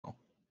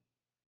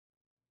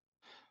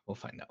We'll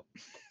find out.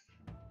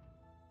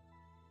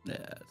 Yeah,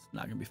 it's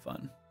not gonna be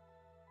fun.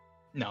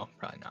 No,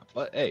 probably not.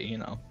 But hey, you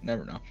know,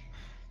 never know.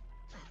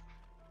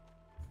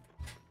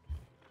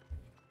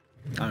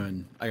 I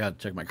mean, I gotta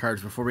check my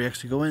cards before we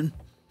actually go in.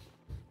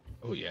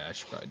 Oh yeah, I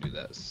should probably do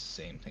that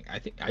same thing. I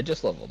think I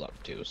just leveled up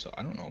too, so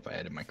I don't know if I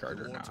added my card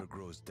or not. Water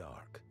grows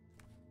dark.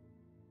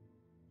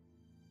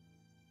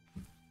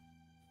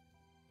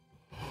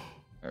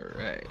 All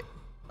right.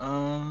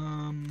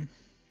 All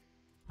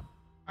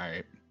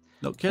right.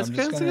 No, cancel.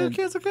 I need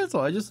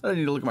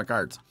to look at my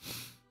cards.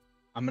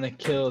 I'm gonna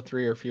kill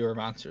 3 or fewer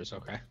monsters.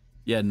 Okay.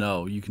 Yeah,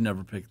 no, you can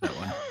never pick that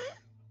one.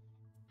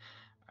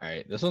 All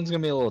right, this one's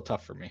gonna be a little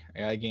tough for me. I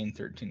gotta gain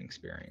 13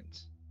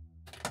 experience.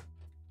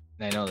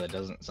 And I know that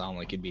doesn't sound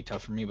like it'd be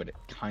tough for me, but it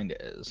kind of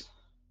is.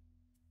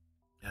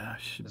 Yeah, I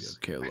should be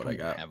okay with what I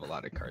got. I have a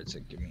lot of cards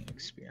that give me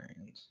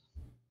experience.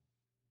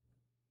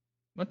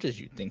 Much as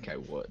you think I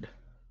would.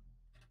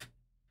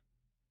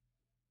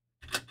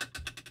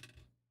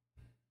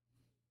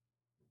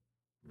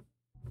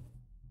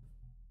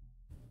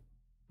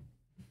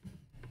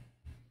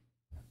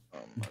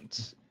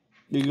 Let's...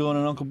 You going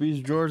in Uncle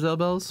B's drawers,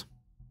 elbows?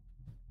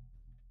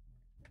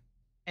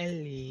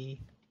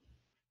 Ellie.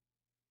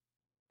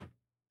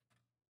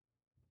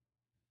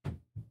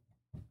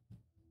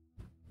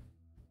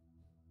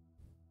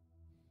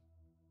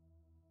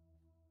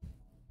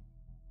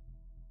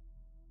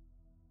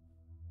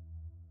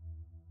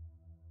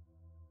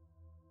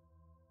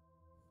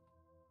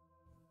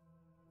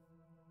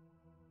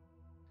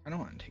 I don't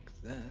want to take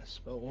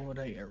this, but what would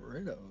I get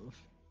rid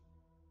of?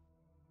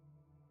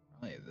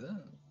 Probably this.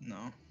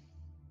 No.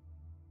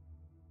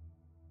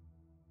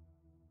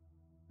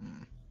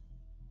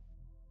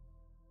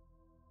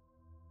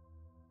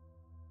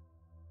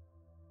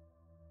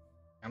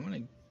 I'm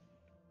gonna.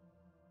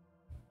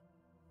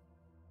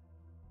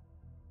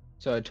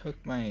 So I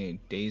took my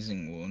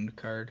Dazing Wound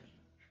card,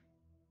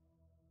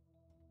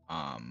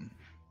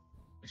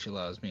 which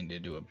allows me to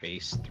do a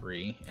base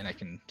 3, and I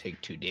can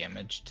take 2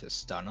 damage to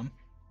stun them.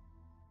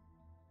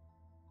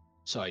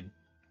 So I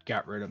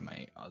got rid of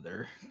my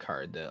other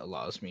card that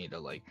allows me to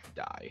like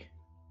die.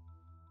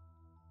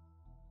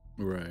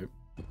 Right.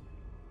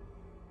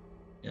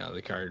 You know,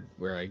 the card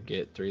where I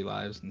get 3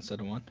 lives instead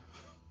of 1.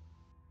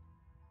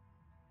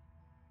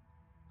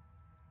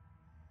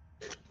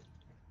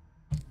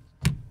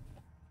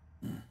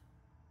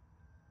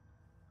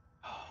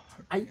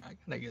 I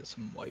gotta get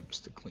some wipes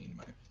to clean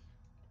my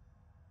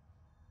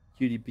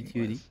cutie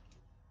patootie.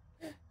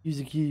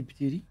 Use a cutie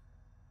patootie.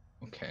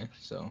 Okay,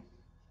 so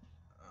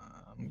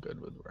I'm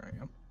good with where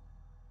I am.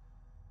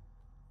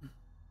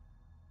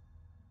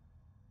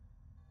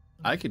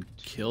 I could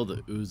kill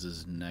the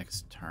oozes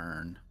next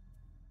turn.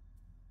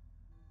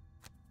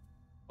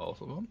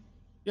 Both of them?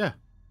 Yeah.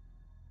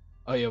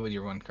 Oh yeah, with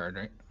your 1 card,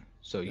 right?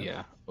 So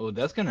yeah. Oh,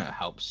 that's gonna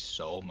help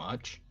so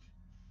much.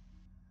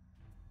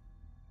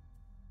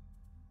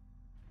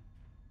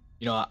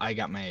 You know, I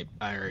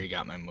already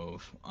got my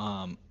move.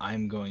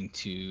 I'm going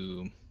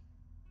to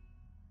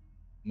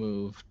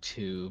move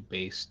to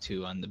base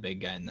 2 on the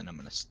big guy, and then I'm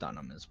gonna stun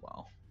him as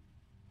well.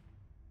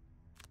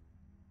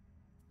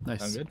 Nice.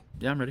 Sound good?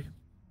 Yeah, I'm ready.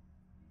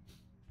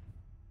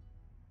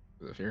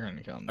 If you're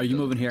gonna kill him, are you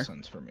moving here?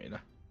 Sense for me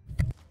to.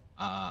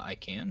 I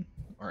can,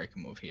 or I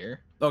can move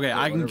here. Okay,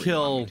 I can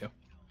kill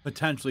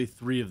potentially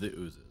 3 of the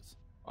oozes.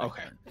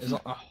 Okay.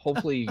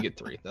 Hopefully you get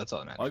 3. That's all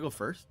that matters. I'll go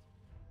first.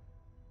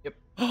 Yep.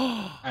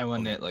 I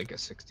won it like a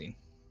 16.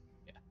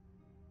 Yeah.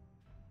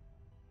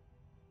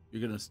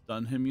 You're gonna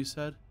stun him, you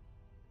said?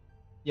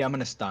 Yeah, I'm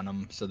gonna stun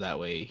him so that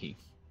way he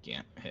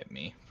can't hit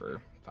me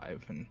for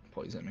 5 and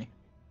poison me.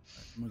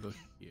 Right, I'm gonna go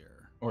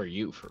here. Or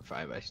you for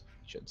 5, I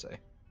should say.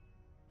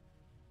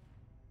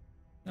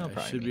 No,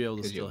 I should be able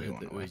to still hit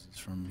the oozes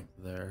from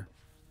there.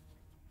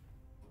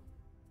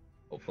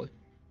 Hopefully.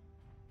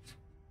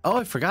 Oh,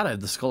 I forgot I have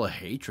the Skull of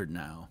Hatred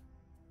now.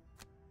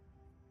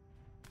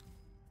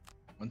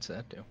 What's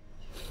that do?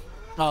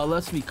 Oh, it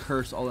lets me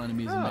curse all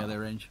enemies in melee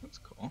range. That's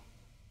cool.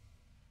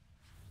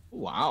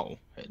 Wow,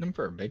 hitting him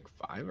for a big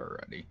 5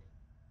 already.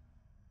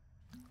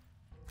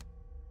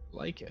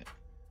 Like it.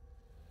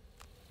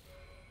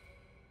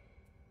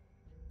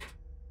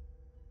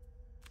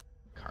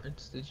 What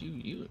cards did you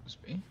use,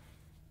 B?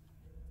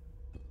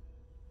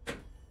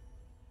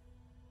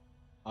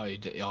 Oh, you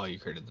did. Oh, you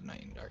created the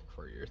Night and Dark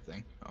for your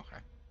thing. Okay.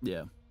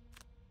 Yeah.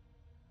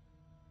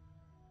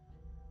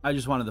 I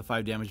just wanted the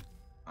 5 damage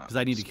because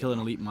I need to kill an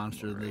elite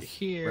monster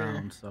this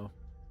round. So.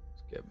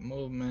 Skip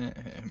movement.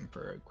 Hit him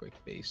for a quick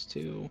base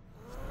 2.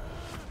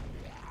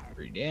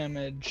 3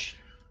 damage.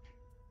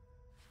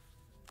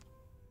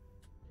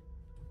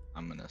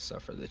 I'm gonna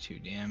suffer the 2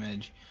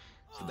 damage,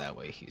 so that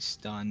way he's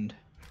stunned.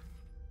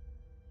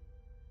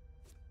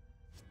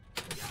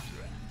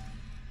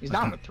 He's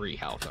down to 3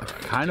 health already.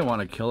 I kind of want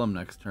to kill him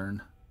next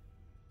turn.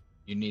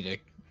 You need to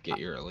get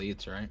your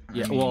elites, right?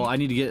 Yeah, well, I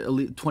need to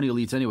get 20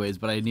 elites anyways,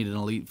 but I need an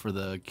elite for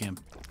the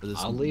camp. For this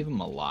I'll leave him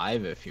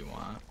alive if you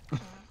want.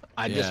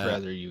 I'd just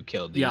rather you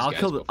kill these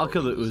guys. I'll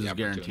kill the oozes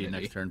guaranteed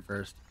next turn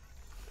first.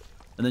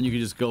 And then you can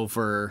just go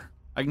for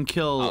I can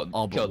kill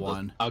all but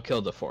one. I'll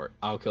kill the fourth.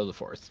 I'll kill the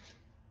fourth.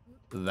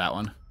 That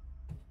one.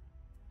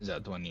 Is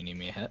that the one you need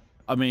me to hit?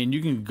 I mean,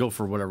 you can go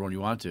for whatever one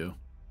you want to.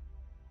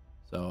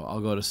 So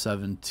I'll go to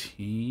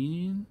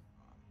 17.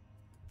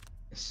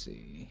 Let's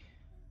see.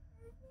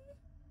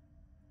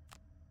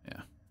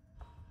 Yeah.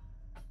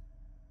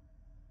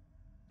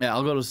 Yeah,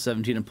 I'll go to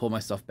 17 and pull my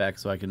stuff back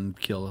so I can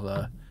kill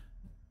the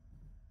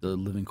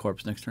living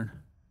corpse next turn.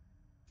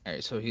 All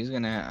right, so he's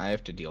gonna. I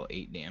have to deal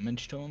 8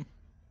 damage to him.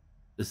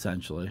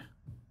 Essentially.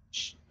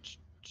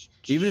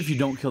 Even if you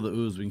don't kill the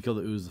ooze, we can kill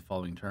the ooze the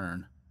following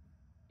turn.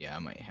 Yeah, I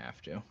might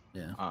have to.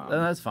 Yeah,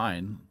 that's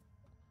fine.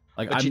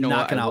 Like, but I'm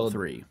knocking out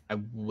 3. I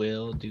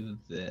will do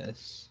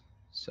this.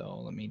 So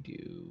let me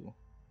do.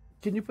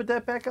 Can you put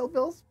that back out,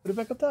 Bills? Put it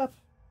back up top.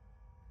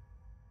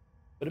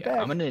 Put it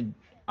back. I'm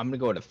gonna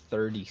go to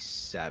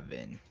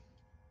 37.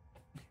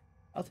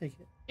 I'll take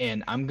it.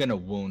 And I'm gonna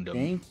wound him.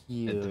 Thank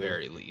you. At the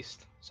very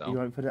least. So. You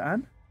want me to put it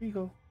on? Here you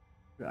go.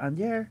 Put it on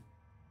there.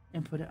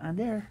 And put it on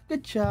there.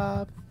 Good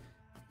job.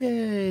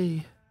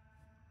 Yay.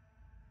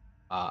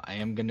 I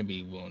am going to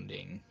be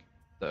wounding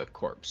the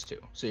corpse too.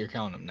 So you're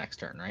killing him next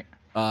turn, right?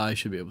 I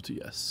should be able to,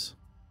 yes.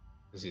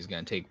 Because he's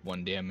going to take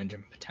 1 damage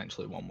and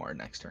potentially 1 more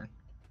next turn.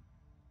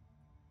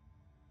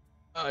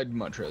 I'd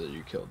much rather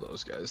you kill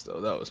those guys, though.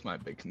 That was my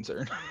big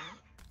concern.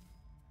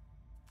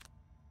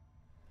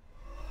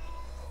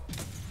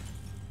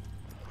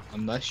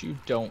 Unless you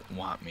don't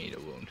want me to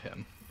wound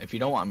him. If you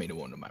don't want me to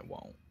wound him, I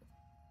won't.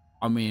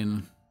 I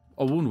mean,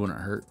 a wound wouldn't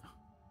hurt.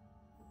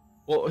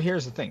 Well,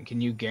 here's the thing. Can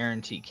you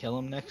guarantee kill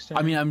him next turn?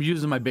 I mean, I'm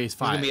using my base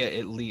 5. He's going to be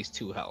at least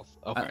 2 health.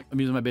 Okay. I'm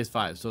using my base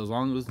 5. So as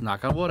long as,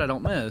 knock on wood, I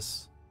don't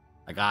miss,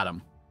 I got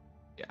him.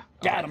 Yeah.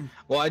 Got him.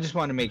 Well, I just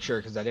wanted to make sure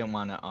because I didn't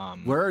want to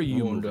where are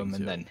you wound him to?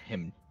 And then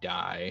him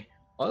die.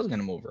 Well, I was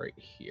going to move right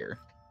here.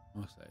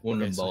 Okay.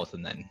 Wound them both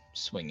and then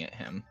swing at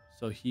him.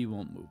 So he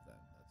won't move then.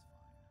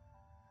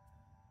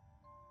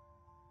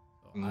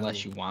 That's fine. So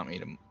unless you want me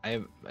to.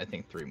 I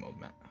think 3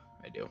 movement.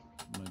 I do.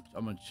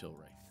 I'm gonna chill right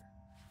here.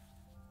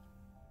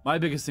 My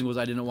biggest thing was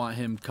I didn't want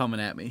him coming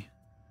at me.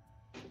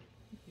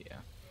 Yeah.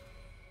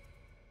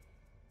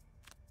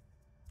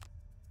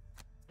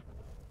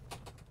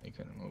 I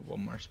couldn't move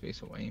 1 more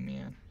space away,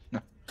 man.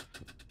 No.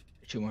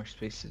 2 more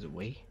spaces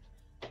away.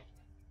 I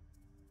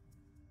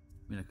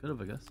mean, I could have,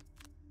 I guess.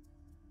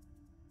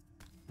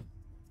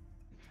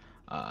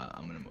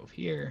 I'm gonna move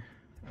here.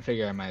 I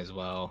figure I might as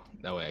well.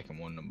 That way I can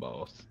wound them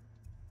both.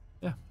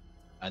 Yeah.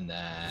 And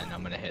then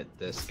I'm gonna hit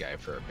this guy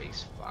for a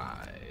base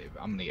 5.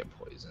 I'm gonna get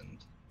poisoned.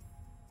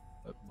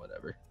 But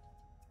whatever.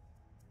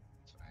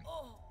 It's fine.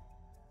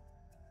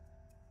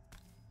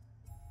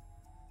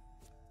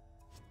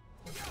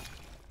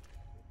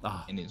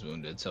 Ah. And he's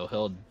wounded, so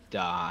he'll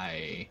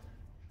die.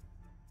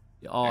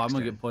 Yeah, oh, I'm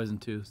gonna get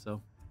poisoned too,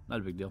 so not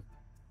a big deal.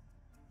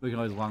 We can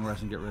always long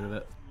rest and get rid of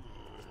it.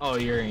 Oh,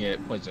 you're gonna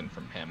get poisoned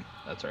from him.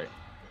 That's right.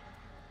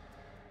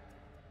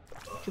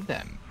 Look at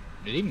that.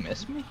 Did he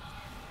miss me?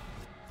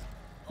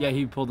 Yeah,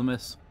 he pulled a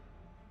miss.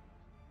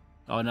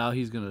 Oh, now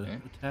he's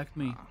gonna attack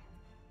me.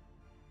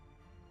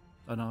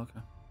 Oh, no, okay.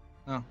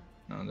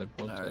 No, they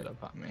both stood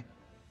up on me.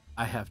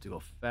 I have to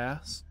go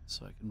fast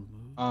so I can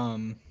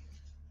move.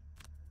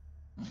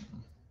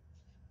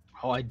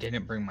 Oh, I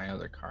didn't bring my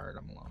other card.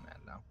 I'm alone at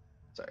now.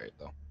 It's alright,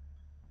 though.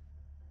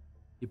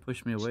 He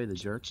pushed me away, the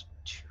jerk.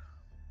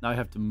 Now I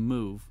have to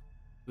move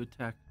to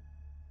attack.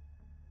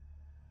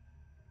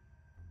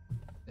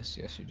 Yes,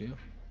 you do.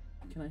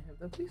 Can I have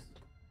that, please?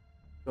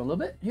 Go a little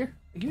bit. Here,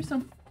 give me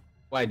some.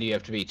 Why do you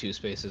have to be 2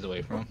 spaces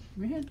away from him?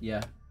 Come here.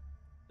 Yeah.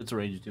 It's a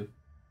range of 2.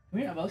 Come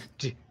here, boss.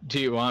 Do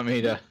you want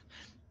me to?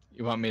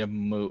 You want me to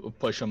move,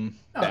 push him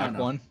back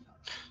 1?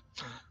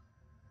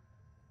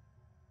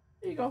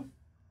 There you go.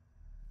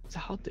 So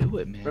I'll do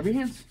it, man. Rub your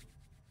hands.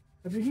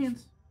 Rub your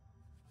hands.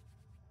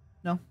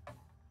 No.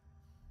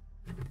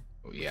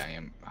 Oh yeah, I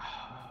am.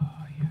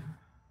 Oh yeah.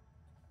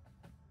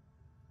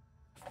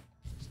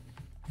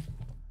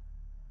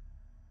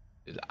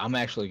 Dude, I'm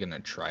actually gonna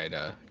try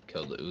to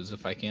kill the ooze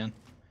if I can,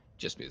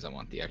 just because I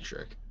want the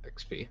extra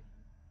XP.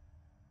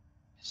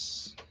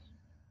 Yes.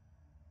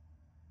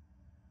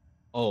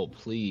 Oh,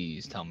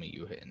 please tell me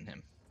you hitting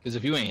him. Because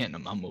if you ain't hitting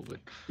him, I'm moving.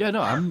 Yeah,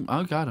 no,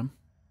 I got him.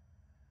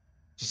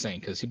 Just saying,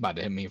 because he about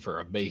to hit me for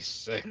a base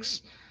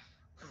 6.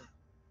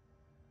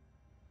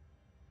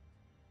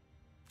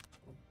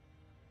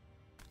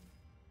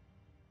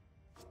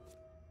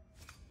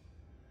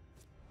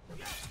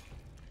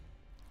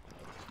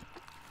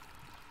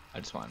 I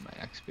just wanted my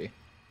XP.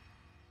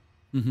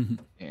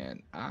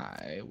 And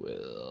I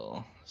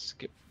will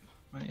skip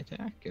my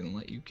attack and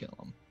let you kill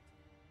him.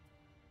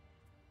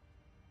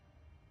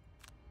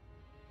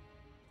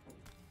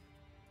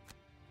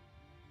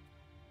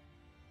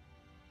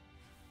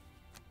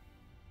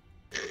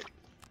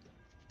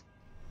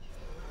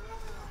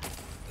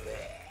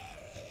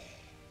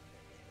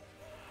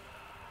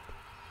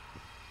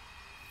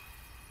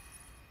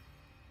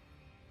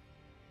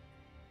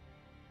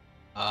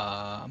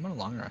 I'm gonna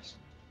long rest.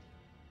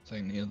 So I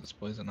can heal this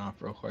poison off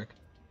real quick.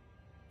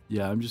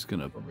 Yeah, I'm just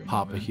gonna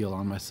pop a heal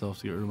on myself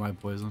to get rid of my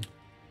poison.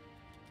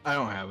 I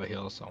don't have a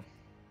heal, so.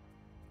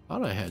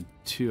 Thought I had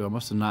 2. I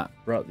must have not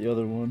brought the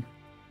other one.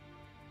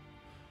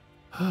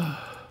 That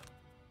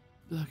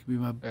could be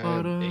my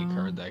bottom. I have a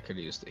card that I could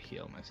use to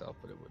heal myself,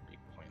 but it would be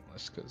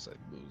pointless because I'd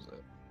lose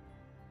it.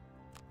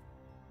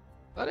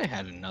 Thought I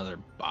had another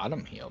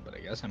bottom heal, but I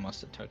guess I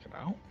must have took it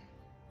out.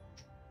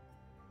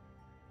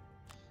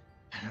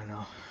 I don't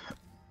know.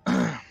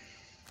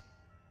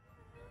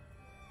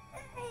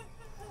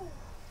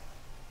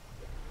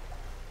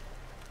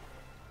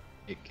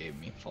 It gave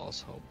me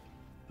false hope.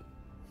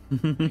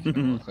 Making it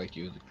look like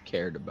you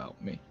cared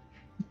about me.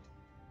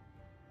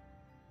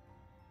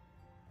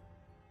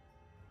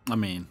 I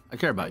mean, I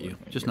care about you,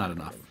 just not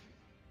enough.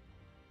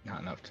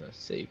 Not enough to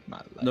save my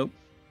life. Nope.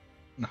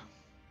 No.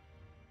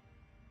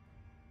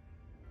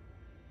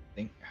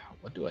 Think,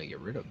 what do I get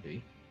rid of,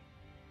 B?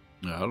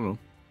 I don't know.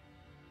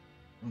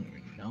 I don't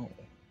even know.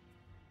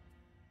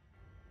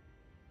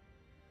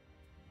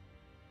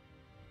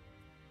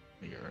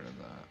 Get rid of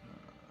that.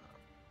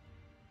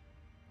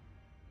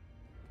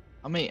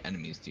 How many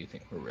enemies do you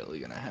think we're really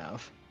gonna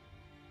have?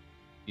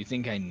 Do you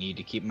think I need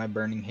to keep my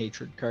Burning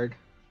Hatred card?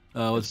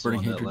 What's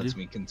Burning Hatred? That lets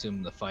me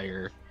consume the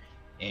fire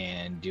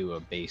and do a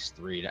base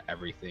 3 to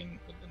everything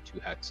within 2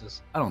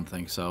 hexes. I don't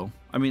think so.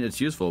 I mean,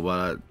 it's useful,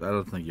 but I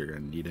don't think you're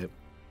gonna need it.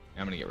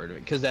 I'm gonna get rid of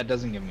it because that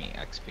doesn't give me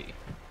XP,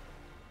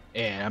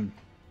 and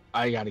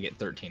I gotta get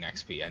 13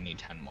 XP. I need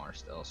 10 more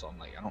still, so I'm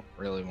like, I don't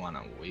really want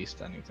to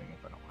waste anything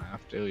if I don't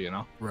have to, you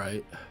know?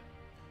 Right.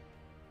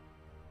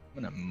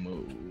 I'm gonna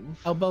move.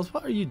 Oh, Bells,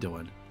 what are you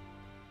doing?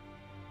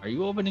 Are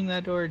you opening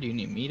that door? Do you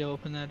need me to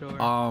open that door?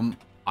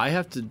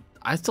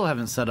 I still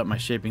haven't set up my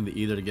shaping to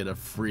either to get a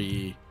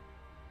free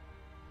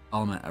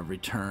element every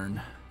turn.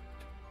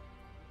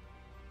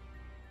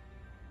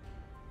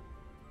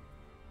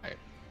 Alright.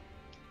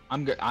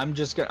 I'm good. I'm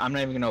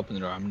not even gonna open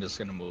the door. I'm just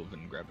gonna move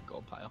and grab a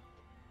gold pile.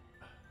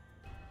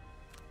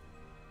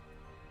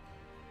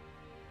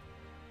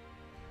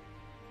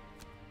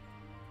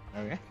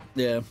 Okay.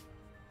 Yeah.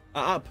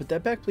 Put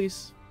that back,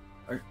 please.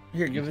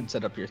 Here, You can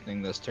set up your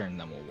thing this turn,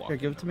 then we'll walk. Here,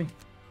 give it to me.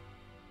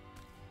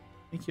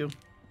 Thank you.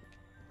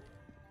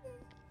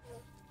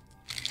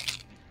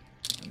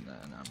 And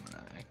then I'm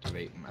gonna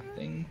activate my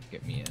thing.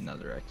 Get me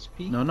another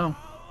XP. No.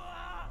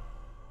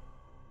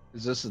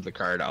 Because this is the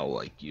card I'll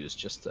like use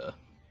just to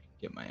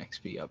get my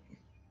XP up.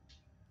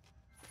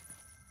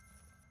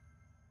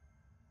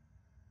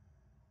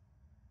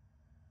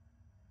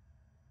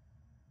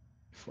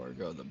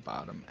 Forego the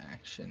bottom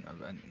action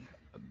of an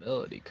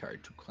ability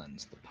card to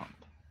cleanse the pump.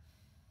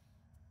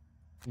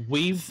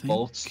 We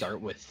both start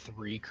with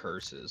 3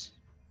 curses.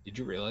 Did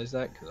you realize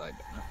that? Because I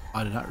didn't.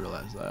 I did not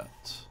realize that.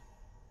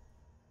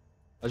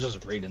 I was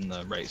just reading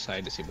the right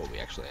side to see what we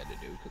actually had to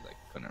do because I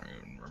couldn't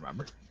even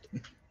remember.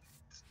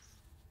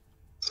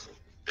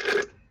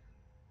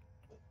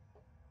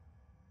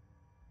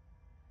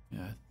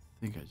 Yeah, I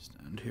think I just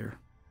end here.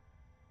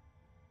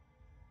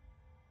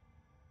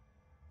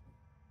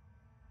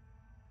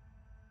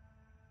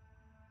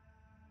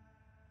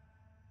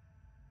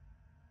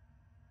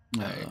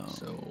 Alright,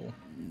 so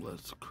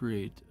let's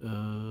create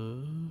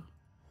I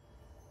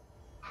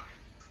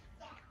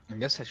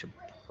guess I should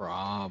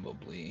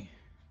probably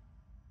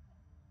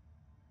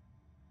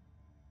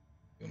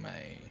do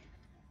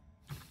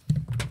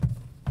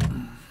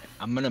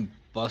I'm gonna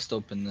bust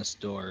open this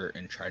door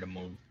and try to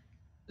move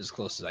as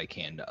close as I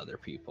can to other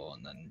people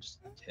and then just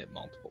hit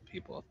multiple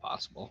people if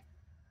possible.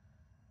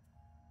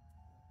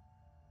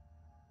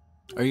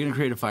 Are you gonna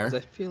create a fire? I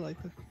feel like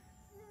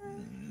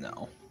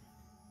no.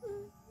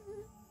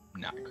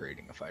 Not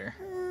creating a fire.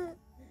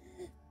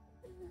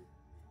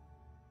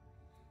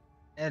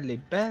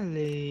 Ellie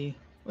Belly,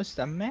 what's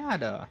the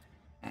matter?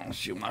 Oh,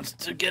 she wants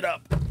to get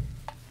up.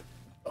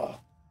 Oh.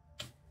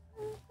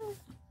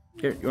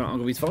 Here, you want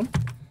Uncle Bee's phone?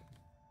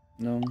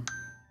 No.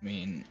 I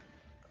mean,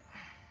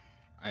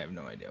 I have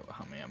no idea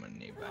how many I'm gonna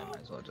need, but I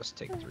might as well just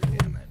take 3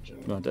 damage. You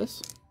want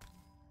this?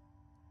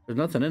 There's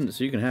nothing in it,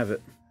 so you can have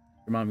it.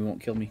 Your mommy won't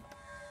kill me.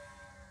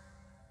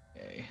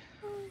 Okay.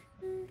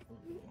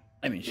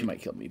 I mean, she might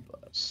kill me, but...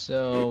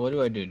 So, what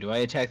do? Do I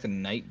attack the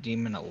Night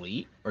Demon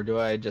Elite, or do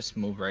I just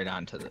move right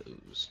onto the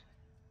Ooze?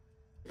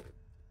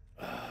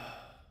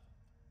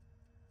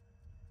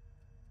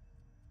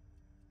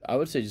 I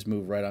would say just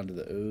move right onto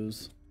the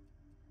Ooze.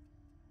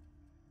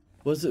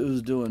 What's the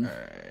Ooze doing?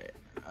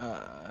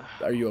 Alright.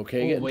 Are you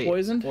okay getting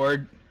poisoned?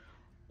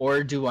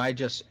 Or do I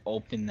just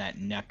open that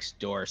next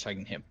door so I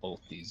can hit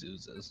both these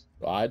Oozes?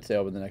 Well, I'd say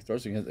open the next door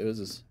so you can hit the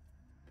Oozes.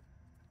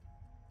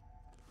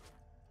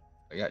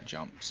 I got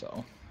jump,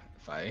 so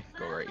if I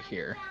go right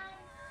here,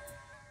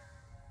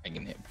 I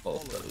can hit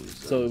both those.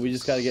 So we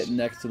just gotta get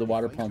next to the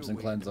water pumps and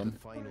cleanse them.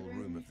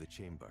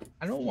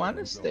 I don't want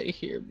to stay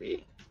here,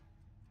 B.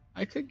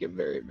 I could get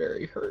very,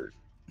 very hurt.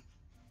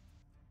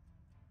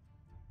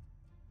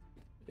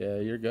 Yeah,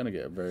 you're gonna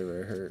get very,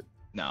 very hurt.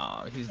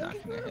 No, he's not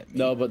gonna hit me.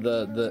 No, but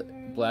the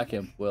black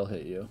imp will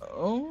hit you.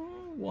 Oh,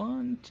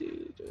 1,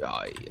 2, 3.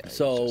 Oh yeah,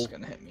 so he's just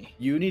gonna hit me.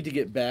 You need to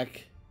get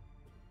back.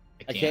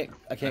 I can't.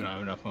 I don't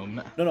have enough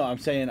movement. No, I'm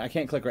saying I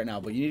can't click right now,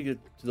 but you need to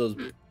get to those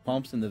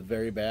pumps in the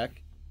very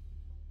back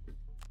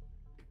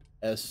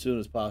as soon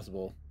as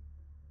possible.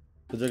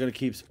 Because they're going to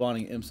keep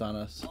spawning imps on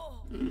us.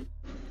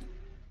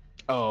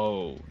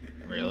 Oh,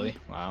 really?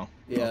 Wow.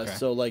 Yeah, okay.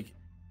 so like...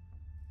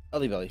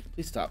 Ellie,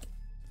 please stop.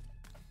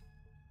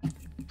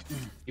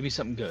 Give me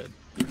something good.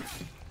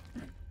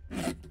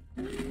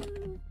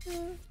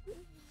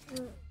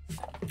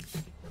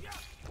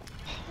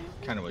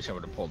 Kind of wish I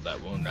would have pulled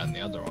that wound on the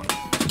other one.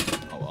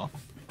 Oh well.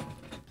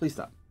 Please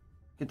stop.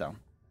 Get down.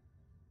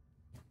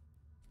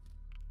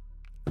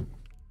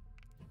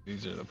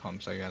 These are the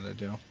pumps I gotta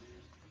do.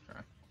 Okay.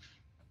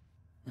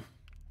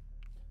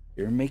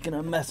 You're making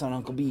a mess on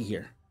Uncle B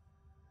here.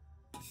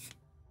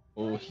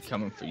 Oh, he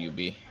coming for you,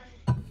 B.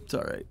 It's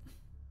alright.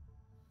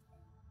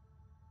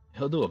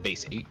 He'll do a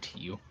base 8 to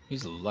you.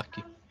 He's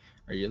lucky.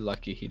 Are you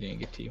lucky he didn't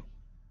get to you?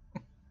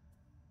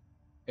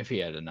 If he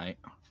had a knight.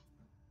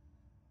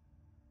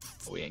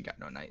 Oh, we ain't got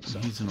no knight, so.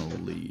 He's an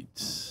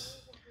elite.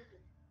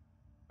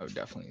 I would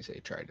definitely say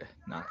try to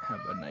not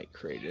have a knight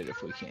created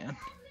if we can.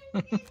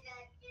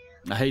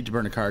 I hate to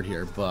burn a card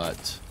here,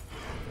 but...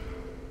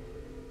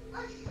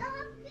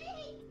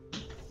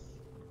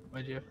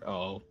 Why'd you have...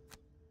 Oh.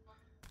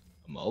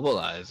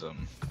 Immobilize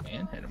him.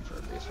 And hit him for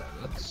a base 5.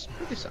 That's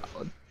pretty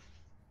solid.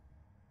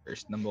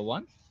 Curse number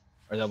 1?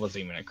 Or that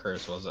wasn't even a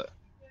curse, was it?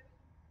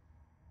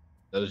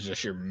 That was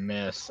just your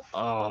miss.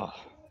 Oh.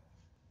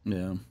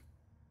 Yeah.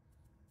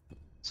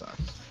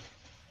 Sucks.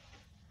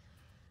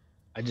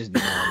 I just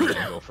know I'm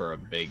gonna go for a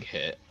big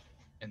hit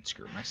and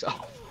screw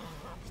myself.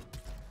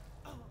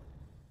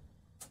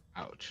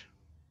 Ouch.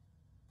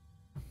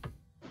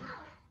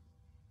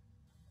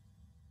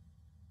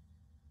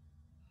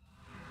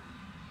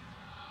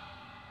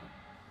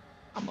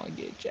 I'm gonna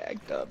get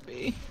jacked up,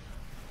 B.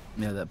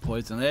 Yeah, that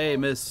poison. Hey,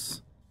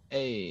 miss.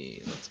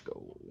 Hey, let's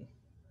go.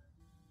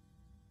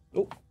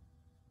 Oh.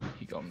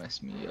 He gonna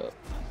mess me up.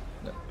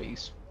 That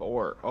base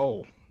 4.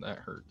 Oh, that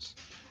hurts.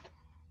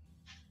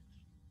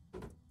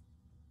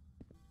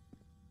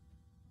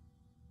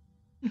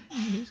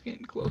 He's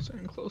getting closer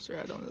and closer.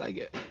 I don't like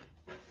it.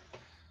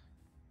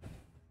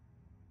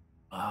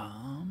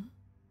 I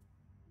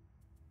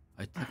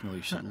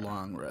technically should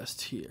long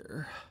rest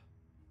here.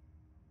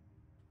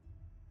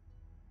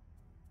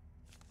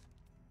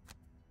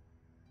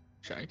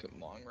 Should I could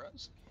long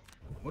rest?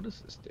 What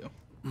does this do?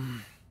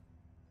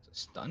 It's a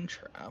stun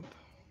trap.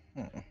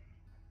 I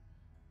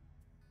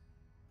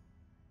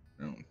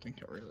don't think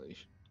I really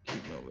should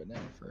keep moving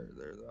in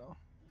further though.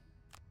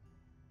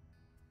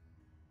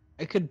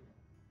 I could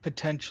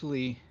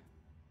potentially,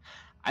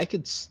 I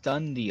could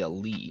stun the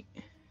elite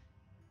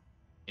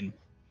and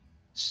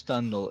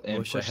stun the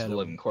and push the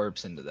living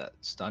corpse into that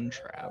stun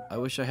trap. I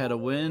wish I had a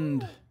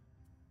wind.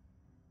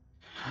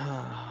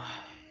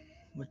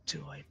 What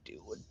do I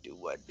do? What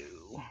do I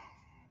do?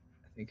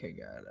 I think I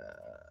gotta.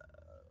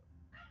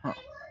 Huh.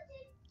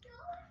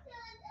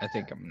 I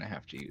think I'm gonna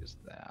have to use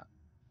that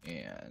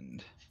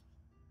and.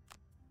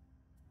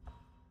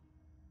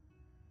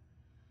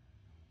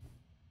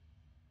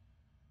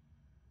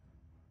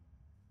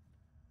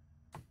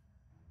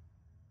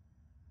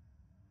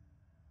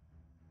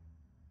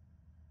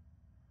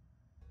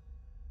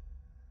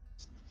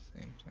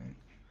 Same thing.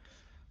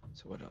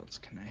 So what else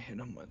can I hit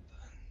him with?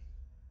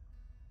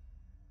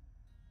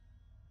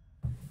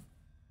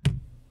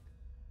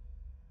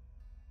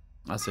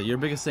 I say your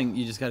biggest thing,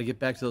 you just got to get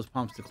back to those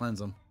pumps to cleanse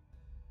them.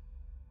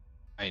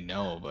 I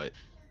know, but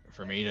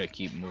for me to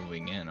keep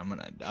moving in, I'm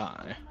gonna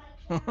die.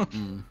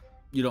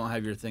 You don't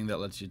have your thing that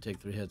lets you take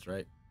 3 hits,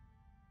 right?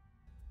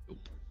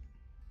 Nope.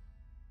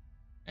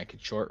 I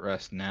could short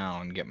rest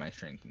now and get my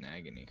strength and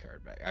agony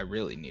card back. I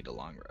really need a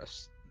long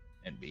rest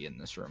and be in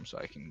this room so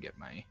I can get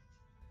my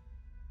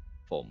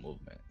full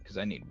movement, because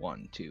I need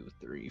 1, 2,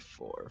 3,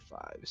 4,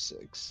 5,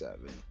 6, 7,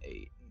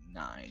 8,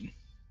 9,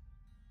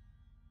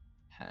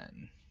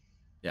 10.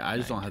 Yeah, I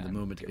just don't have the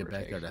movement to get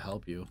back there to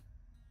help you.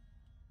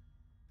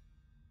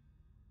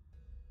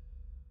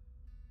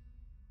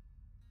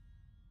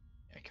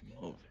 I can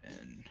move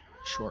in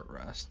short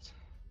rest.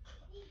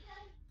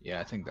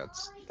 Yeah, I think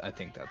that's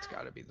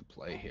got to be the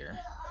play here.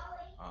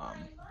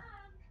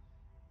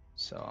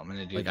 So I'm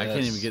gonna do. Like this. I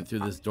can't even get through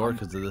this door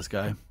because of this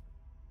guy.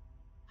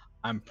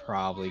 I'm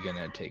probably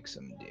gonna take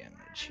some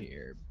damage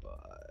here,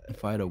 but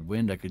if I had a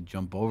wind, I could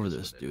jump over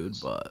this dude.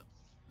 But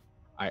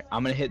I'm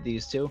gonna hit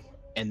these 2,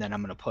 and then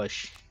I'm gonna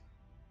push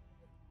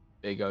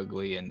Big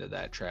Ugly into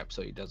that trap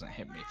so he doesn't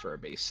hit me for a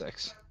base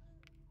 6.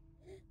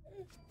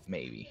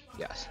 Maybe,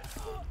 yes.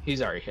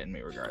 He's already hitting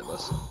me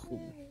regardless. Ooh,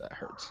 that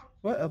hurts.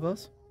 What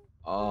elbows?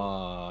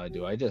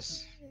 Do I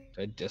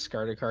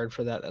discard a card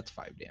for that? That's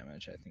 5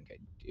 damage. I think I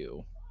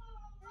do.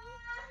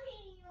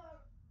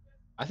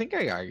 I think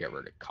I gotta get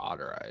rid of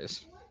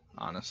Cauterize.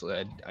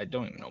 Honestly, I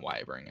don't even know why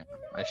I bring it.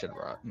 I should have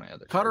brought my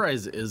other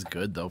Cauterize is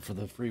good though for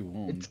the free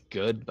wound. It's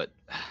good, but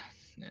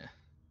yeah.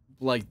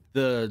 Like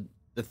the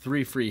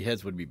 3 free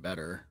hits would be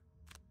better,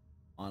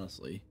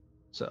 honestly.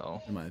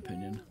 So, in my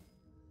opinion,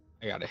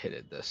 I gotta hit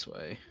it this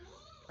way.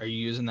 Are you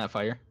using that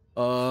fire?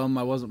 I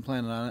wasn't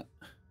planning on it.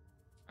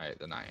 All right,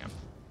 then I am.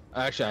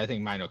 Actually, I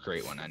think mine will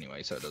create one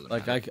anyway, so it doesn't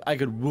matter. Like I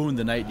could wound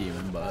the night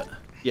demon, but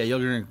Yeah,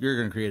 you're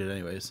gonna create it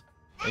anyways.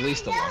 At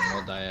least the one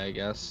will die, I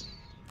guess.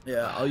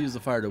 Yeah, I'll use the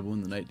fire to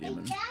wound the night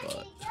demon.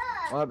 But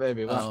what,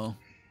 baby? What? oh,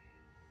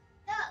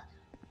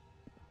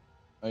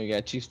 Oh, you got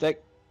a cheese steak?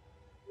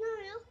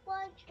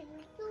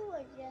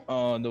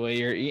 Oh, the way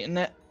you're eating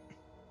it?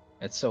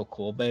 It's so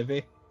cool,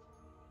 baby.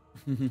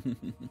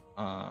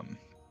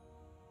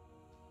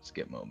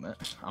 Skip movement.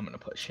 I'm gonna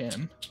push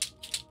him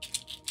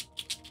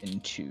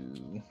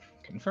into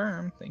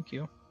confirm. Thank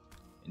you.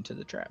 Into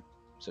the trap,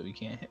 so he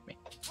can't hit me.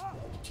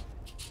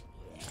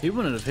 He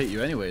wouldn't have hit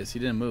you anyways. He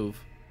didn't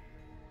move.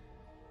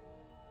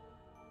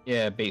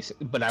 Yeah, basic.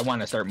 But I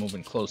want to start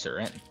moving closer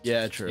in.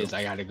 Yeah, true. Because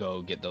I gotta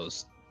go get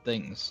those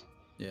things.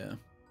 Yeah.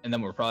 And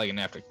then we're probably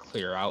gonna have to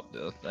clear out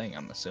the thing.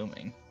 I'm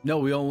assuming. No,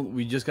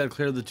 we just gotta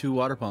clear the 2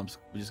 water pumps.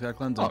 We just gotta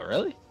cleanse them. Oh,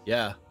 really?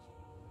 Yeah.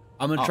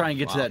 I'm gonna try and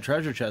get to that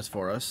treasure chest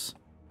for us.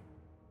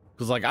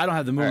 Cause like I don't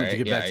have the movement to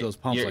get back to those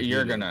pumps.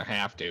 You're gonna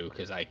have to,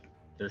 cause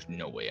there's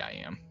no way I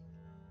am.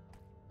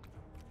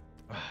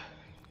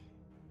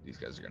 These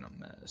guys are gonna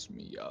mess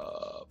me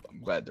up.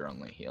 I'm glad they're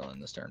only healing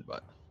this turn,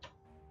 but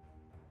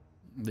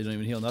they don't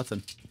even heal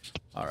nothing.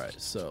 All right,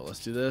 so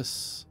let's do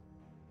this.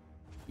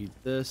 Eat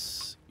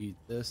this. Eat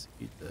this.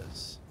 Eat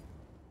this.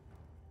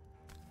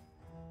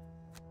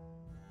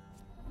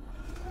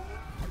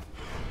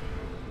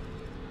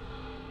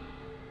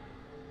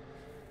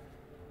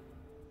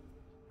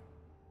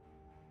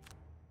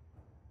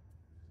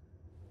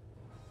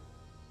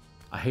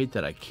 I hate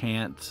that I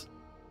can't.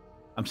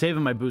 I'm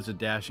saving my boots of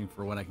dashing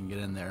for when I can get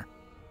in there.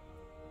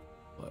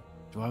 But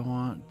do I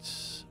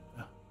want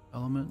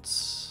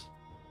elements?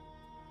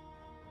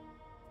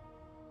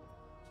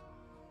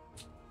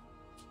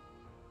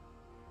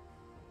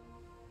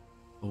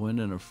 A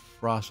wind and a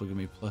frost will give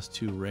me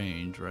 +2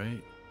 range,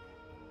 right?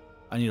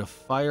 I need a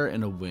fire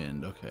and a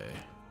wind. Okay.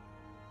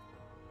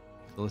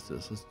 So let's do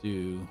this. Let's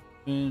do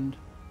wind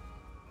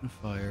and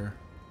fire.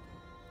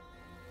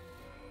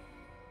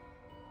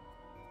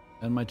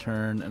 End my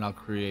turn, and I'll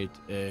create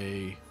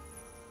a.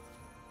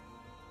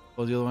 What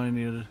was the other one I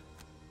needed?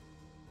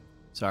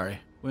 Sorry,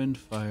 wind,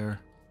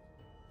 fire.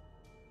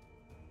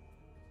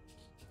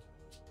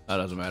 That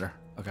doesn't matter.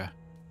 Okay.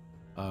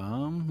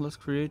 Let's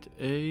create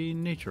a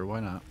nature.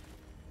 Why not?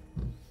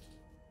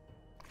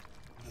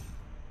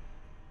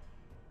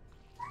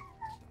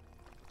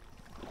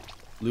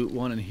 Loot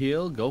 1 and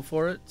heal. Go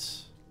for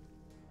it.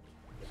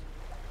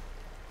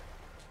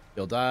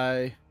 He'll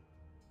die.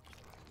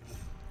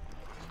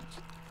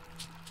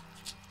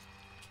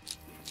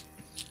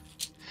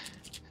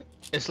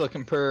 it's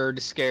looking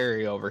pretty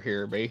scary over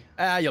here, B.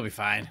 You'll be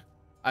fine.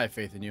 I have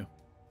faith in you.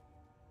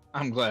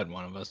 I'm glad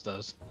one of us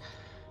does.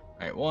 All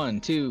right, 1,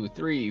 2,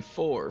 3,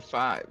 4,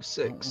 5,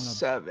 6,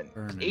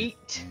 7,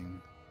 8.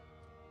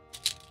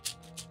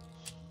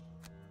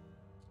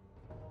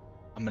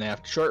 I'm gonna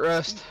have to short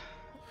rest.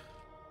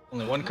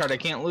 Only 1 card I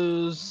can't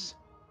lose.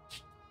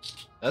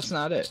 That's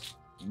not it.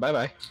 Bye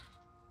bye.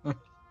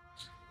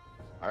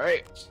 All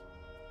right.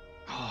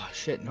 Oh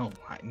shit! No,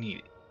 I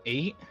need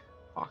 8.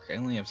 Fuck! I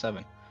only have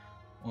 7.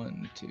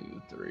 1,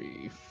 2,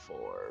 3,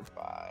 4,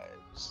 5,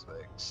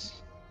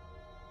 6.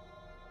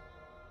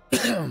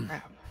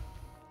 Crap.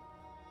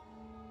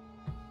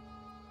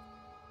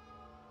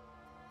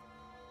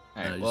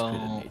 Alright,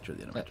 well, nature at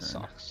the end of that my turn.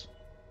 sucks.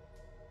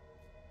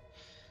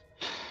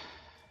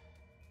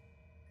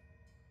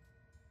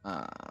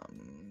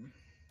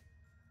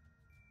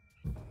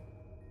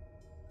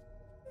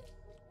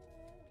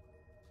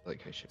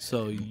 Like I should.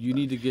 So you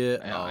need to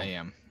get. I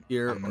am.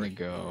 Here. I'm gonna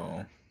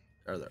go.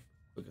 Are there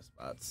quickest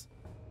spots?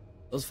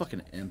 Those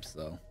fucking imps,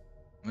 though.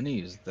 I'm gonna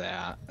use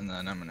that, and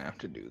then I'm gonna have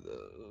to do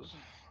those.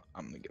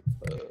 I'm gonna get.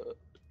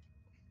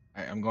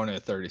 Alright, I'm going to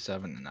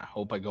 37, and I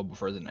hope I go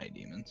before the night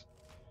demons.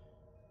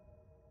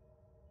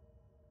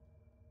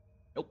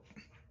 Nope.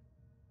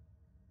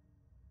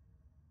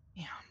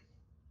 Damn.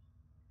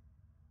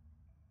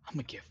 I'm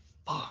gonna get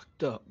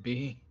fucked up,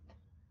 B.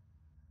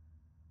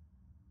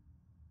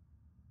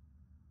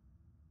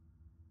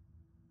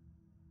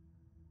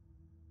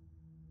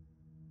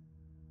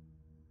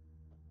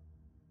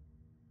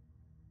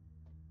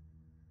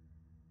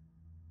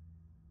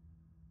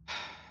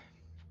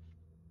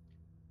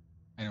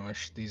 I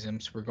wish these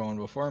imps were going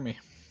before me.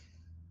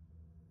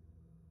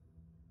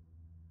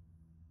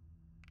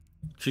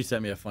 She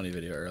sent me a funny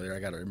video earlier. I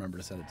gotta remember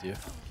to send it to you.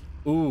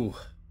 Ooh.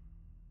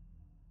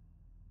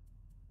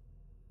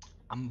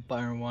 I'm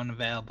buying 1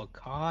 available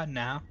card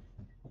now.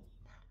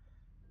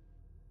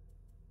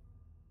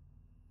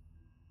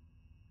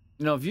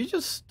 You know, if you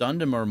just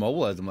stunned him or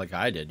immobilized him like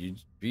I did, you'd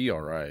be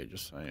alright.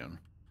 Just saying.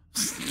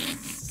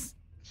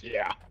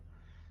 Yeah.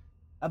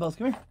 Eyeballs,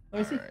 come here. Let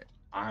me see. Alright,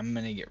 I'm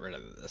gonna get rid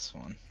of this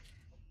one.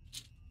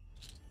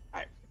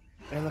 Alright.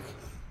 Hey, look.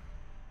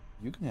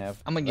 You can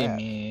have. I'm gonna get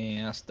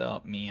messed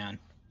up, man.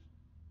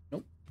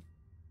 Nope.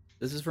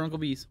 This is for Uncle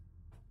Bees.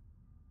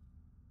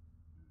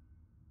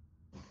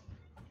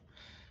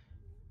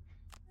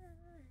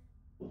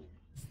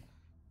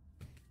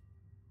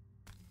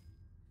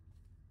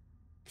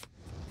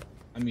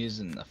 I'm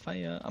using the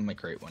fire. I'm gonna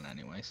create one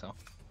anyway, so.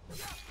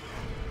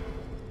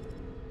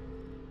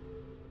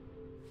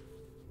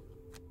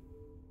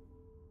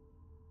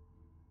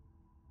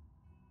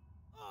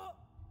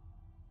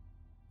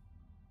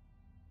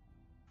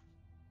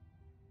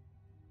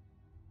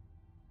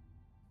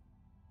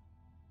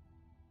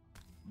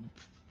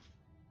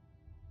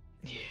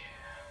 Yeah.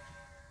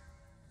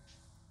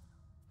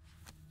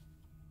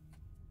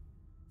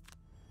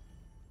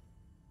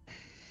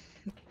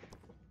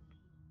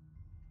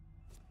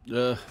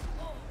 Ugh.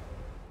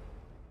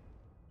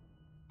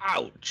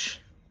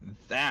 Ouch.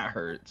 That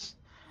hurts.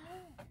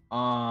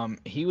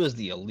 He was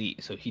the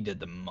elite, so he did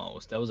the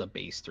most. That was a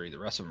base 3. The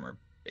rest of them are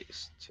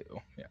base 2.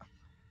 Yeah.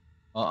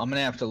 Well, I'm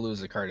gonna have to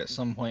lose a card at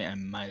some point. I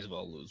might as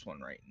well lose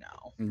one right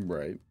now.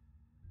 Right.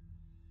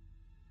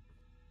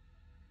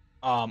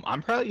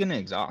 I'm probably gonna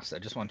exhaust. I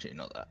just want you to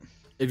know that.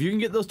 If you can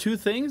get those 2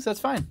 things, that's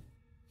fine.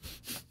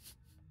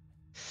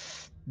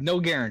 No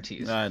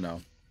guarantees. I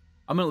know.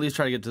 I'm gonna at least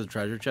try to get to the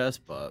treasure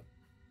chest, but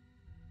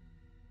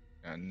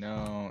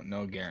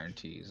no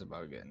guarantees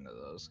about getting to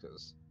those,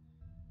 because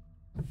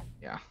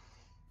yeah.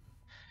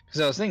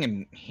 Because I was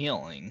thinking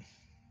healing.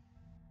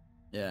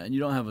 yeah, and you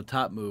don't have a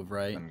top move,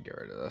 right? Let me get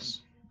rid of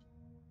this.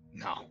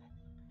 No.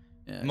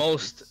 Yeah,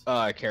 Most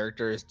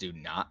characters do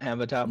not have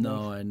a top move.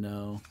 No, I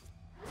know.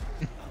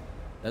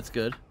 That's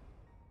good.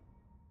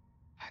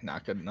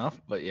 Not good enough,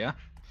 but yeah.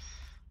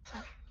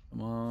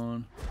 Come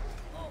on.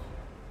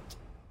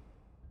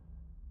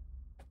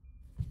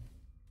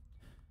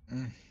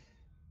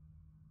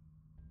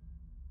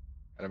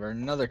 Gotta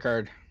burn another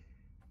card.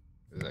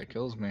 'Cause that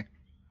kills me.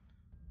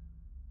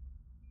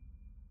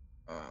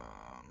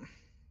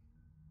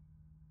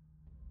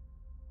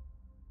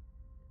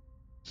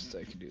 So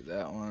I could do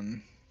that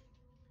one.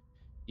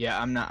 Yeah,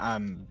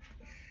 I'm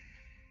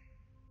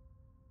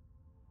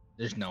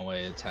there's no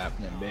way it's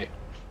happening, B.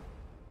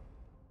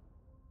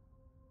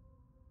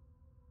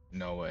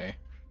 No way.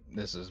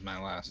 This is my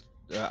last.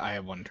 I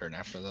have one turn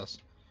after this.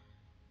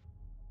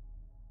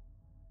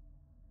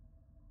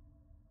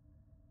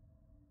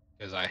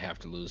 Because I have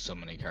to lose so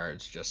many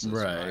cards just to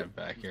survive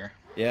back here.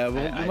 Yeah,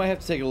 we might have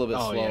to take it a little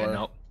bit slower. Yeah,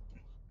 nope.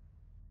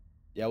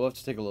 Yeah, we'll have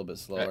to take a little bit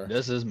slower.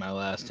 This is my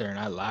last turn.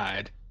 I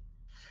lied.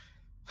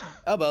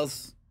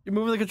 Elbows, you're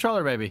moving the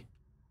controller, baby.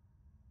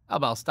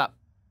 Elbows, stop.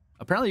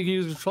 Apparently, you can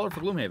use the controller for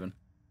Gloomhaven.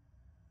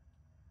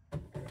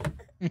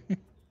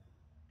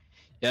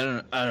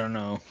 Yeah, I don't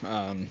know.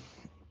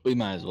 We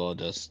might as well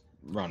just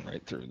run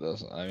right through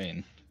this. I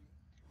mean,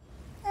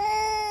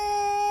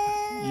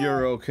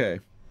 you're okay.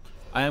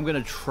 I am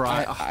gonna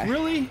try.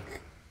 Really?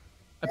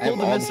 I pulled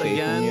the all miss the faith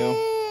again. in you.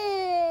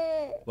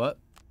 What?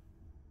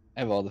 I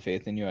have all the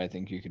faith in you. I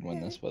think you could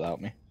win this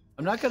without me.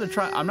 I'm not gonna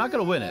try. I'm not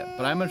gonna win it,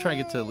 but I'm gonna try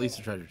and get to at least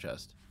a treasure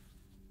chest.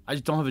 I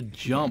just don't have a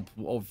jump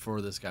over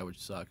for this guy, which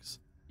sucks.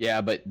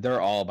 Yeah, but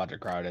they're all about to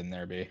crowd in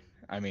there, B.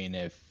 I mean,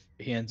 if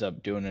he ends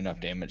up doing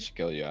enough damage to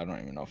kill you, I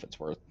don't even know if it's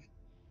worth.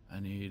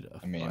 I need a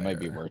I mean, fire. it might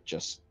be worth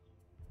just,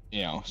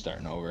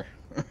 starting over.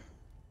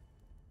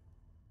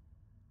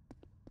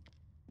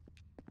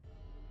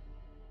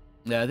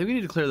 Yeah, I think we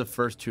need to clear the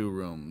first 2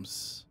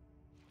 rooms.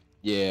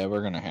 Yeah,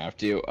 we're gonna have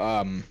to.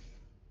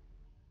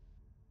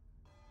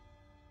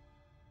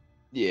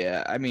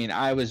 Yeah, I mean,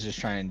 I was just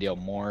trying to deal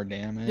more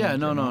damage. Yeah,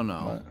 no.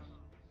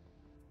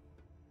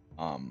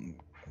 But,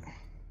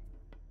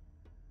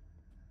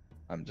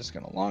 I'm just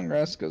gonna long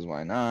rest, because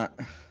why not?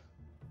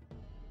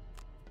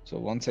 So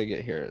once I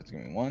get here, it's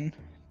gonna be 1,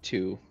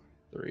 2,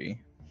 3,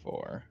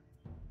 4,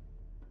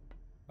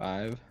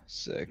 5,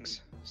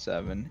 6,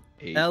 7,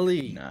 8,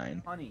 Ellie,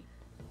 9, honey.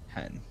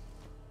 10.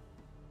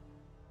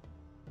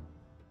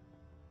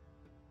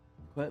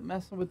 Quit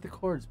messing with the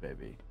cords,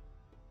 baby.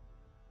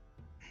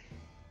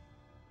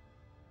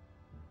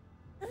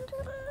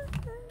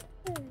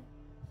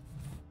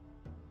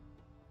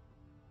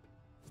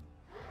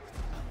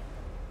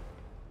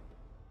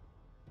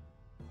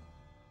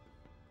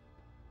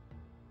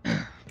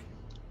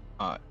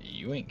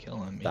 You ain't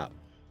killing me. Stop.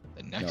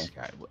 The next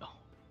guy will.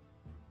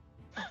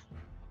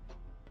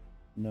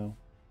 No.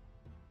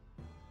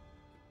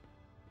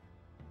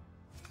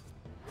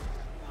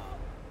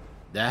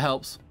 That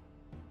helps.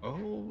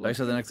 Oh.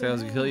 Actually, the next guy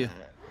doesn't kill you.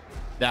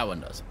 That one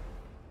does.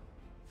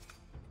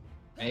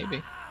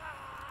 Maybe.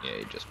 Yeah,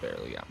 he just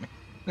barely got me.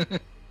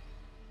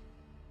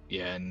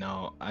 Yeah,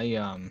 no,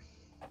 I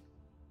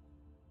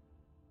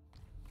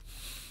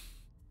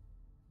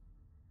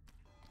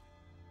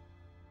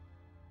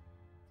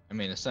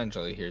mean,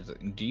 essentially, here's the,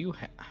 do you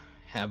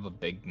have a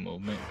big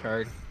movement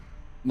card?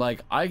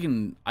 Like, I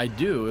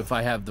do if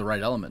I have the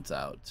right elements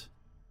out.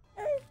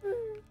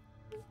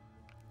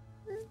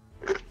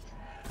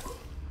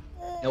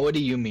 Now, what do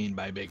you mean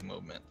by big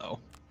movement, though?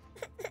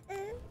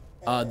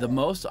 The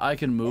most I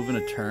can move in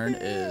a turn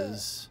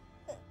is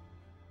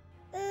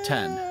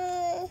 10.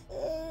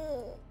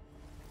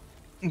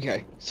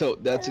 Okay, so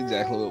that's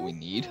exactly what we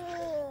need.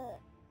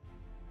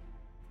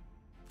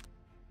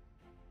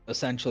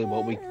 Essentially,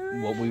 what we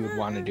would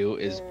want to do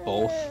is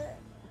both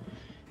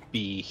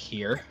be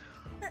here.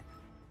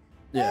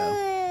 Yeah.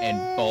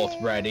 And both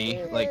ready,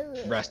 like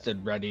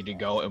rested, ready to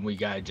go, and we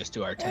gotta just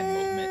do our 10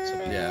 movements so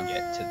we can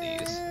get to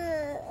these.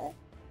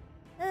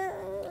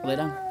 Lay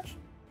down.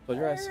 Close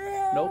your eyes.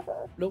 Nope.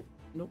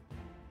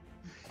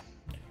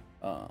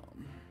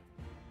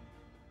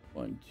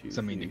 1, 2.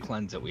 So I mean, to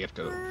cleanse it, we have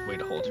to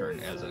wait a whole turn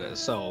as it is.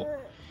 So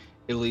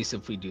at least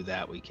if we do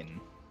that, we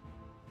can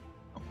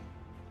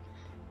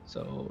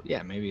So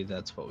yeah, maybe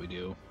that's what we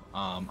do.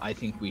 I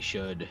think we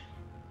should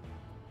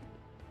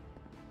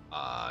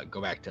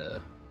go back to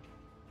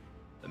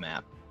the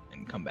map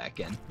and come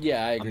back in.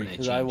 Yeah, I I'm agree. gonna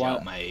Because change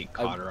out my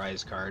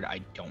cauterized card. I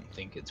don't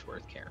think it's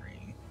worth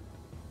carrying.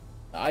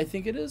 I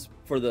think it is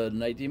for the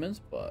night demons,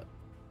 but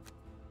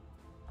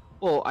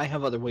Well, I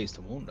have other ways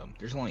to wound them.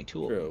 There's only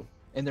two of them, true.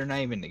 and they're not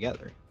even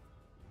together.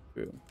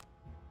 True.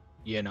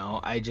 You know,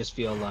 I just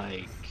feel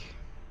like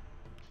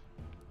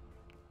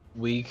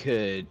we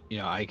could, you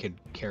know, I could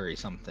carry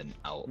something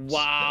else.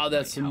 Wow, that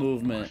that's might some help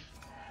movement.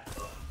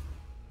 more.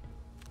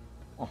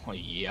 Oh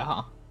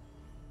yeah.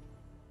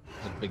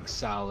 It's a big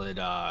solid.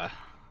 I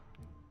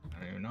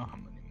don't even know how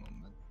many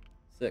movement.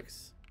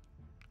 6.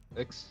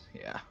 6.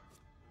 Yeah.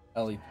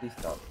 Ellie, please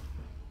stop.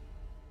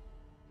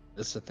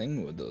 That's the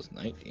thing with those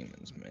night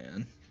demons,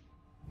 man.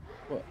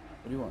 What?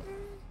 What do you want?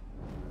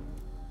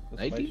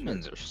 Night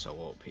demons are so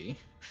OP.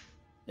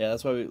 Yeah,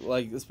 that's why we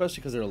like, especially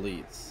because they're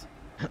elites.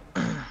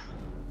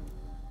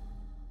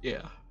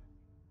 Yeah.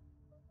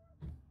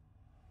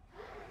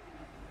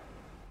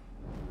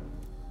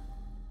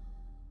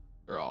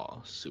 They're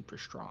all super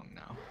strong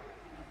now.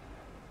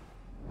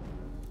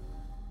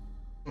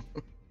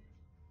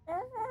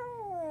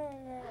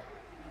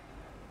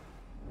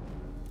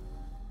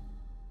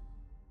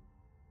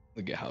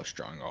 Look at how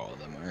strong all of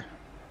them are.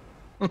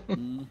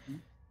 Mm-hmm.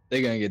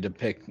 They're gonna get to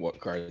pick what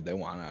card they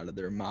want out of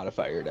their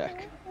modifier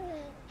deck.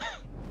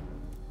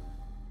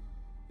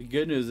 The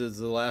good news is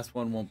the last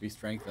one won't be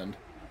strengthened.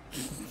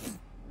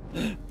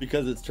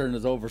 Because its turn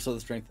is over, so the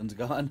strengthened's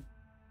gone.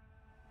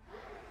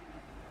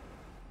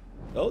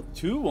 Oh,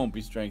 2 won't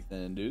be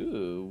strengthened.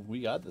 Ooh,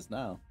 we got this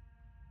now.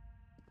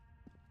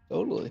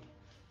 Totally.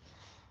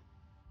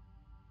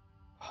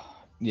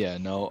 Yeah,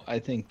 no, I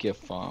think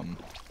if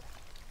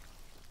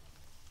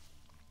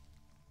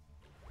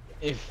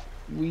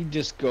we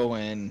just go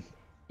in,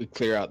 we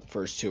clear out the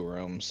first 2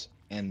 rooms,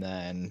 and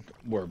then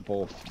we're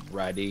both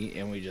ready,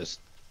 and we just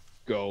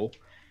go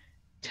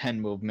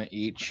 10 movement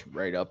each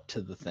right up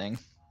to the thing.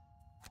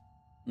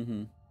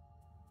 Mm-hmm.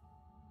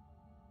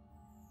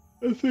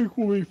 I think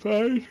we'll be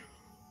fine.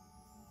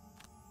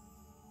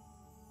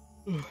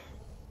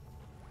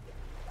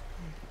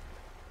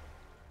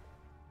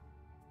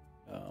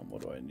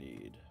 What do I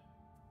need?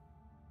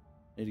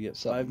 I need to get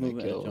Something 5 to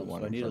movement and kill a jump,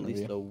 one so I in need at front of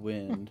least you. a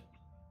wind.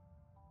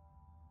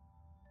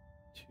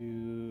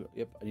 2.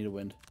 Yep, I need a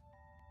wind.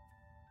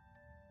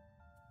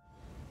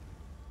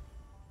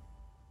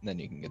 Then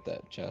you can get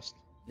that chest.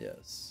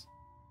 Yes.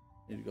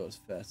 I need to go as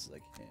fast as I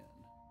can.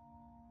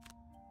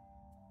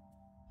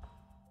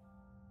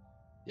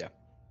 Yeah.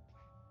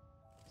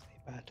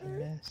 They about to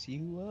mess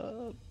you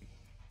up.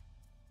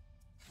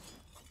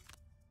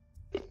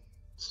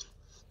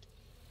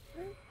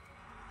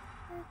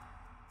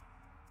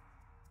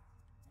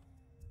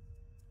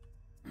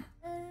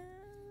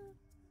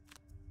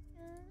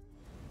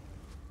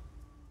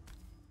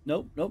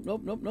 Nope, nope,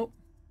 nope, nope, nope.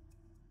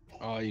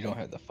 Oh, you don't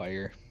have the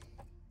fire.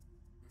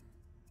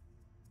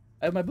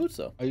 I have my boots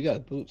though. Oh, you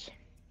got boots.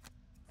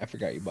 I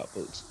forgot you bought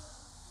boots.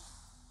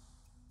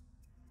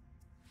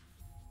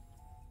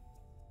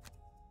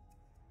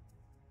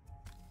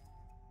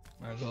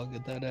 Might as well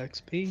get that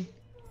XP.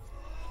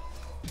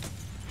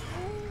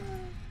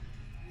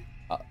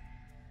 I'm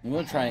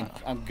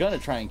gonna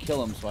try and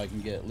kill him so I can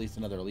get at least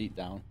another elite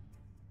down.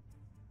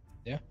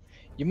 Yeah.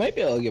 You might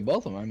be able to get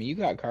both of them. I mean, you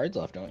got cards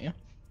left, don't you?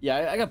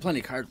 Yeah, I got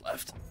plenty of cards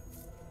left.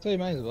 So you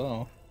might as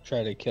well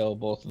try to kill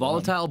both of them.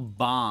 Volatile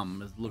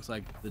Bomb looks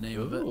like the name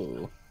of it.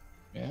 Ooh.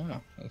 Yeah,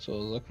 that's what it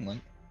was looking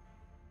like.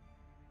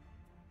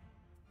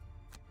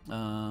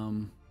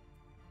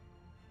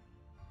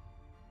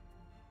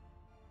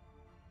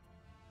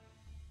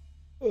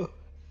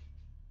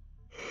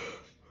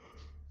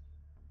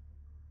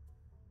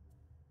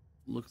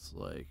 Looks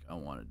like I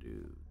want to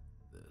do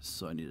this,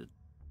 so I need at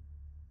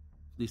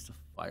least a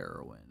fire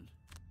or wind.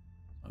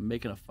 I'm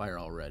making a fire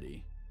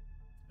already.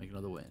 Make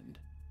another wind.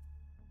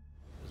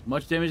 As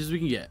much damage as we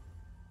can get.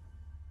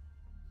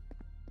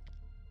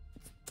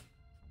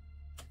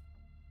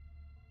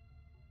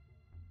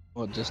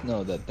 Well, just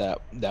know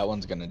that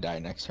one's gonna die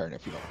next turn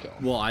if you don't kill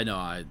him. Well, I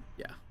know.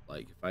 Yeah.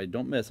 Like if I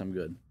don't miss, I'm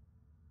good.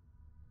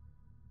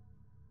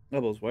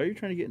 Rebels, why are you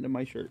trying to get into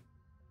my shirt?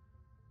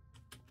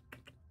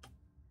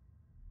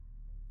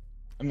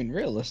 I mean,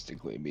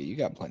 realistically, B, you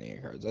got plenty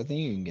of cards. I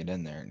think you can get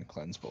in there and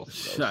cleanse both of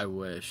those. I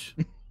wish.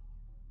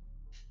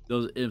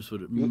 Those imps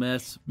would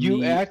mess me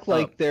You act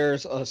like up.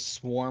 there's a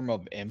swarm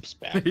of imps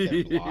back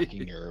there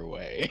blocking your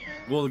way.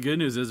 Well, the good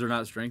news is they're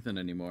not strengthened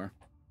anymore.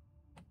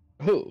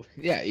 Ooh,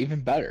 yeah, even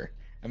better.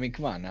 I mean,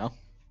 come on now.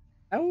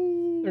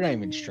 Ow. They're not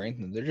even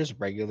strengthened. They're just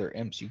regular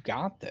imps. You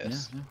got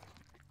this. Yeah.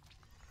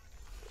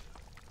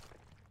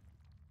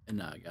 And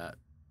now I got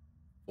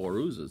 4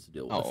 oozes to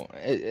deal with. Oh,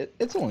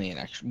 it's only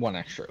one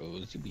extra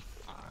ooze. You'll be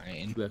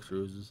fine. 2 extra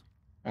oozes.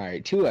 All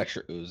right, 2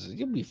 extra oozes.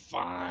 You'll be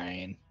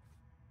fine.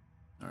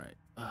 All right.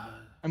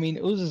 I mean,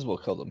 oozes will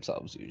kill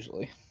themselves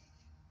usually.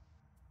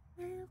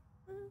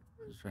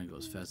 Just trying to go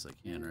as fast as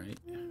I can, right?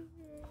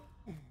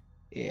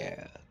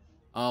 Yeah.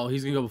 Oh,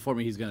 he's gonna go before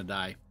me. He's gonna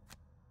die.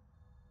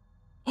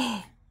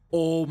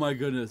 Oh my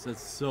goodness,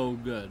 that's so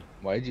good.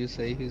 Why'd you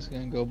say he's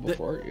gonna go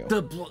before you?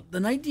 The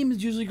night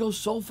demons usually go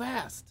so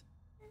fast.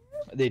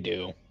 They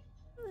do.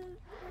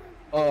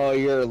 Oh,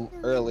 your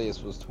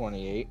earliest was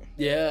 28.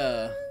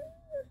 Yeah.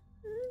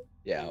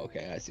 Yeah,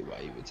 okay, I see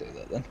why you would say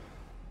that then.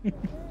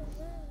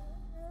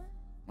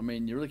 I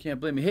mean, you really can't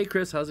blame me. Hey,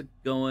 Chris, how's it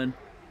going?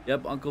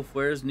 Yep, Uncle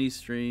Fuere's knee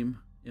stream.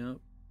 Yep.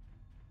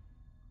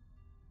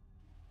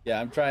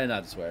 Yeah, I'm trying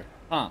not to swear.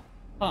 Huh.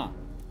 Oh,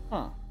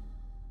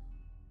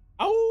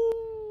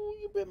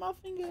 you bit my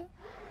finger.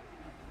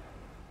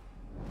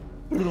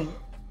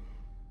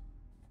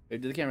 Hey,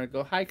 to the camera,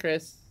 go, hi,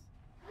 Chris.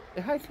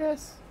 Say hi,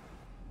 Chris.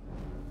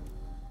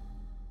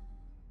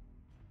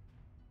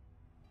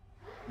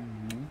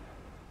 Mm-hmm.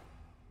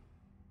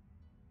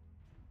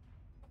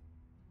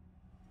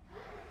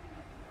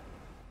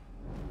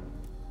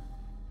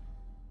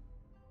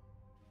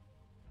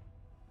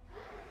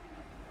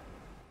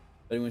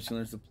 But when she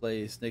learns to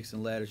play Snakes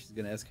and Ladders, she's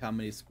gonna ask how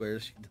many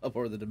squares she can double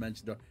over the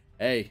dimension door.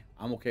 Hey,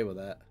 I'm okay with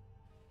that.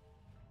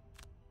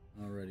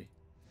 Alrighty.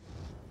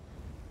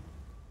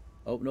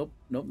 Oh, nope.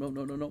 I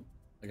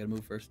gotta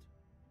move first.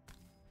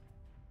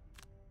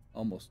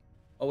 Almost.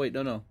 Oh, wait,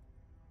 no.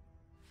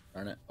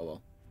 Darn it. Oh,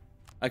 well.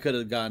 I could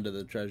have gone to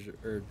the treasure,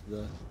 or to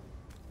the, what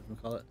do you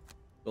call it?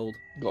 Gold.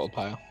 Gold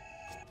pile.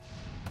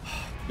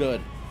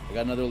 Good. I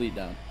got another elite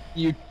down.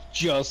 You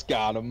just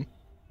got him.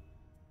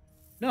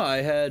 No, I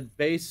had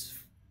base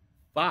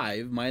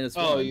 5 minus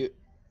 1.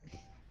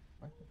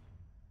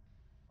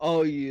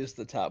 Oh, you used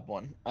the top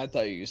one. I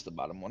thought you used the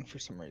bottom one for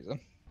some reason.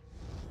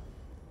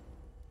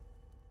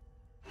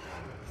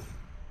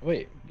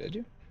 Wait, did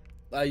you?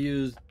 I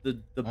used the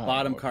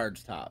bottom okay.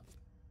 card's top.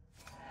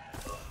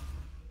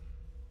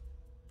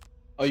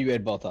 Oh, you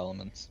had both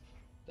elements.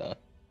 Duh.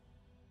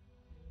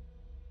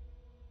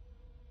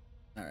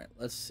 Alright,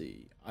 let's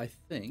see. I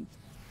think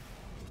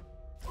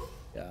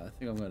I'm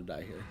gonna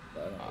die here.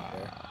 But I don't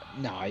care.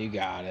 No, you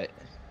got it.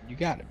 You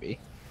gotta be.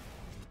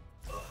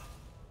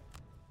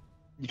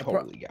 You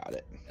totally got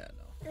it. Yeah,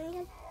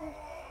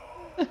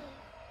 no.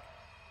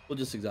 We'll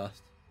just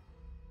exhaust.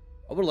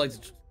 I would have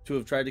liked to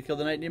have tried to kill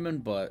the Night Demon,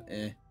 but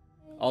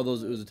all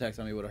those ooze attacks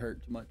on me would have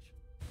hurt too much.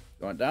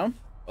 You want it down?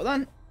 Hold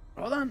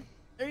on.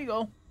 There you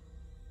go.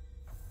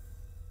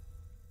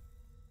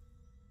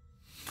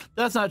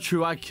 That's not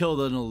true. I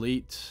killed an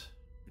elite.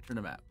 Return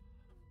to map.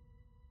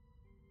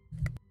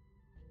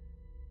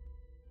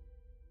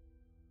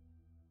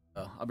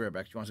 Oh, I'll be right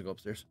back. She wants to go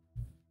upstairs.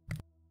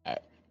 All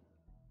right.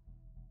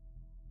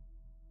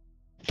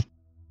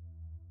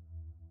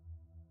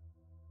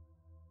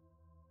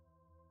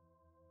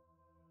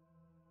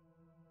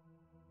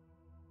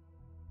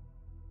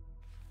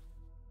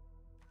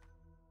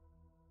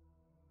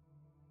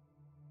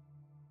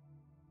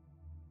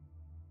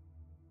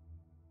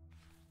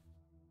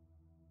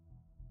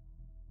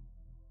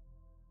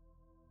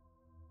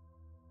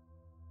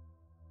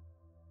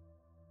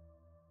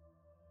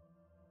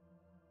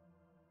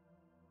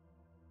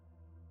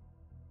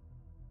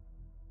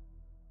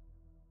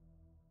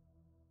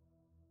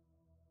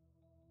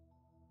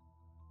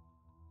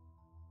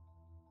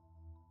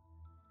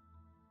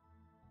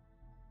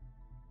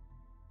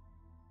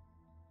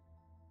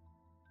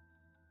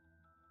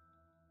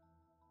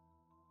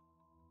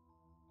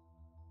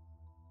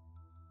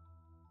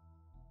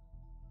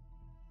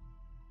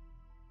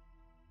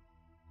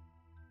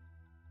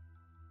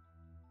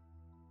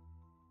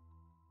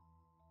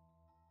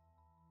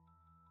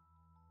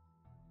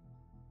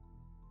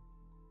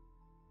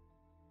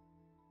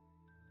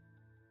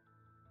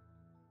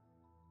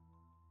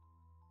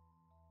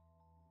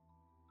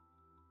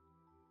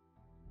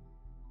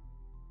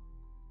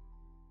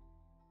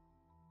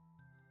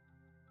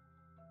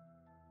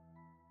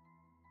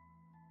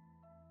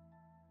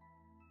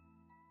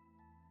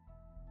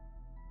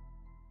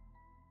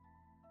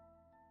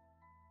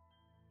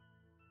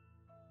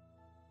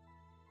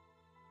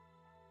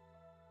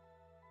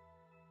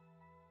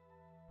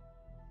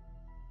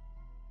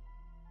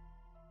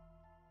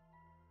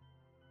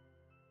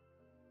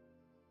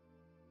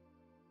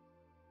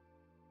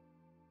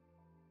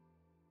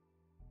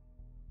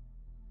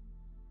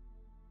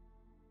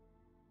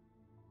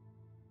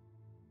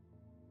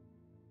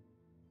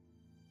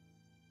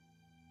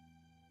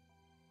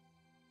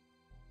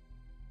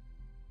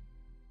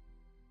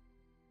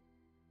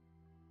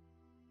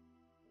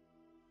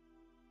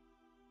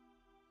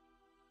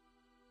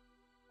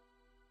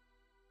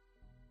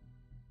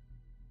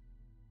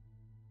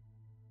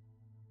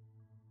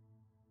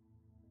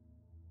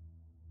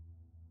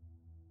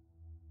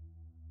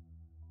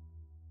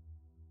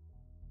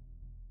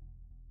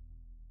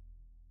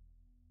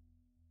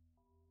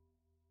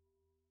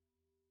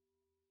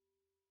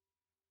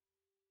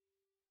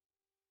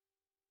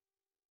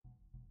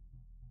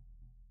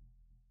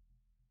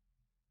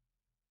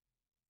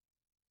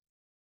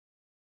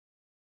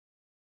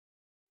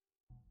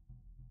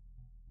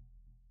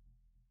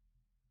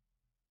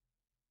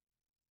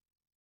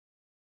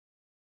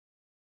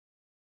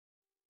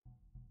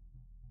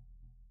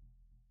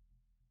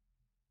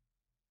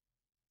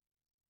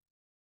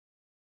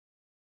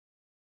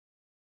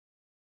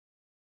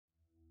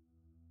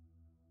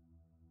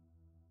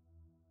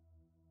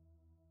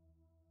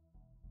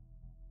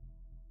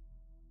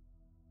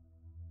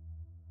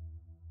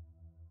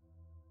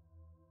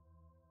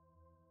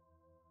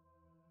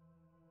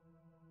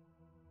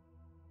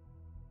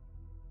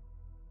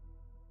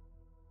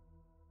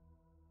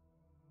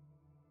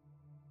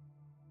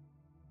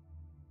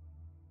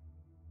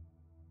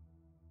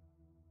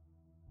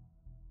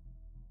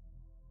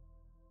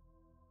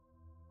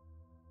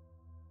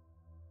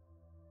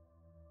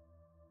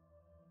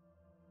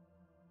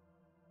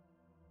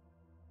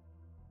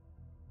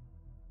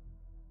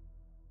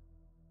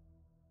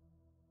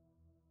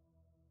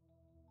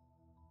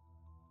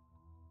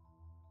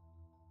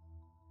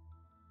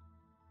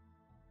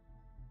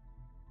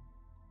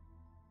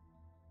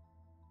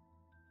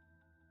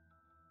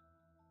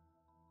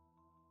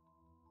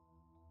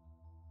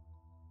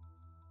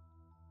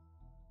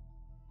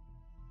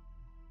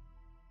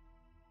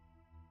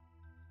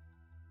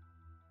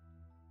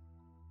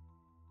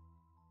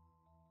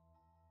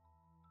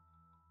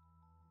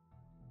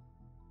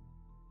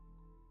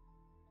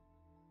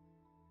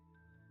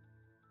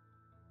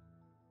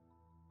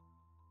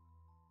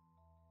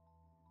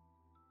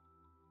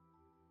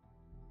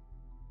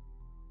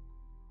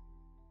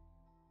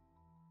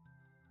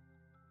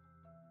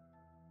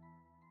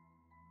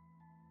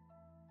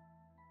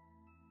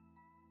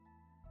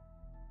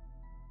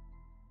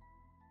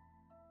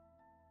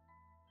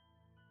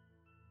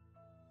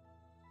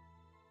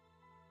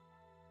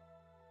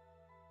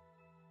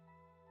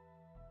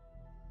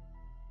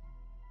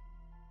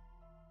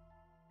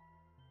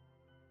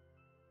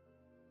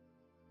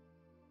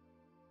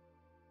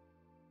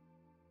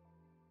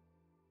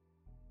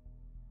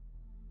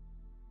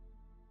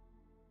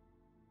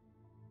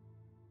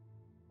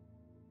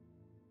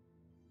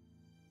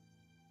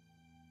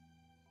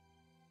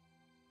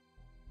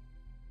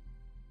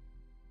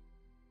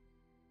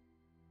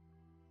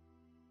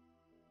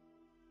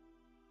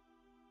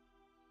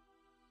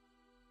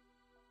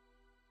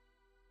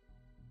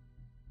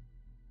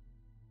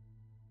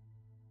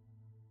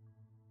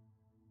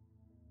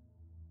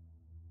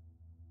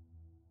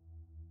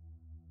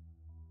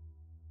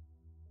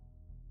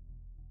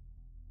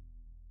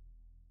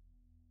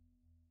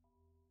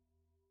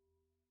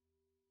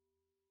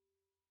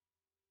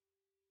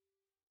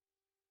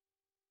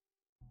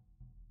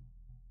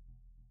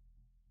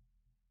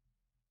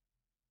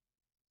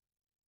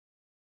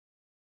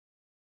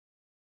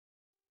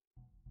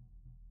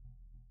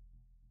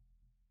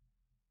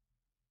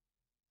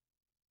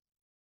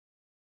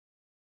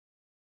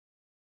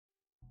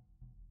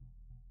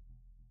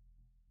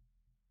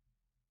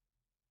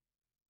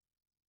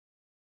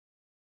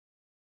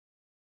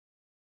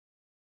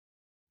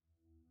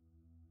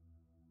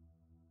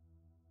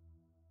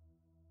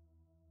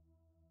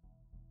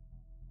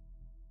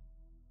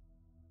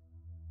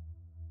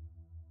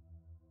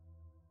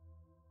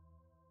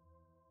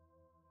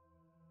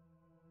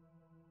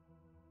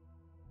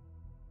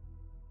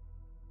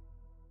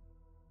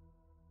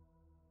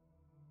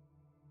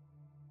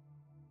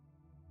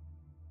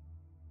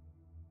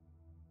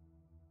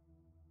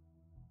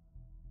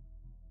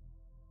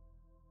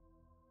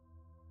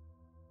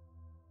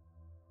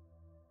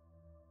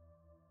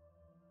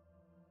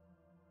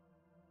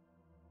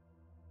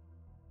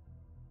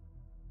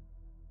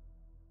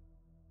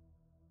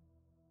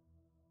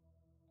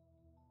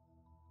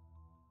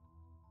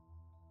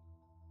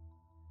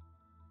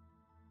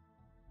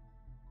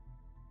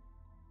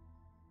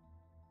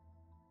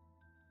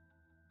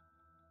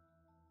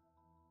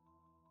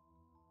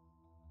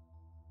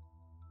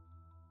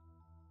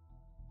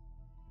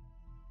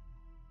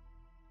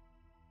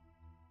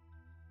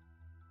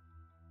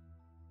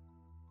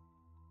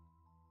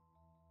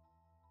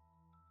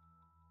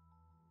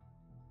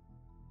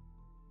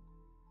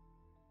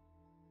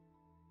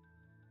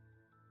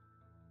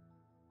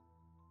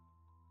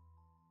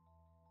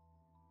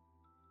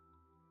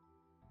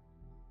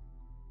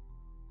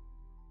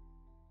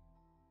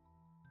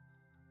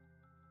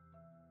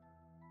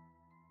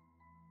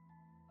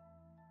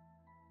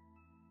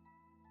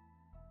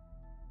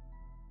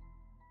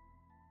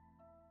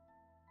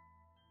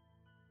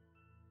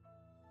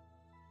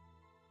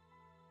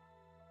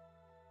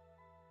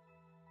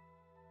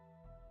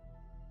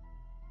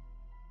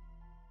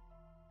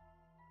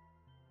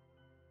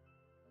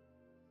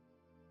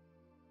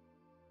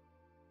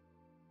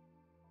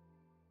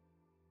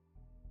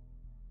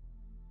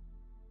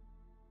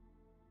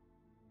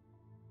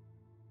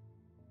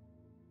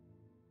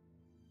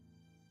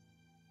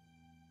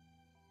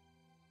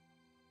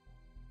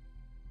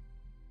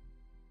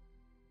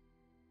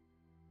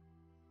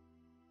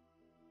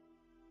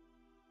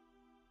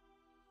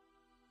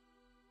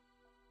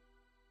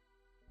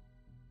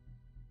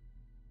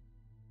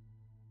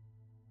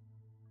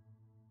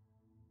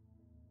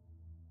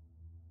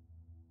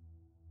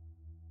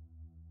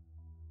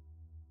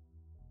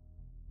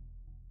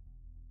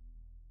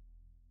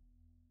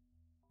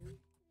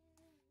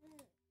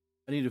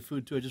 I needed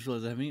food too. I just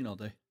realized I haven't eaten all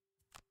day.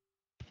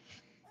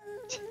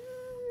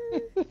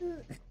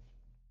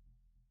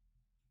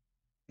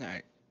 All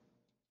right.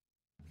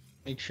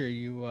 Make sure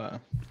you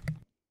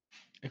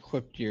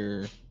equipped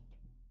your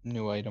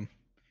new item.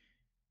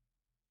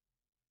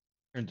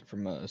 Turned it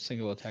from a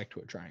single attack to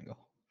a triangle.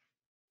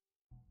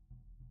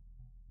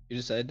 You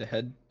decide to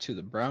head to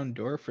the Brown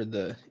Door for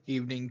the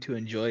evening to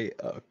enjoy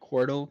a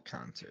quartal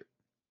concert.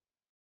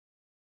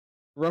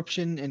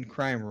 Corruption and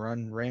crime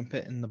run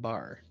rampant in the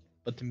bar,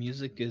 but the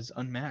music is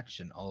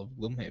unmatched in all of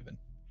Gloomhaven.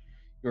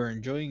 You are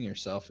enjoying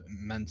yourself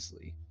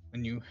immensely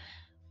when you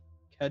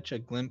catch a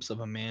glimpse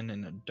of a man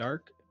in a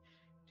dark,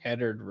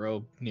 tattered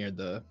robe near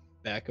the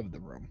back of the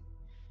room.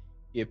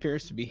 He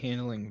appears to be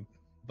handling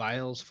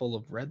vials full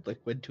of red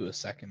liquid to a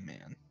second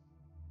man.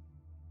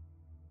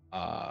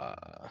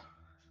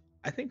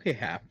 I think we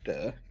have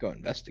to go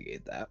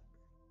investigate that.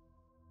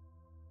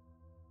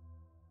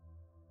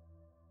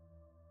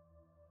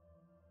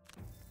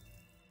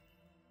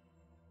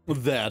 Well,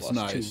 that's Plus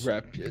nice. 2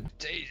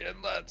 reputation.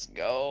 Let's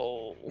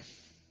go.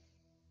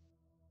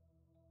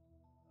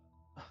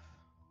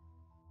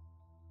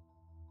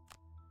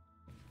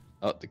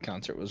 Oh, the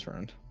concert was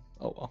ruined.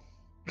 Oh well.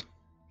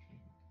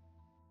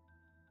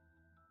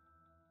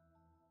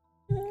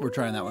 We're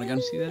trying that one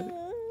again. See that?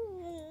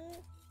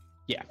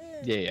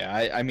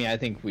 Yeah. I mean, I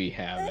think we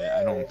have it.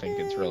 I don't think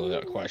it's really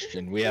a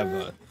question. We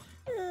have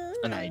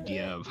an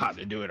idea of how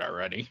to do it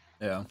already.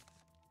 Yeah.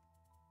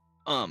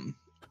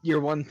 Your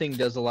one thing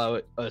does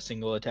allow a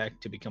single attack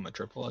to become a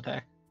triple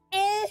attack.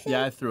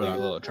 Yeah, I threw it Like on.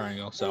 a little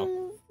triangle.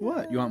 So.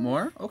 What? You want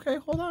more? Okay,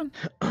 hold on.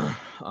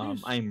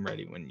 I'm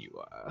ready when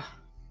you. I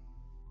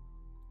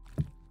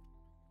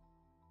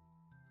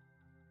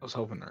was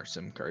hoping our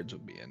SIM cards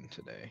would be in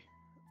today.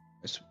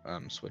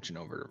 I'm switching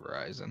over to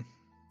Verizon.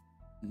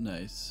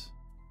 Nice.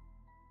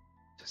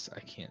 Just I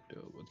can't do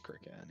it with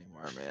Cricket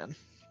anymore, man.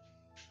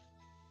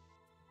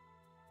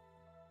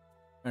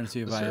 Trying to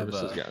see if The I have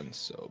service has gotten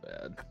so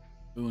bad.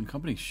 Ooh, and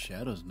Company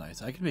Shadow's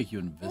nice. I can make you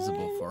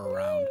invisible for a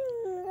round.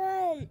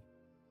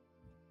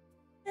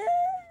 You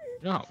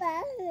know how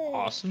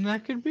awesome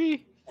that could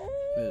be?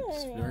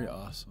 It's very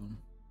awesome.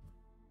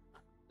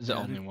 Is it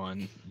only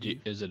one?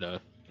 Is it a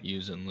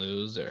use and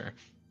lose or?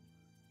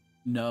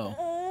 No.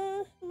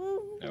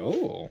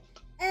 Oh.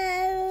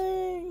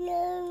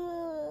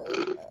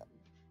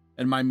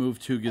 And my move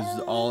 2 gives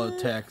all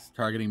attacks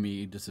targeting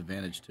me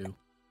disadvantage too.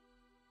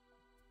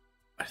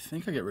 I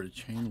think I get rid of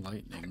Chain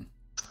Lightning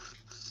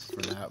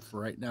for that for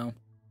right now.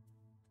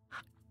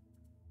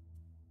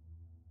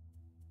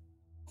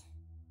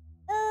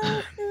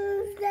 Alright,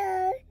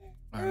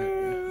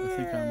 I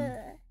think I'm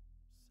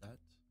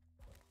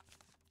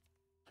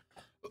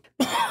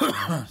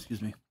set.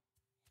 Excuse me.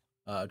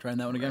 Trying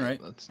that one again,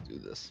 right? Let's do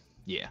this.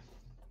 Yeah.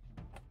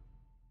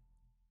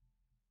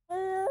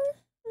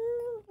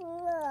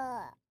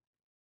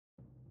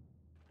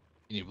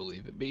 Can you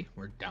believe it, B?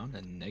 We're down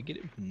to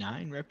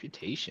 -9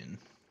 reputation.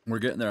 We're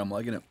getting there. I'm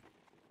liking it.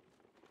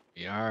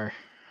 We are.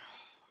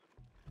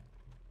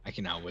 I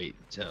cannot wait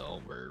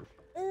till we're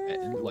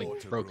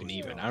like broken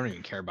even. I don't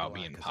even care about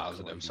being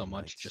positive so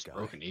much. Just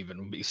broken even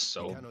would be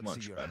so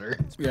much better.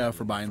 Yeah,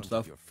 for buying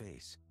stuff.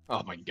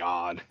 Oh my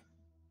god.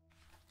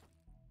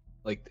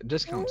 Like the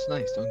discount's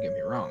nice, don't get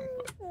me wrong,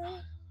 but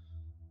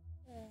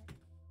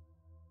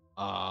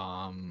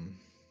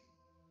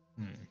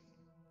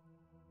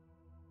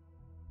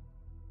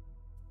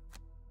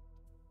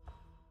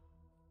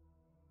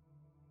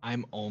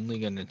I'm only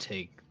gonna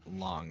take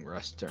long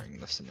rest during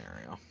the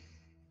scenario.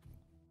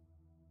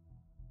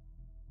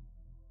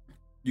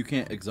 You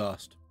can't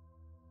exhaust.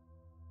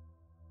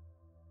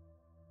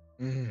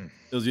 Mm.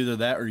 It was either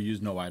that or use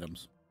no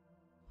items.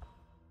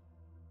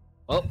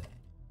 Well,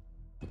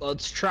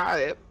 let's try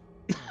it.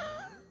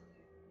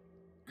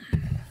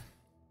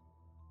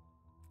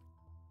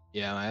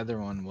 Yeah, my other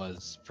one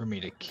was for me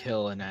to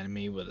kill an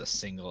enemy with a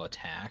single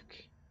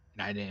attack,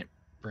 and I didn't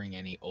bring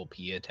any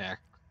OP attack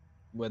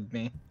with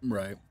me.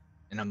 Right.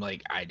 And I'm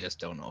like, I just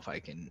don't know if I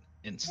can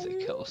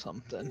insta-kill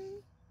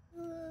something.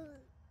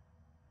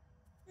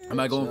 Am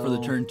I going for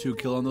the turn 2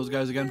 kill on those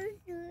guys again?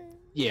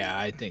 Yeah,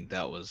 I think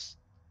that was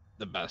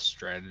the best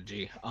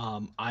strategy.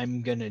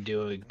 I'm gonna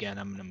do it again.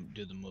 I'm gonna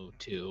do the move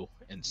 2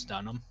 and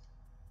stun them.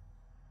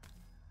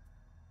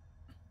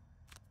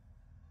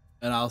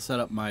 And I'll set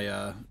up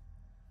my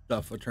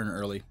stuff a turn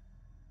early.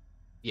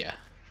 Yeah.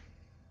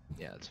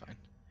 Yeah, that's fine.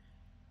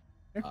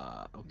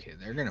 Okay,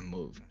 they're gonna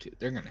move too.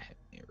 They're gonna hit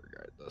me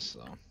regardless,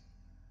 so.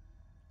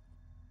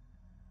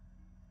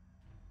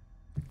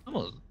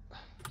 Almost.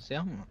 See,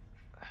 I'm.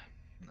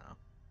 No. I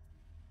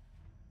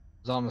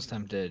was almost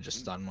tempted to just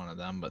stun one of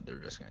them, but they're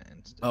just gonna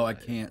insta. Oh, I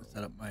can't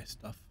set up my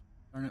stuff.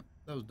 Darn it.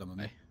 That was dumb of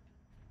me.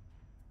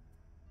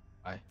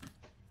 Why?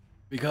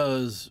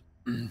 Because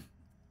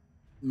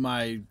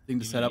my thing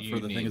to set up for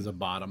the thing is a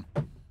bottom.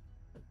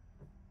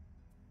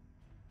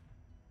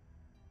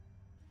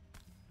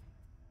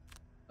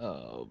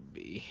 Oh,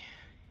 B.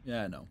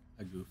 Yeah, I know.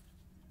 I goofed.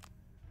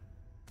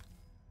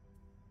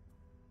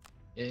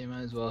 Yeah, you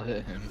might as well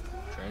hit him.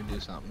 Try to do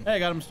something. Hey, I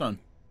got him stunned.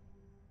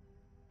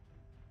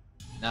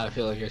 Now I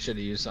feel like I should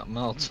have used something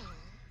else.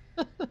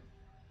 It's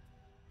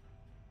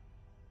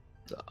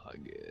all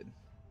good.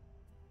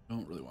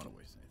 Don't really want to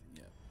waste anything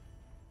yet.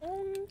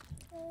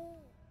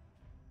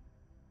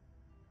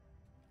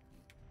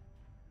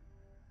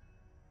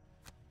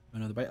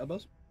 Another bite,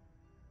 elbows?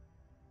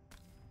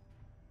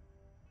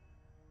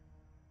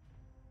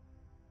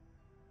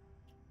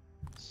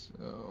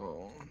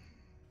 So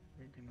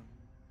we're gonna.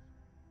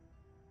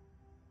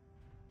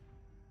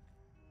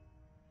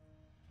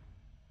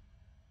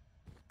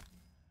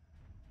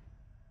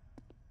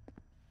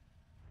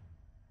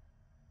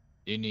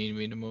 Do you need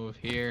me to move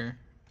here,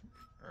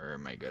 or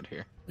am I good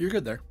here? You're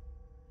good there.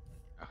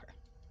 Okay.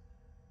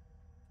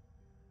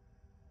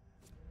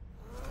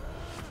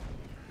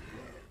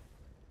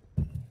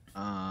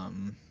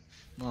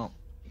 Well,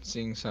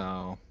 seeing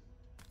how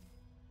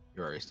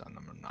you already stunned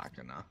them, I'm not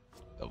gonna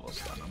double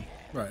stun them.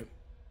 Right.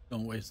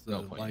 Don't waste the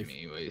No point life. in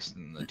me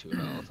wasting the 2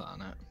 health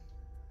on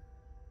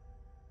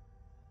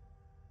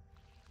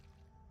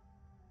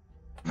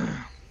it.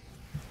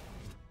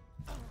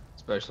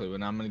 Especially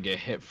when I'm gonna get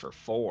hit for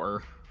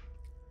 4.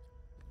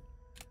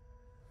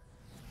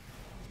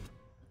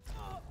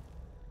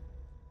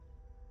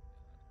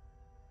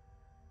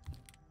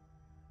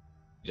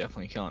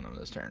 Definitely killing him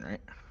this turn,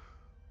 right?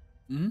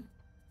 Mm-hmm.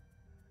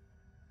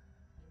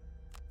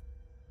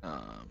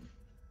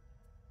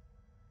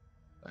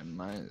 I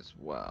might as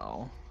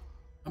well.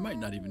 I might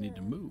not even need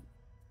to move.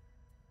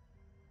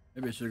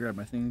 Maybe I should have grabbed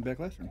my thing back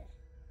last turn.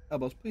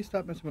 Elbows, please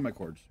stop messing with my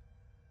cords.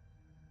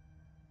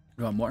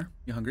 You want more?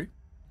 You hungry?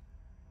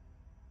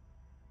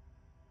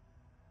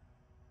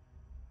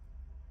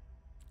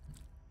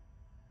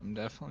 I'm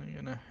definitely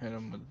gonna hit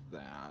him with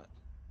that.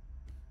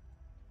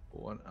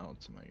 What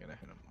else am I gonna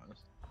hit him with?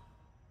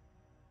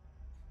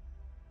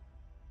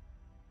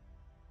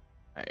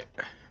 Alright.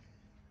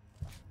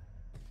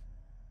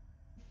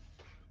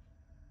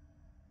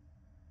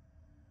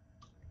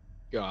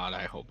 God,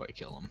 I hope I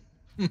kill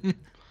him.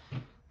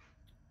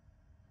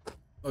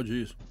 Oh,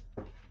 jeez.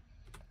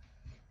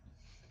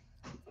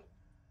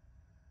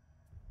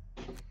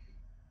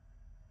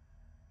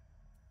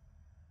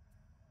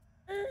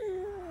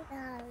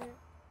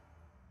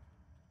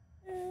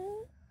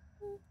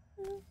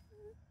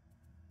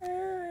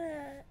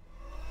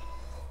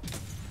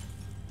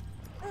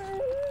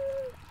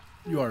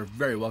 You are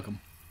very welcome.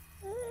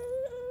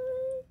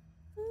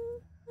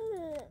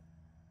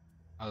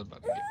 I was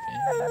about to get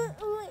pinned.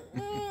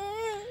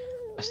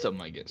 I still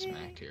might get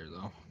smacked here,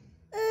 though.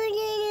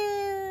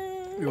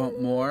 You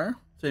want more?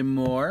 Say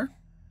more.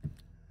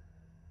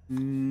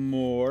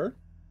 More.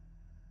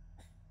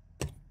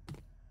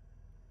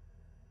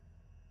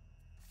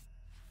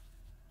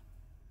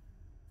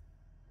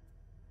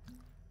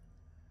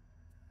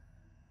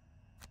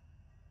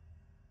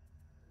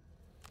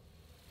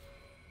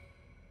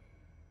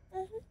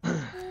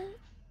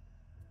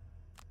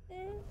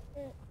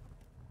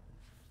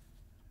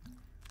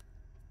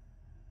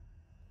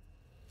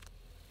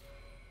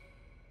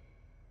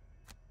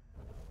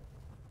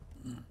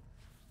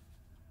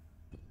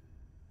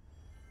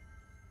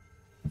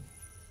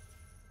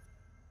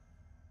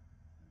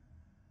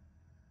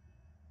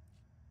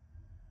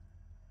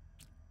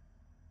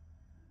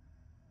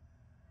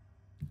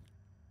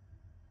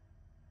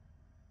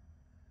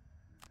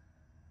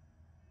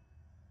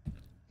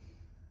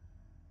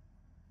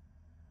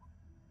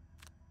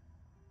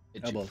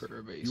 Hit you Elbows, for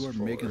a base you are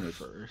 4 making this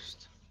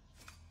first.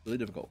 really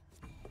difficult.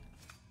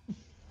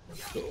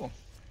 Cool.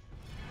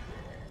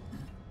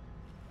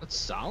 That's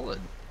solid.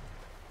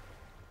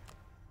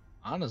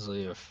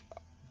 Honestly, if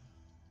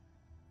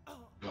as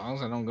long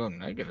as I don't go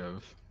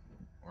negative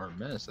or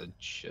miss, I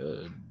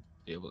should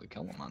be able to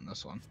kill him on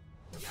this one.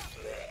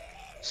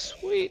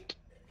 Sweet.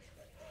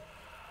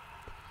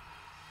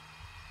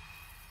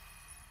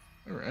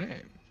 All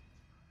right.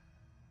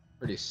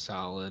 Pretty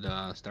solid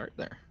start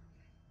there.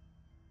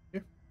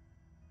 Yeah.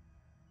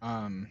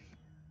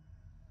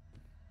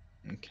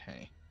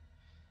 Okay.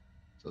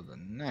 So the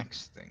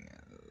next thing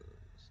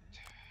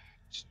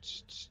is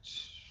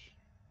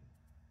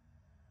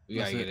we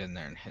gotta get in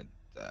there and hit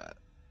that.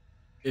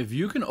 If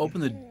you can open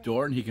the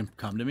door and he can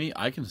come to me,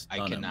 I can stun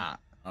him. I cannot.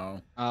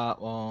 Oh.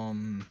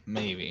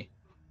 Maybe.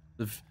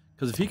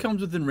 Because if he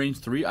comes within range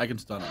 3, I can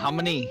stun him. How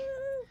many?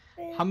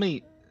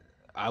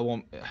 I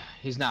won't.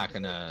 He's not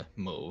gonna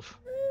move.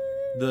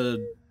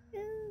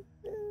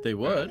 They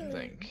would. I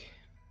think.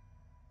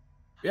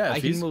 Yeah,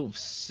 I can move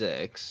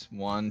 6.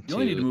 1, You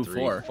only need to 2, move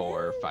 3, 4.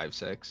 4, 5,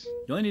 6.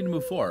 You only need to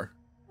move 4.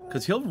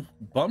 Because he'll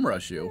bum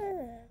rush you.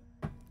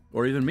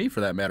 Or even me,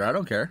 for that matter. I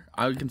don't care.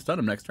 I can stun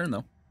him next turn,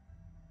 though.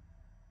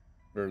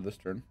 Or this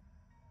turn.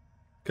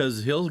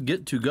 Because he'll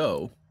get to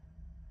go.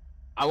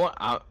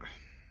 I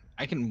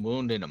can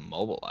wound and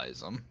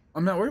immobilize him.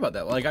 I'm not worried about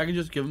that. Like, I can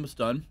just give him a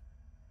stun.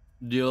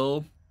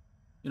 Deal,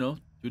 2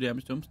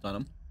 damage to him, stun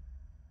him.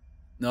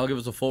 And that'll give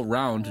us a full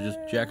round to just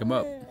jack him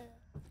up.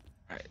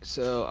 Alright,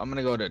 so I'm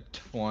gonna go to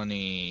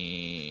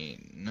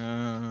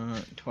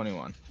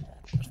 21.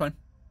 That's fine.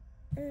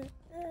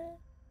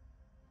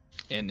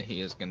 And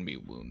he is gonna be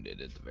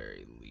wounded at the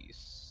very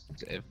least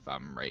if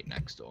I'm right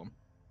next to him.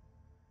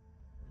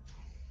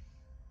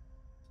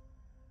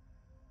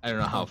 I don't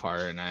know how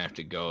far in I have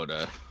to go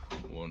to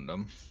wound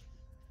him.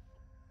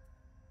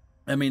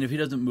 I mean, if he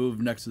doesn't move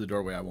next to the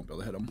doorway, I won't be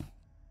able to hit him.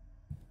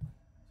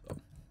 So.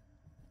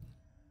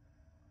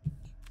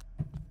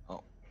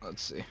 Oh,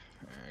 let's see.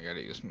 I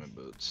gotta use my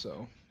boots,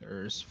 so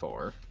there's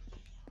 4.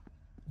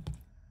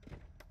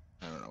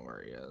 I don't know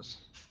where he is.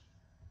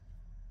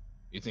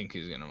 You think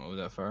he's gonna move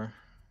that far?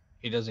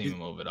 He doesn't even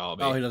move at all,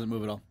 babe. Oh, he doesn't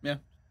move at all. Yeah,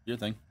 your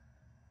thing.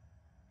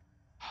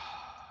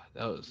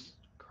 That was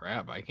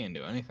crap. I can't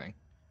do anything.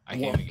 I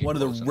Well, can't even get one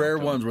of the close enough rare to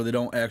him. ones where they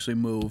don't actually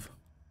move.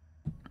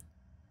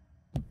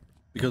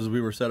 Because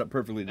we were set up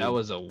perfectly. That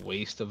was a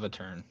waste of a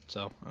turn,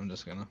 so I'm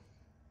just gonna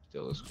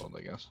steal this gold,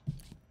 I guess.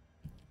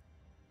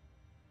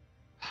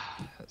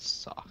 That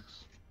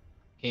sucks.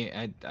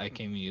 I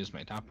can't even use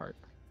my top part.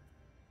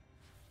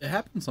 It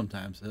happens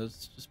sometimes.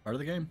 It's just part of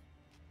the game.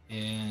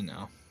 Yeah,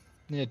 no.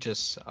 It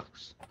just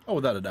sucks. Oh,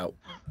 without a doubt.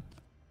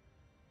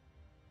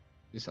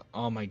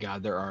 Oh my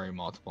god, they're already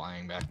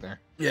multiplying back there.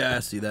 Yeah, I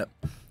see that.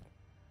 I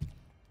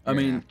You're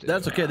gonna mean, have to,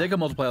 that's okay. They can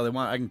multiply all they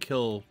want. I can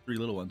kill 3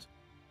 little ones.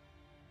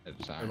 At a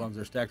As time. long as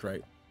they're stacked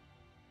right.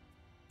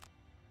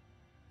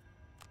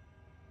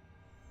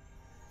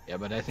 Yeah,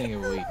 but I think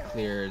if we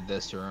clear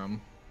this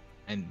room,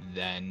 and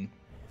then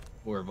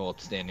we're both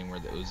standing where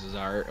the oozes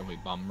are, and we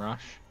bum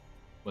rush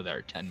with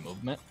our 10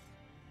 movement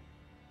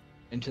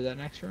into that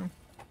next room,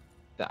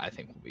 that I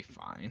think will be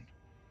fine.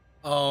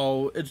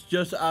 Oh, it's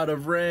just out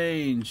of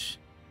range.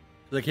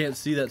 Because I can't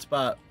see that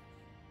spot.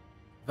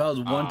 If I was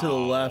 1 to the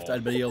left,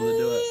 I'd be able to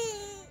do it.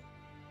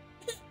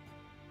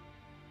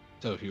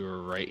 So if you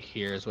were right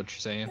here, is what you're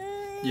saying?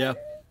 Yeah,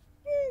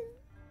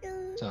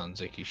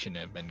 Sounds like you shouldn't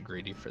have been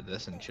greedy for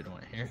this and should have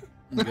went here.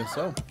 I guess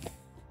so.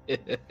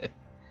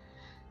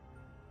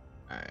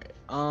 Alright,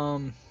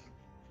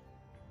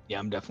 yeah,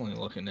 I'm definitely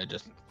looking to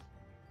just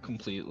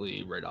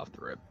completely right off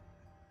the rip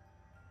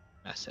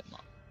mess him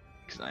up.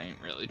 Because I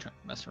ain't really trying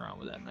to mess around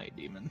with that night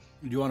demon.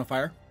 Do you want to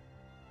fire?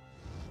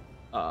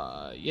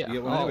 Yeah, You get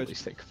I'll one anyways.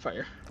 always take a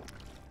fire.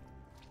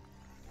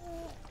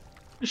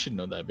 You should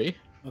know that, B.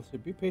 I'll say,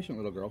 be patient,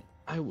 little girl.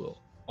 I will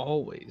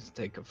always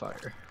take a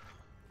fire.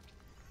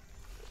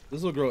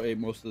 This little girl ate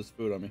most of this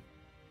food on me.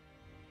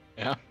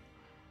 Yeah?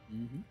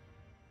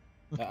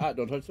 Mm-hmm.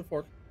 Don't touch the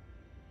fork.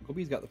 Uncle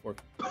B's got the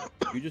fork.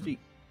 You just eat.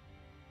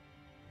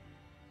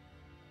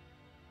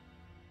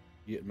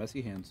 You get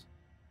messy hands.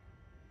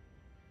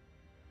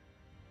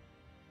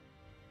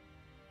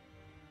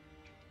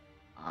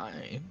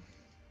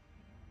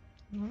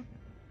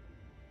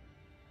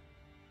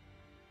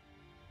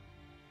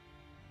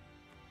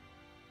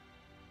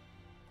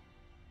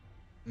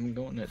 I'm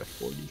going at a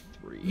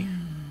 43.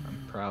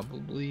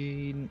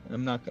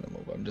 I'm not gonna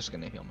move. I'm just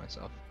gonna heal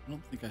myself. I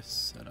don't think I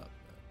set up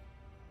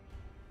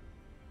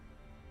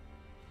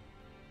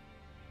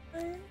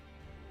that.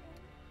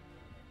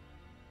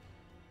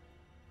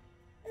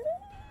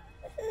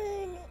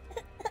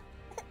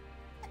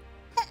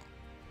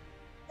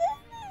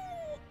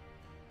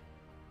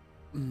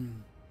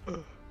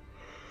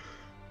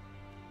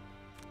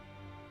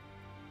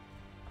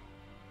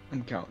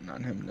 I'm counting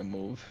on him to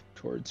move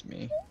towards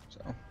me,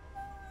 so.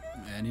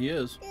 And he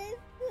is.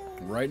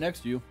 Right next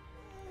to you.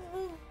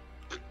 Oh,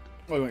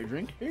 you want your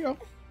drink? Here you go.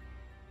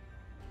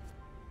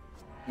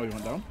 Oh, you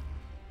want down?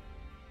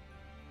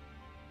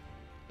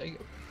 There you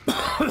go.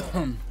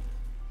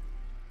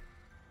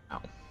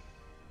 Ow.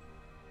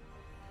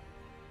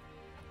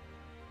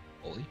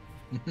 Holy.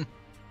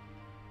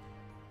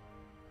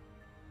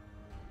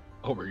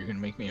 Oh, were you gonna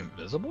make me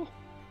invisible?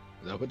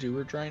 Is that what you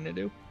were trying to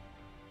do?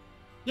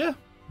 Yeah.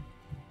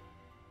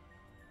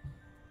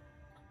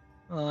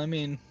 Well, I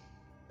mean,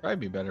 probably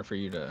be better for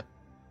you to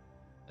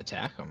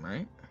attack him,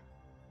 right?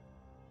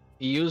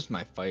 He used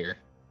my fire.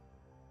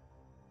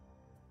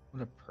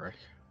 What a prick.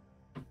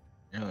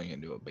 You're only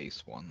gonna do a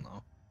base 1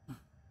 though.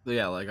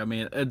 Yeah, like, I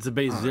mean, it's a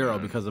base 0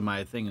 because of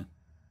my thing.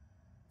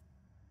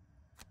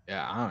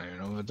 Yeah, I don't even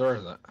know if it's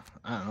worth it.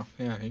 I don't know.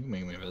 Yeah, he can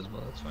make me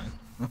invisible, that's fine.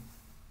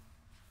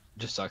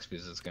 Just sucks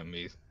because it's gonna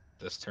be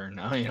this turn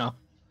now, you know?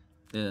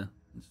 Yeah,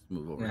 let's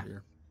move over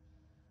here.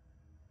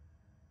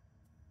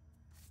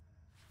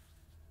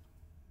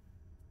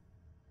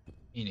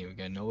 You ain't even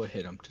gonna know what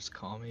hit him. Just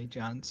call me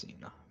John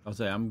Cena. I'll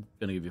say I'm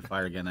gonna give you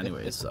fire again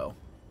anyways, so.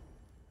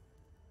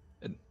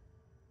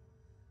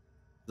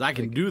 I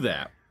can do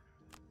that.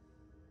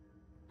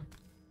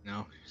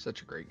 No, you're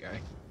such a great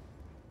guy.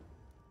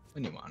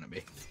 When you want to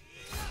be.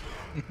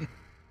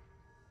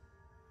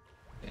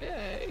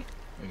 Hey,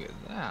 look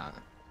at that.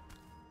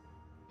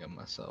 Get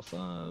myself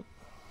up.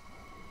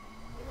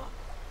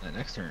 The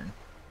next turn,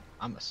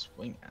 I'm gonna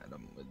swing at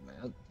him with my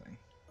other thing.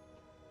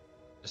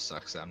 Just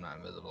sucks that I'm not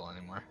invisible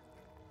anymore.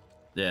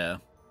 Yeah.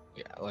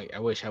 Yeah, like I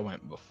wish I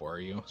went before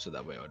you, so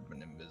that way I would have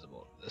been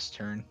invisible this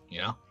turn,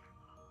 you know?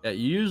 Yeah,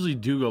 you usually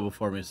do go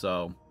before me,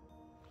 so.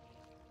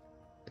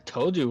 I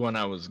told you when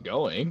I was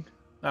going.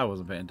 I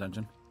wasn't paying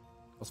attention.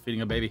 I was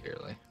feeding a baby.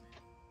 Clearly.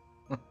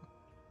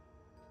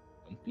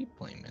 Don't be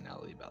playing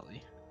Manelli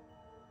Belly.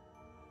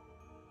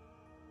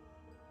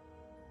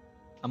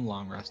 I'm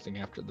long resting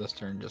after this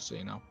turn, just so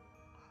you know.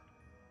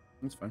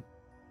 That's fine.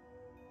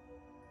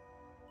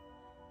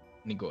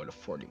 me go to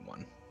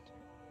 41.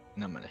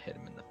 And I'm going to hit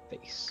him in the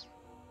face.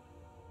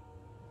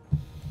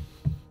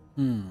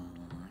 Hmm.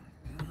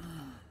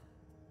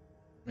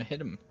 I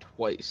hit him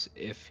twice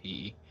if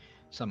he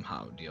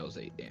somehow deals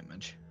 8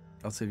 damage.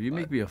 I'll say if you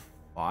make me a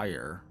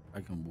fire,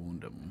 I can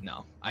wound him.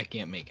 No, I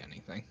can't make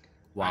anything.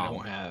 Wow. I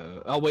don't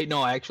have... Oh, wait,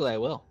 no, actually I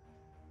will.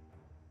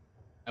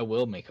 I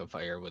will make a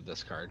fire with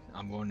this card.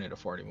 I'm going to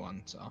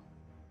 41, so...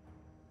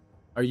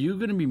 Are you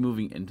going to be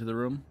moving into the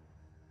room?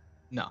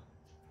 No.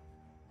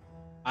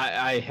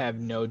 I have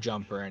no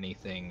jump or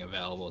anything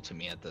available to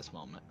me at this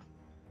moment.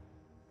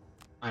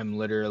 I'm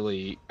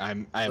literally...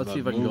 I have Let's see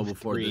a if I can go move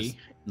before 3, this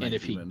and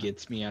if he demon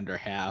gets me under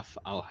half,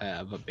 I'll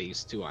have a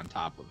base 2 on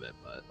top of it,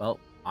 but... Well,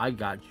 I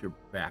got your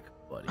back,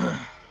 buddy.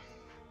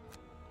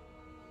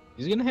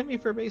 He's gonna hit me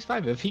for base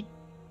 5 if he...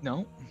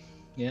 No.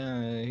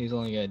 Yeah, he's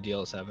only gonna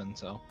deal 7,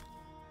 so...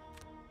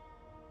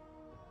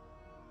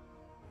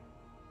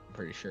 I'm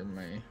pretty sure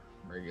my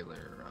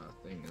regular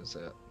thing is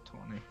at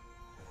 20.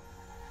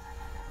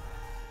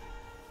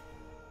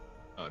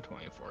 Oh,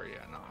 24,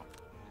 yeah, no.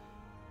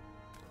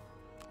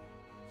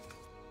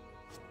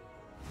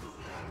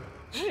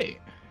 Hey!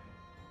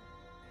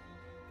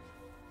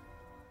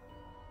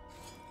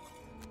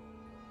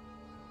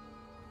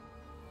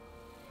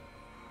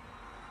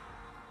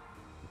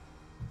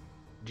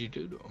 What'd you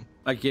do to him?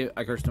 I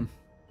cursed him.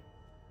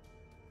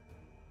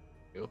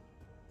 You.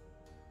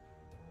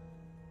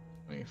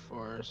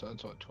 24, so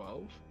that's what,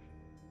 12?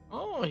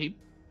 Oh, he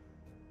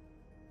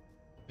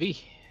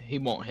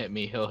won't hit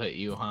me, he'll hit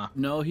you, huh?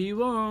 No, he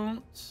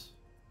won't.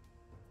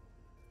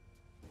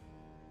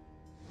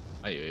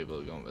 Are you able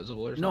to go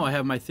invisible or something? No, I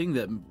have my thing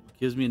that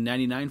gives me a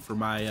 99 for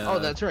my... oh,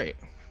 that's right.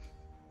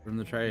 From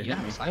the try.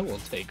 Yes, I will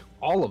take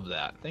all of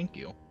that. Thank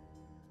you.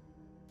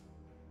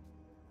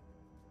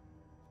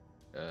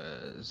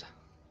 Because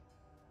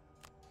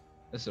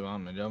this is what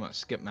I'm gonna do. I'm gonna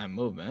skip my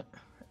movement,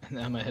 and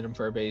then I'm gonna hit him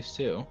for a base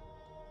 2.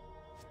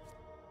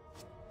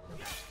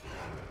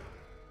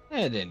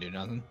 It didn't do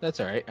nothing. That's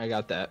alright. I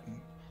got that.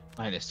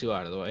 -2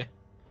 out of the way.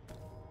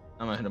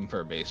 I'm gonna hit him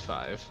for a base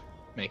 5.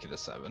 Make it a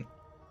 7.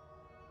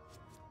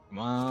 Come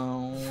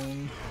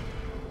on.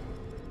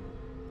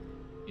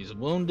 He's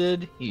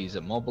wounded, he's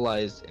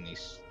immobilized, and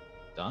he's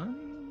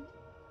stunned?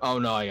 Oh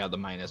no, I got the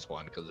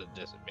 -1 because of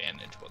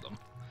disadvantage with him.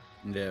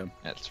 Yeah.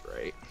 That's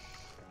right.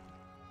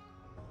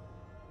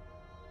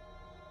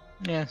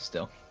 Yeah,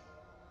 still.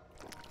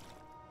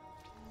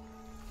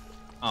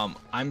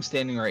 I'm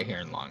standing right here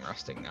and long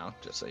resting now,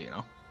 just so you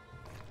know.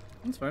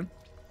 That's fine.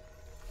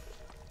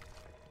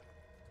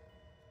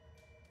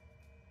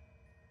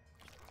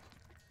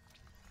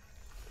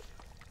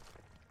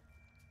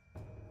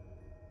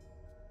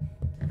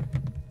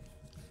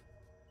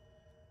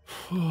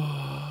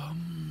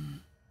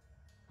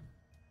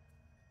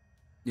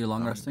 You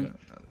long resting?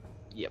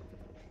 Yep.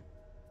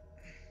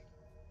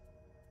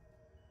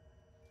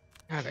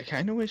 God, I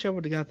kind of wish I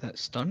would have got that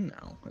stun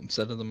now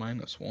instead of the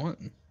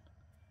 -1.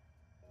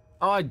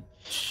 Oh, I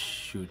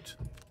shoot.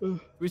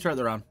 Restart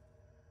the round.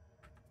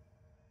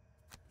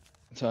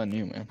 It's on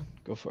you, man.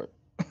 Go for it.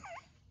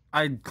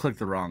 I clicked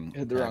the wrong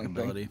Hit the wrong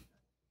ability.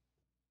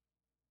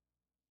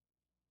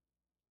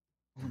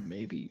 Or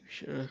maybe you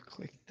should have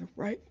clicked the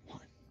right one.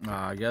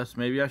 I guess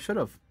maybe I should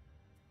have.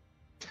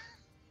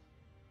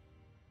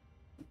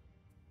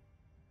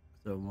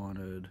 So I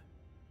wanted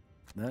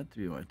that to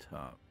be my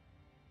top.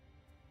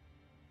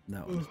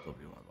 That one still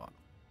be my bottom.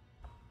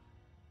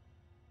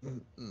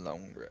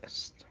 Long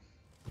rest.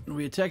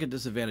 We attack at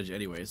disadvantage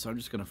anyway, so I'm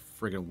just gonna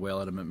friggin'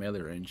 wail at him at melee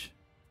range.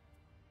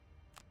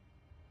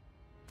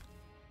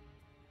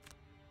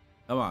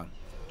 Come on.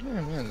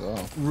 Yeah, might as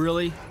well.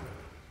 Really?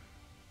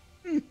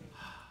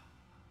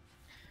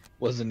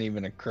 Wasn't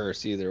even a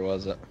curse either,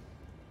 was it?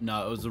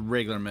 No, it was a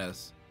regular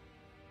miss.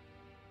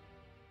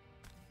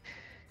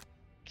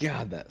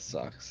 God, that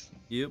sucks.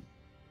 Yep.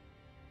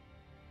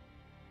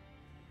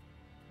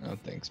 Oh,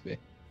 thanks, B.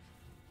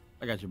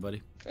 I got you,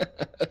 buddy.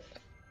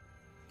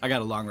 I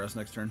got a long rest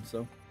next turn,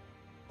 so.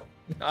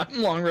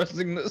 I'm long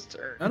resting this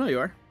turn. I know you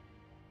are.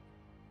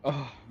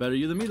 Oh, Better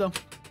you than me, though.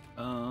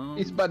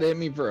 he's about to hit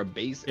me for a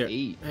base Here.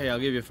 8. Hey, I'll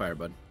give you a fire,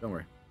 bud. Don't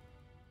worry.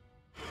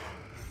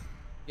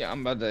 Yeah,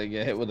 I'm about to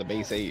get hit with a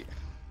base 8.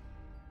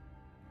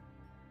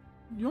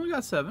 You only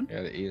got 7.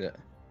 Gotta eat it.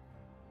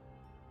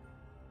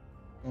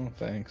 Oh,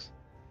 thanks.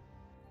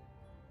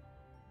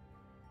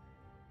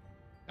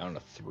 Down to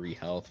 3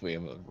 health. We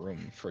have a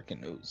room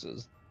freaking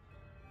oozes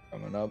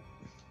coming up.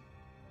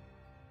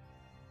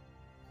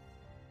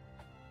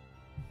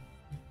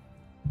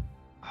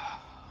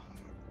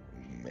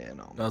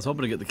 Man, oh I was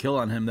hoping to get the kill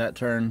on him that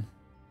turn.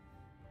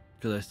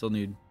 Because I still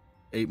need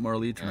 8 more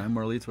elites or 9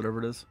 more elites,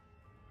 whatever it is.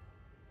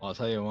 Well, I'll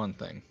tell you one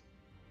thing.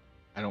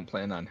 I don't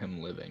plan on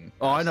him living.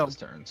 Oh, I know. This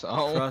turn, so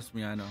Trust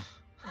me, I know.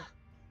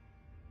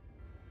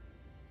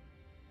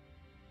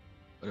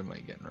 what am I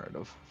getting rid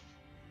of?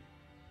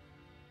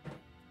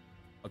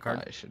 A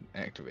card? I should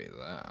activate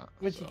that.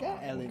 What you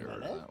got, I'm gonna Ellie, get rid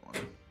of brother? that one.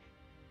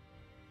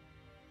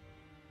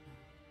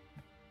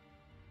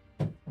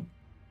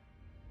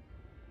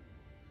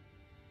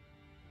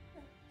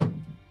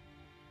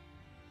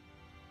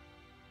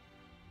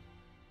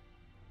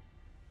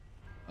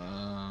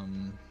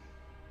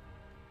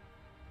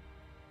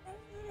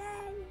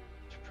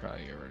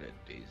 probably get rid of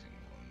dazing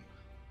wound.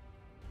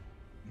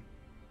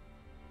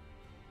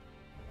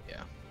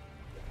 Yeah.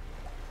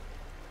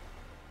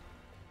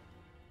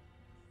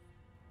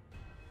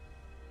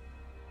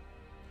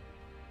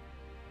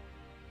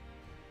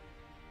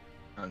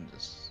 I'm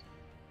just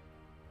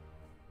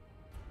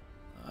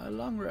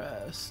long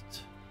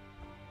rest.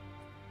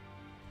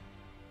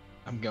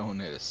 I'm going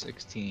at a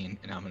 16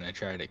 and I'm gonna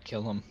try to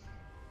kill him.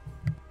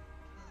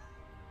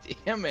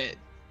 Damn it.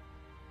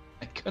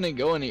 I couldn't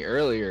go any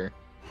earlier.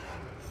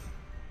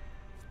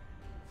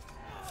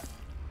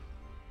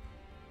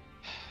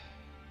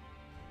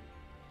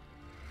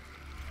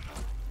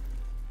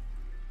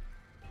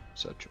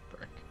 Such a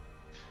prick.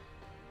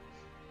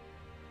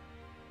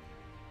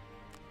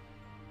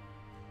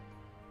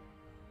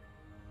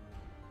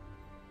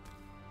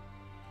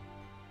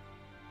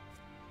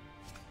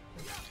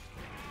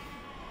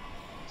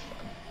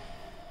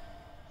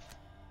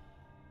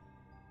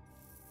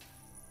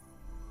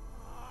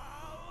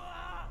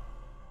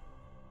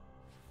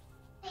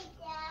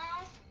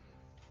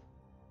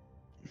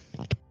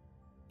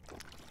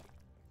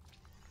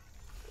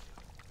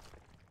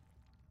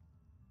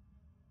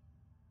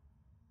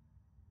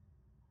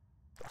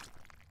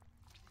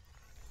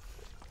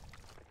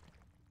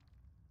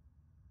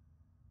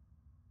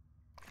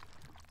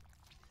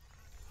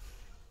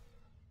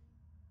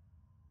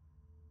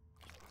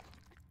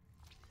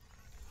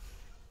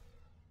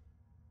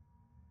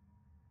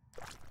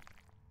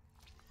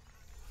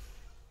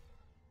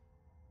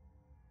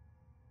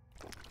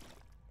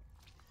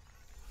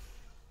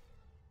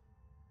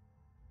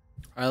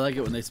 I like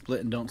it when they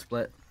split and don't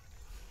split.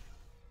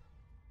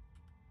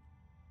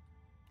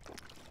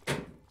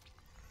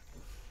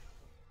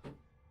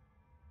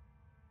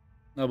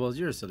 Oh, well,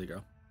 you're a silly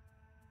girl.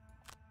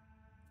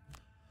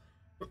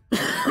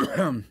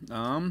 I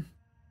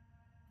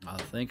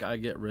think I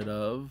get rid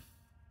of.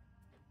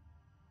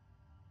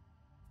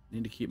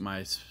 Need to keep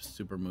my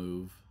super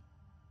move.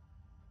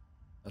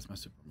 That's my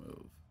super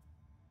move.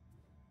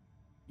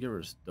 Get rid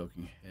of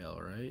Stoking Hail,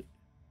 right?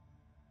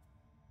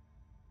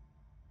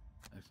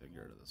 Actually,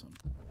 get rid of this one.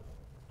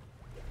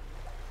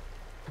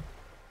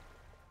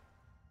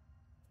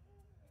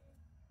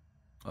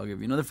 I'll give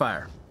you another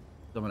fire.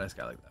 I'm a nice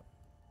guy like that.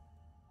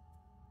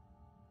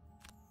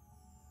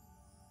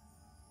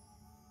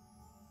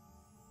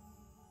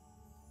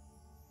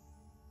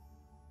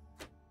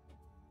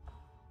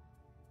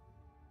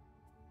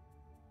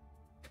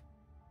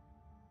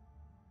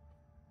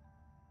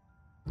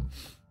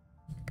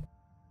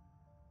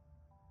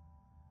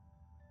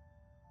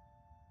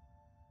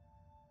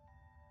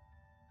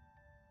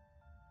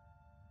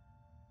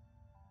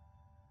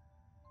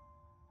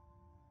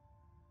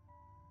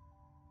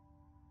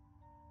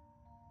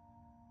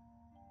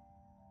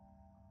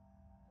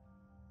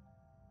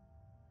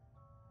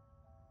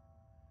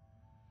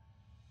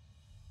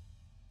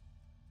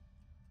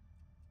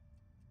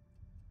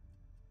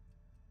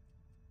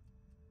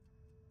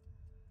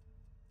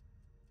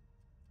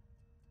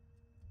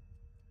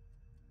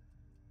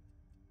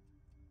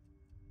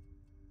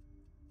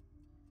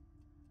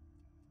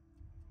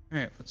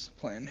 Alright, what's the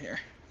plan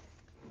here?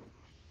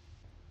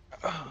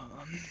 Do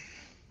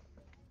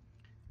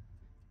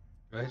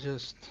I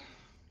just...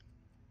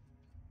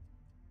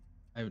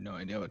 I have no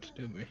idea what to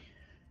do.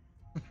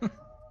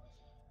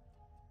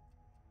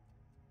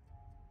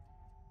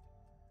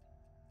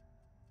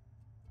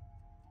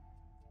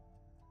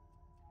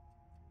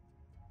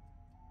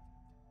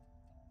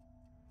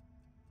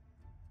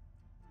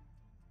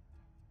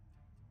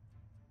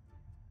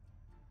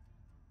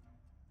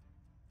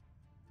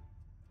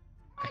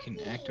 I can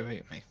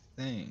activate my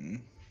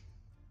thing.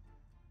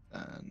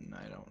 Then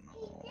I don't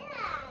know.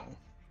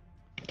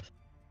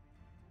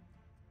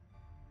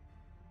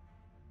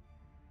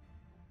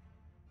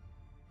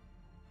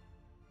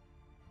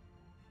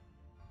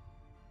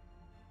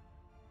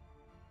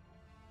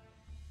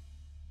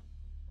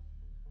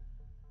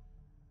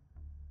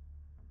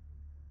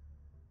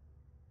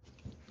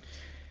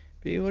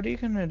 B, what are you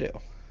gonna do?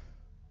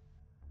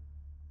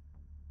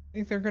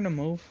 Think they're gonna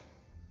move?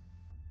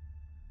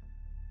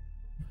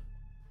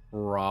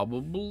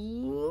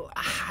 Probably.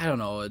 I don't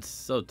know. It's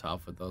so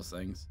tough with those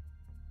things.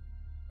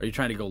 Are you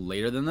trying to go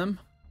later than them?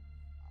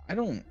 I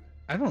don't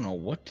know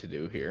what to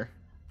do here.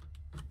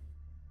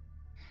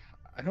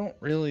 I don't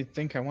really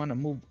think I want to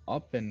move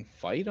up and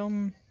fight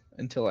them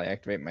until I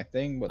activate my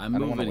thing, but I'm I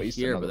don't want to moving waste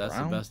here, another but that's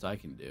round. the best I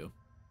can do.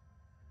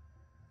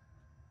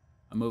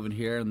 I'm moving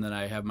here, and then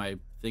I have my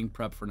thing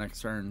prepped for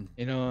next turn.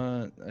 You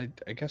know,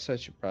 I guess I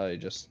should probably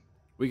just...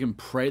 We can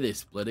pray they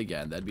split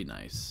again. That'd be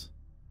nice.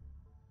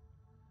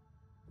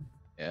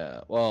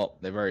 Yeah, well,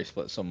 they've already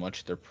split so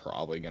much, they're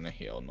probably going to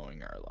heal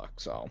knowing our luck,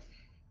 so...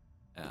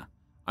 Yeah.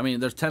 I mean,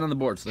 there's 10 on the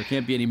board, so there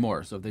can't be any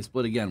more. So if they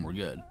split again, we're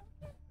good.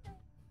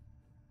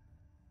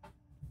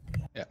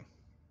 Yeah.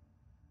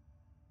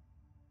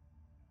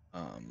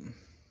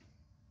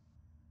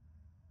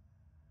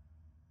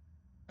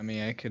 I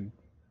mean, I could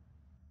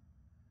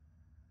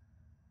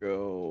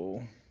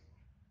go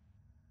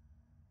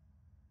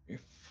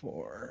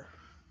before.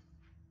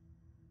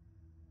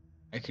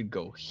 I could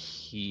go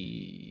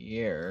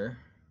here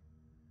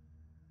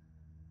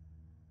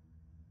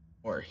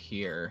or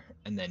here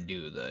and then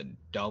do the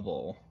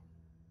double.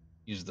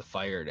 Use the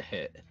fire to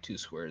hit 2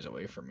 squares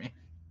away from me.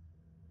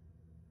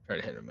 Try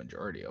to hit a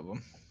majority of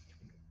them.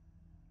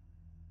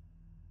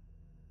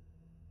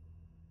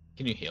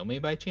 Can you heal me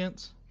by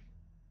chance?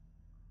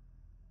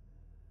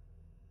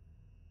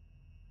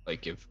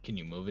 Like, can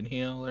you move and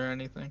heal or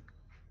anything?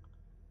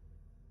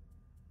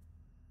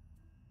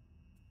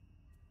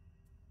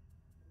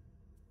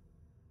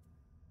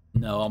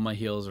 No, all my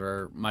heals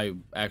are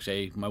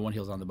actually my one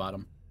heal's on the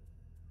bottom.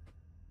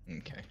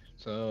 Okay,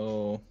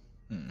 so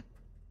all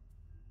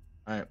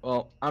right.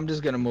 Well, I'm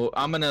just gonna move.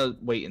 I'm gonna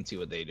wait and see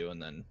what they do,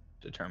 and then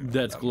determine.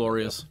 That's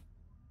glorious.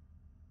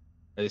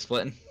 Are they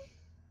splitting?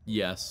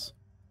 Yes.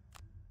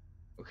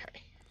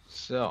 Okay,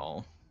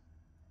 so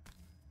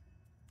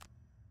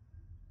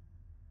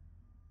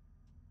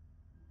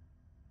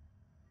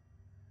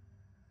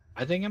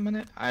I think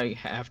I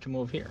have to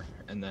move here,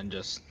 and then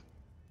just.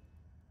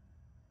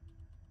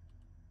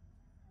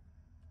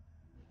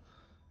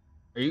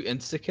 Are you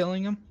insta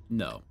killing him?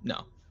 No.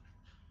 No.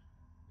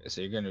 Okay, so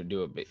you're gonna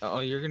do a big. Oh,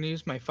 you're gonna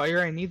use my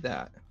fire. I need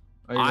that.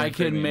 Oh, you're I gonna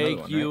create can me another make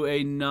one, you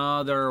right?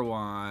 another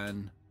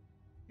one.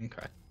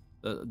 Okay.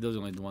 Those are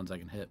only the ones I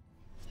can hit.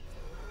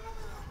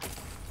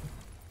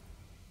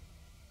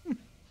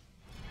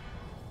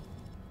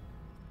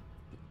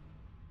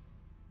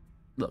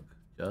 Look,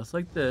 just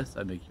like this,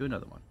 I make you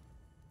another one.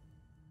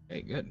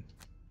 Okay, good.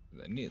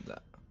 I need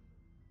that.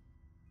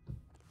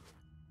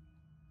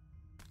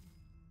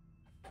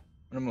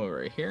 I'm gonna move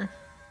right here.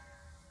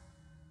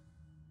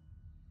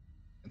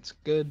 That's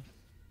good.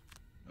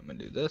 I'm gonna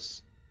do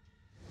this.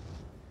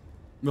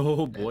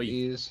 Oh Add boy.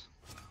 these.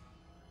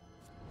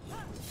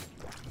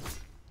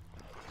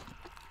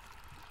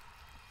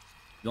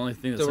 The only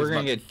thing So that we're sucks gonna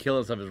about get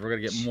killing stuff is we're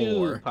gonna get two,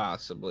 more.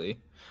 possibly.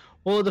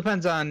 Well, it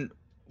depends on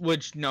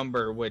which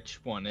number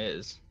which one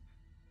is.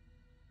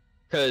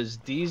 Because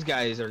these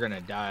guys are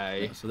gonna die.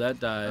 Yeah, so that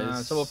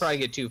dies. So we'll probably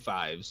get 2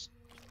 5s.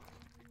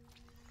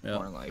 Yeah,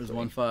 More likely. there's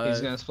 1 5.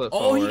 He's gonna split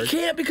Oh, forward. he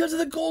can't because of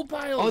the gold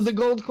piles. Oh, the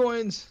gold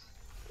coins.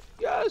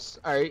 Yes.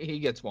 All right, he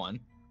gets 1,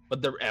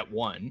 but they're at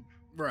 1.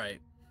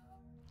 Right.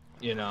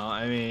 You know,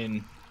 I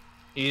mean,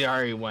 he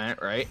already went,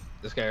 right?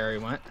 This guy already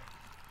went.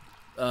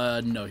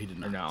 No, he did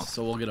not. No.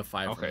 So we'll get a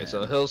 5 from Okay, him.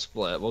 so he'll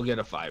split. We'll get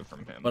a 5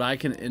 from him. But I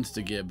can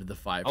insta-give the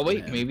 5 Oh, from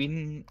wait, him.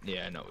 maybe.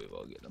 Yeah, no, we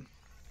will get them.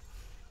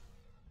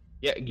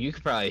 Yeah, you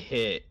could probably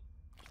hit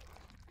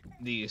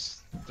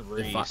these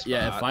 3 spots.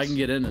 Yeah, if I can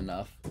get in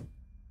enough.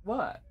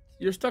 What?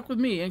 You're stuck with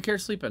me and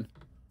Care's sleeping.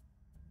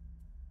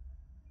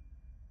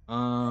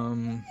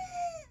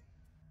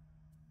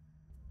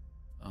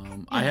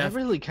 I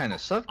really kind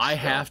of sucks. I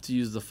have to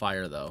use the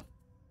fire though,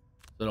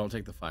 so don't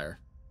take the fire.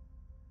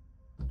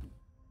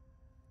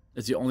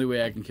 It's the only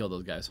way I can kill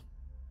those guys.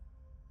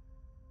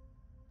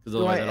 Because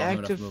otherwise I don't have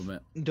enough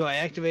movement. Do I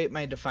activate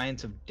my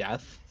Defiance of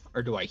Death,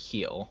 or do I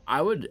heal?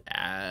 I would.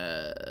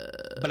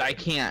 But I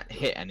can't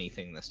hit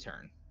anything this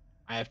turn.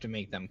 I have to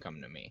make them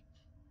come to me.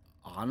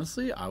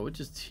 Honestly, I would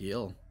just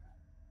heal.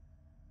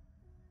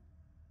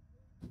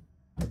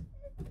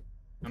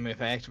 I mean,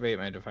 if I activate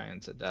my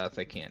Defiance of Death,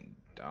 I can't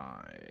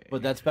die.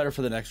 But that's better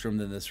for the next room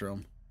than this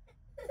room.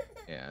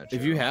 Yeah.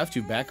 If you have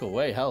to, back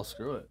away. Hell,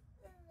 screw it.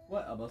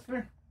 What, Elbows? Come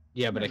here.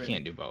 Yeah, but I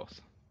can't do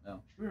both. No.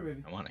 Come here,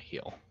 baby. I want to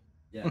heal.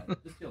 Yeah,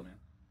 just heal, man.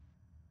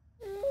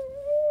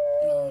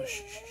 Oh,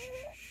 shh.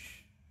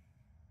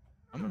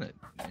 I'm gonna go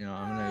to 21.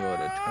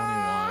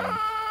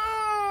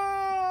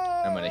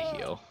 I'm gonna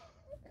heal.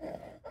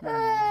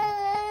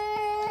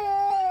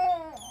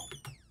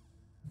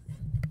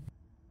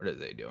 What are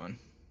they doing?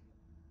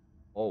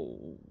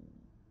 Oh.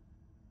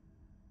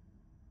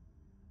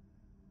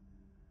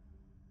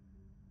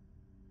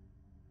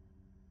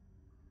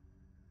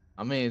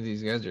 How many of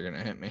these guys are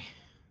gonna hit me?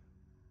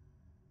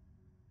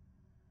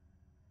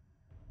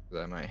 'Cause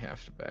I might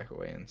have to back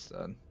away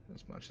instead,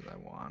 as much as I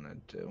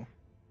wanted to.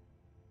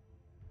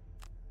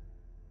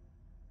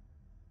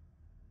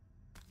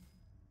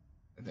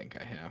 I think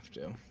I have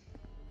to.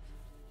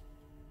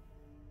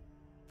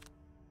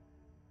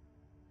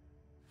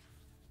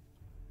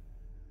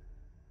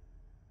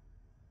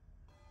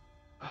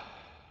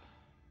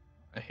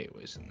 I hate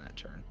wasting that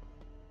turn.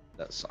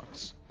 That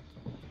sucks.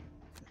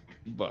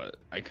 But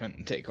I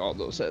couldn't take all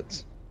those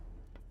hits.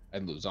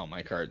 I'd lose all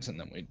my cards and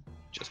then we'd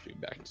just be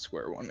back to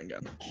square one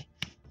again.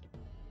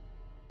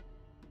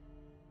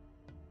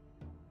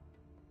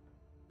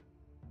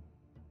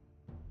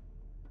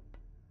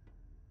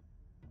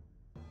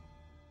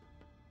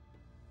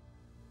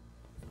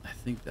 I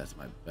think that's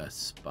my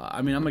best spot.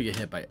 I mean, I'm gonna get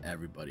hit by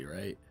everybody,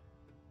 right?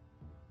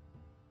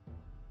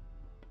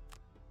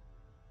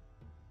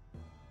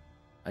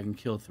 I can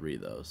kill 3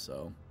 though,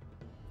 so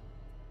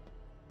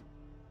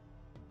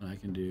I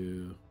can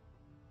do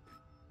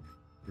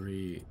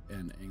 3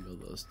 and angle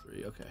those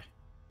 3. Okay.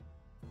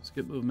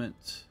 Skip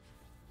movement.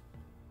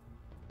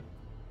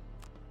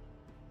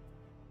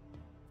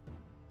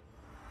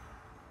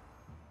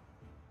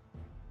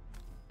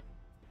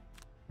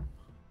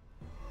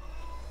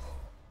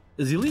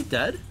 Is the elite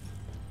dead?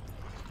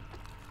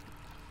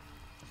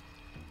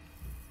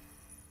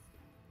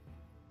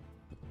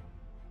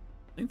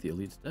 I think the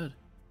elite's dead.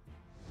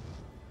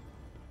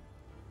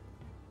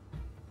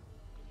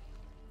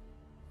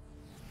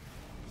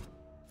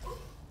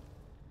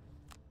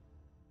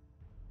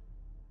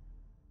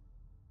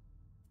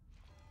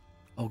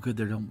 Oh, good,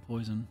 they don't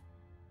poison.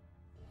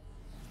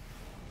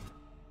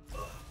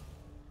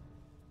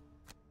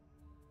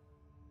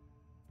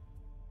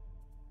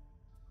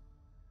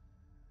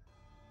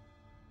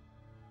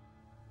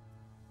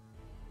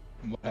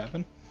 What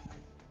happened?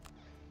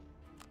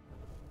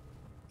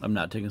 I'm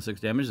not taking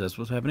 6 damage. That's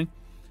what's happening.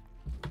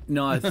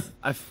 No,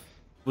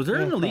 was there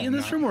an elite in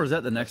this room, or is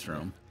that the next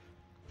room?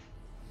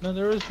 No,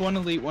 there was one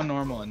elite, one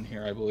normal in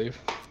here, I believe.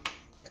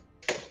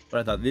 But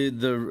I thought the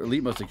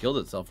elite must have killed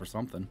itself or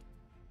something.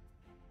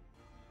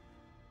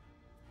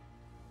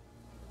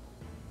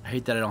 I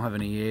hate that I don't have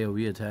any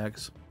AoE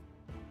attacks.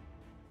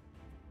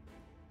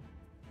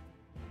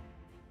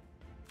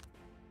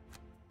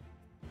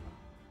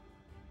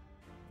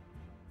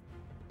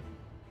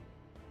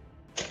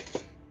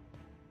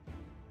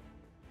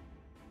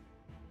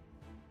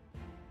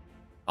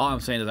 All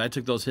I'm saying is I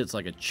took those hits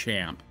like a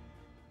champ.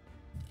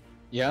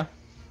 Yeah,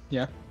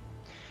 yeah.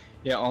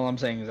 Yeah, all I'm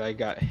saying is I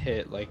got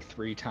hit like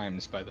 3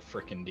 times by the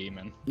frickin'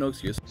 demon. No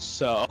excuse.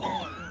 So,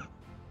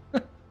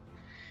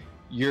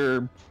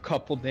 your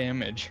couple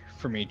damage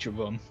from each of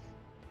them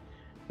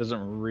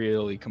doesn't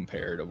really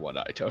compare to what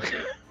I took.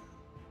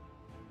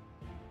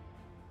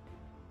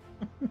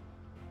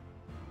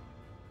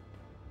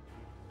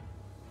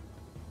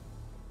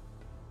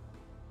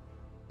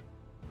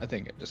 I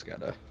think I just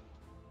gotta...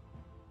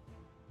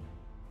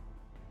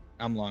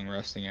 I'm long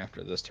resting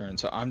after this turn,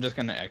 so I'm just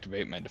gonna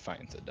activate my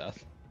Defiance of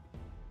Death.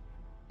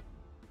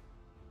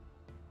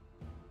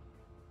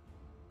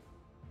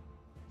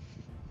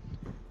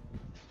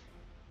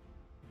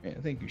 Yeah,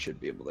 I think you should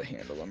be able to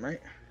handle them, right?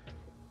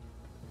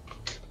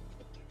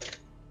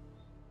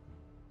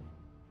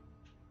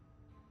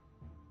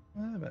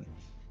 What happened?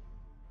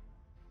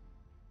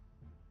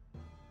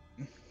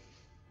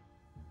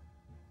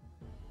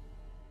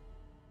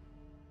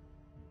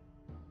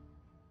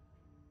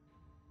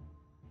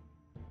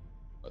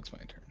 Oh, it's my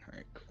turn.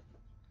 Alright, cool.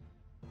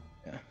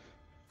 Yeah.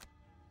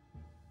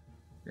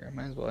 Here, I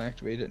might as well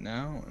activate it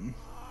now,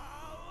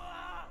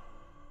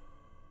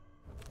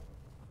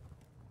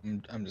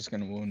 and I'm just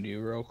gonna wound you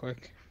real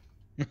quick.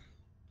 That's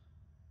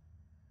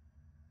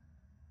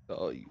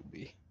all you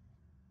be.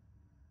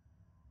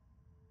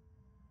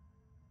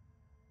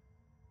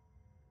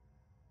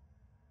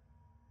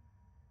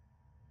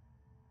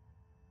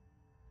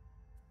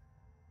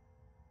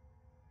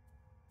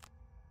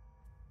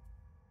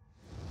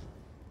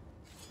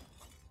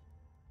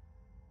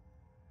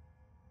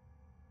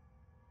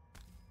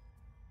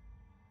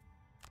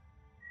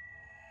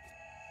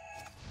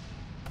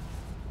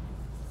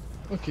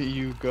 Look at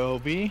you go,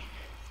 B.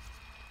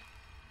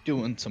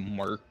 Doing some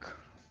work.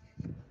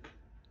 Do you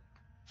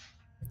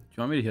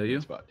want me to heal you?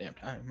 It's about damn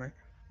time, right?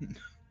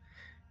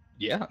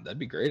 Yeah, that'd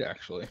be great,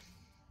 actually.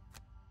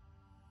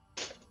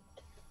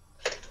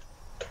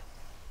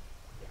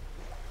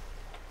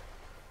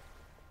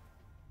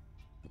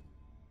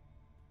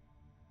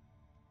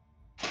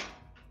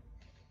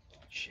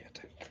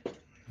 Shit.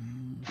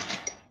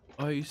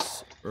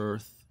 Ice,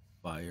 earth,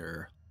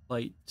 fire,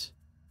 light,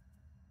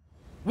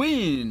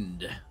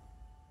 wind.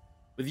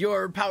 With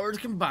your powers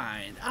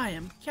combined, I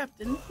am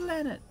Captain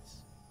Planet.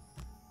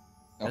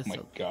 Oh That's my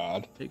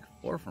god. Take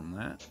 4 from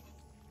that.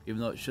 Even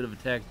though it should have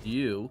attacked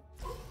you.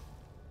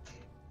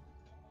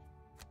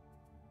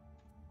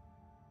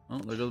 Oh,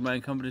 there goes my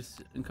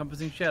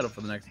encompassing shadow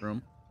for the next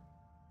room.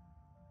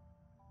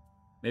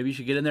 Maybe you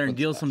should get in there and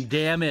deal some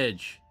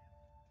damage.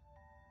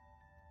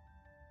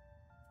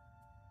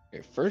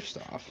 Okay, first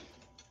off,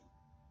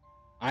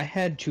 I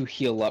had to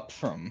heal up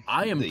from.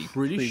 I am the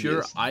pretty sure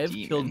previous I have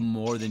demon. killed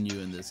more than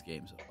you in this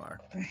game so far.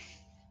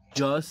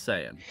 Just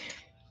saying.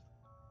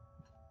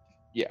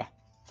 Yeah,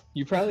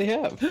 you probably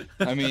have.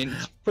 I mean,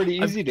 it's pretty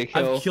easy to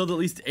kill. I've killed at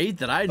least 8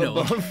 that I know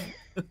of.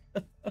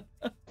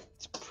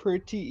 It's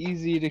pretty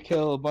easy to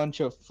kill a bunch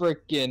of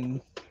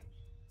frickin'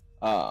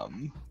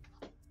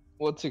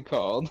 what's it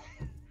called?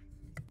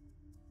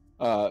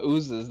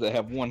 Oozes that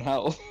have 1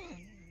 health.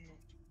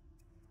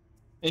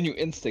 And you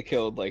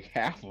insta-killed like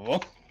half of them.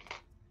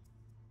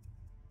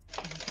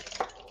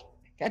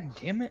 God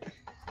damn it.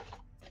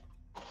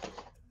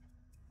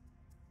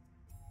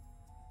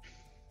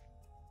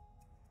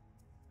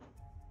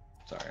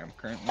 Sorry, I'm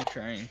currently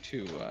trying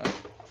to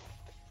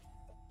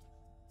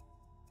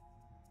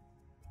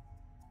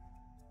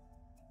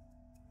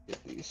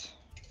get these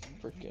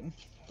frickin'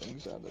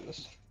 things out of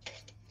this.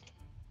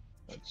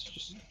 That's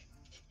just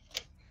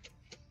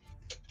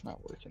not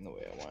working the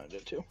way I wanted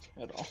it to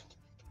at all.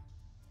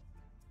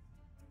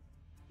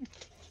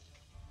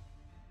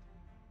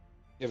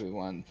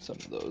 Everyone, some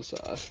of those,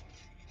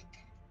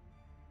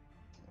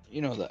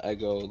 you know, the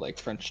Eggo, like,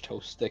 French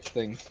toast stick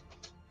thing?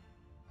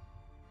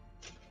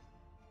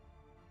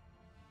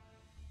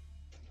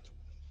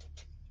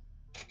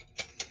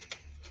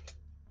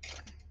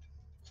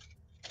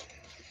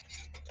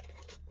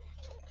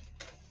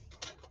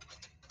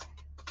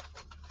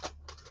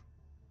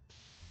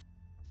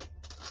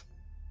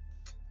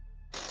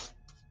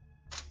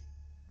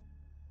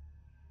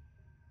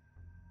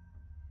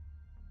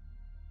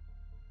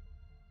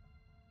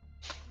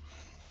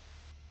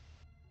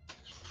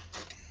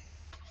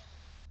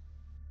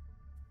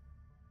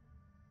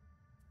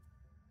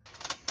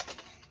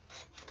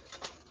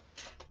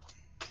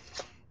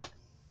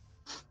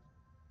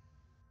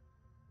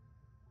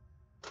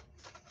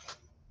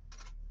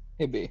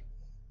 Hey B,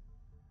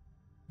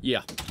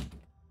 Yeah.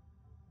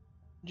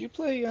 did you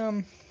play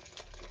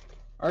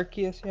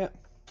Arceus yet?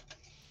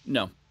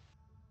 No.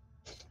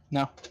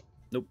 No.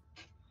 Nope.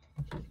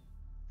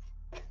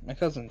 My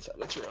cousin said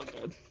it's real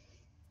good.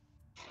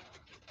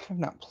 I've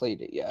not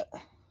played it yet,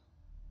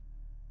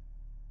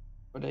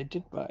 but I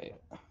did buy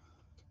it.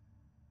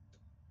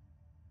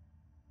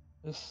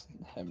 Just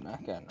have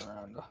not gotten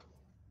around to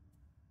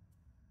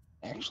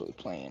actually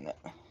playing it.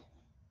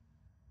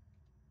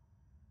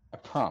 I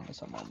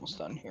promise I'm almost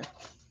done here.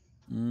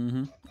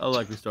 Mm-hmm. A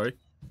likely story.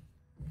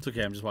 It's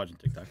okay. I'm just watching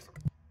TikToks.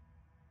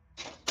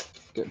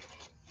 Good.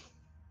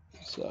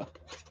 So,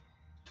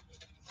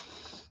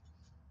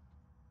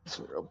 it's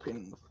a real pain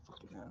in the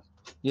fucking ass.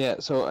 Yeah,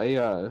 so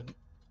I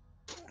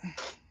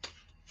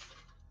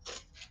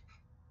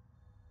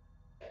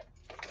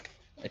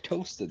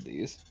toasted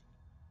these,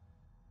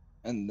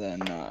 and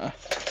then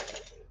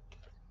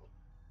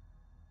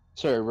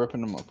started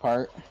ripping them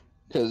apart,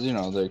 because you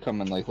know they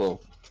come in like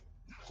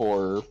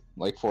four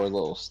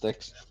little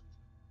sticks,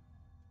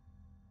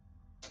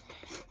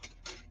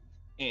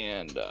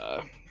 and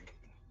as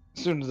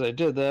soon as I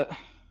did that,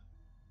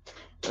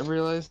 I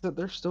realized that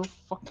they're still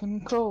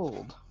fucking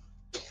cold.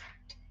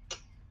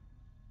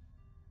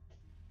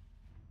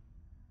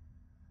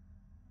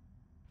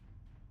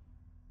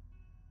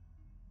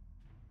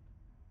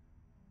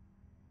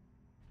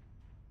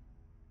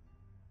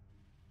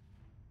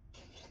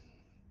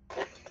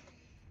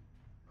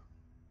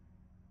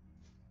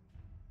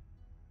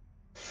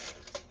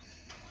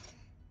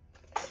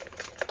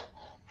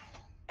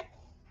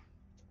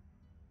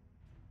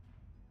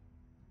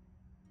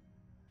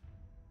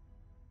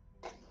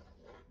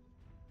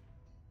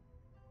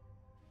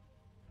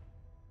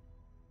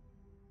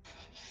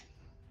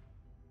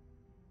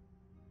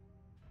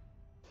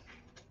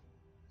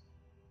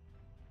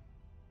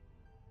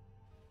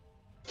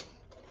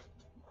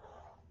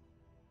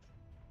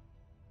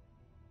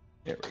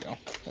 There we go.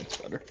 That's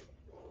better.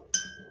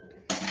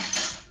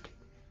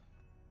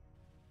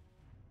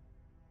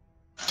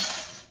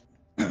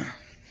 You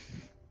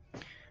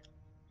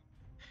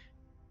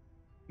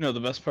know the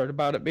best part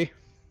about it, B?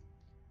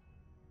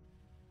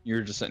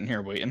 You're just sitting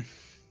here waiting.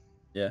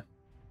 Yeah.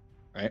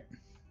 Right?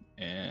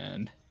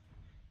 And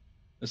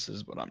this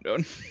is what I'm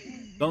doing.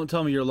 Don't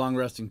tell me you're long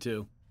resting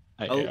too.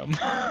 I am.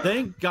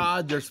 Thank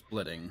God they're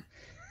splitting.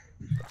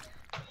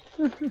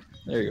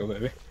 There you go,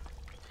 baby.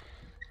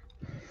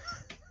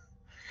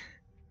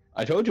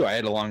 I told you I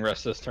had a long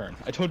rest this turn.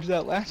 I told you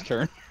that last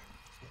turn.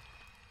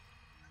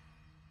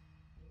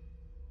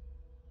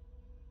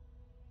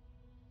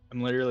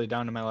 I'm literally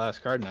down to my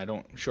last card and I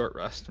don't short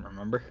rest,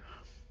 remember?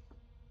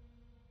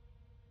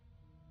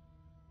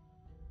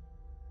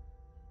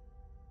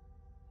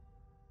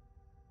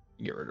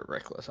 Get rid of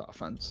reckless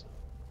offense.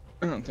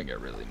 I don't think I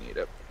really need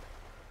it.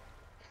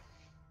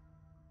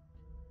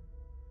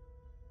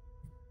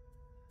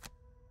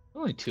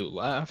 Only 2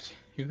 left.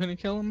 You gonna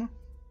kill him?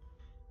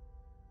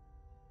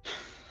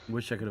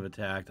 Wish I could have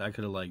attacked. I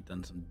could have like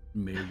done some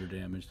major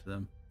damage to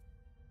them.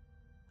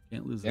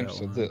 Can't lose that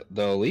So one.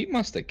 the elite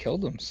must have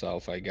killed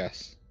himself, I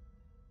guess.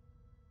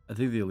 I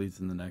think the elite's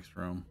in the next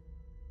room.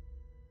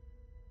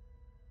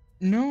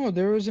 No,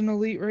 there was an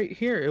elite right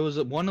here. It was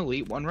one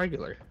elite, one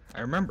regular.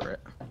 I remember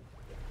it.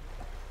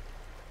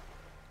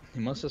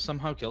 He must have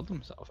somehow killed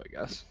himself, I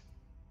guess.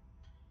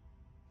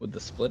 With the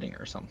splitting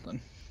or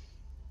something.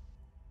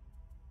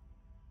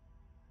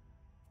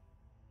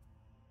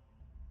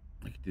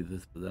 I could do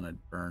this, but then I'd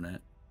burn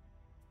it.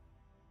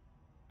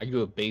 I could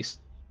do a base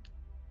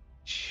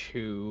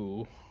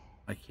 2.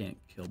 I can't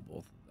kill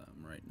both of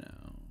them right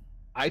now.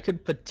 I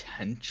could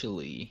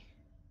potentially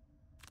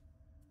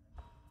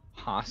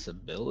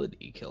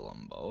possibility kill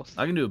them both.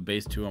 I can do a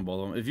base 2 on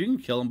both of them. If you can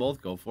kill them both,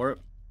 go for it.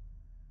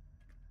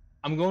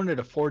 I'm going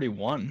to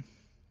 41,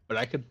 but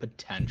I could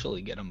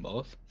potentially get them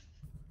both.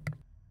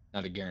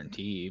 Not a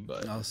guarantee,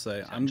 but I'll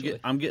say I'm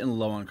getting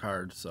low on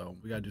cards, so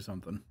we gotta do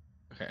something.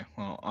 Okay,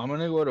 well, I'm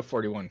gonna go to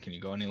 41. Can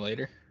you go any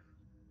later?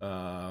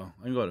 I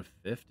can go to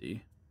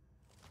 50.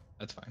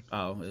 That's fine.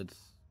 Oh, it's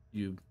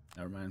you.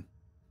 Never mind.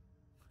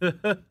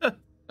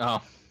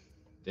 Oh,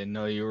 didn't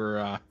know you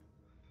were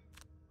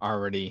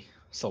already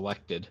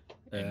selected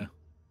and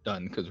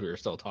done because we were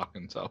still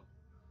talking. So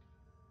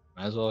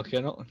might as well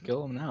kill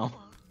them now.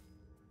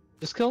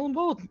 Just kill them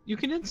both. You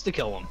can insta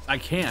kill them. I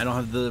can't. I don't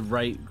have the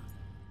right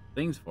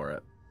things for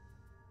it.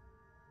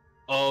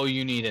 Oh,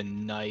 you need a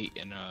knight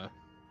and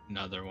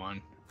another one.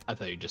 I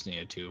thought you just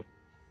needed 2.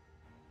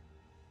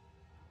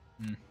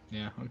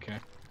 Yeah, okay.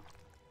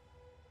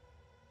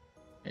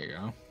 There you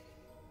go.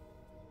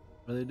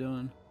 What are they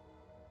doing?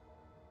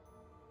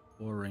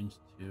 4 range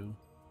 2.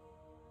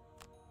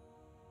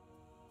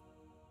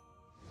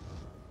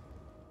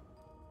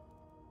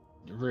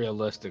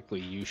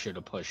 Realistically, you should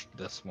have pushed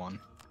this one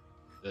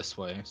this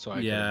way, so I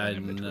could Yeah, have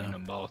been in between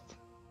them both.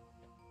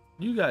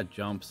 You got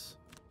jumps.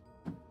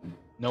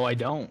 No, I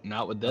don't.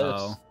 Not with this.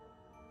 Oh.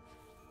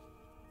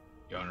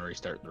 You want to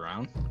restart the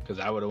round?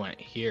 Because I would have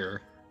went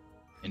here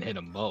and hit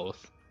them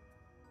both.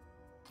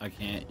 I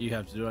can't. You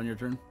have to do it on your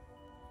turn?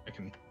 I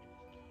can.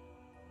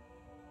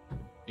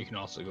 You can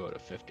also go to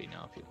 50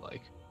 now if you'd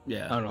like.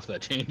 Yeah. I don't know if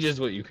that changes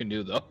what you can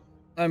do though.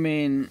 I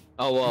mean,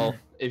 oh well,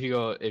 if you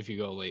go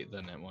late,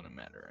 then it wouldn't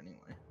matter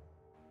anyway.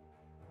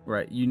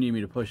 Right. You need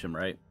me to push him,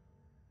 right?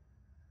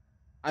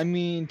 I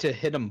mean to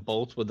hit them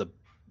both with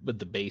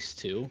the base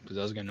 2, because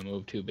I was gonna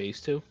move 2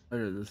 base 2.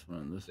 Or this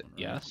one, right?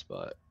 Yes,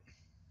 but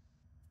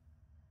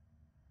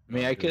I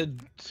mean I could.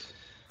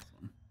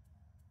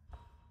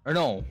 Or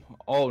no.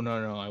 Oh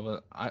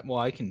no.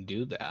 I can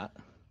do that.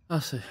 I'll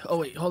see. Oh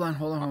wait, hold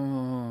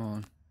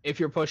on. If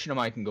you're pushing them,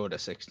 I can go to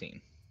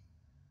 16.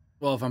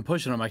 Well, if I'm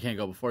pushing him, I can't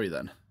go before you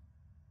then.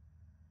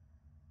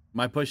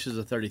 My push is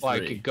a 33.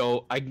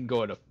 Well, I can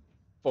go to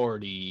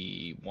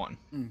 41.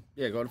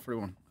 Yeah, go to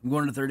 41. I'm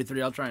going to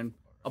 33. I'll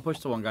push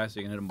to one guy so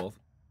you can hit them both.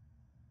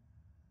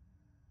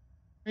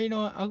 You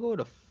know what? I'll go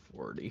to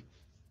 40.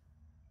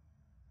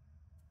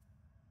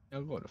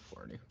 I'll go to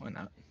 40. Why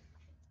not?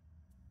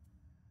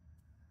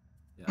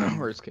 Yeah.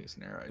 Worst case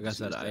scenario. Like I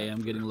said, I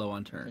am getting low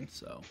on turns,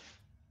 so.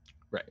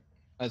 Right.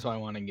 That's why I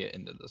want to get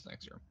into this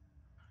next room.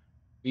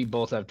 We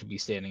both have to be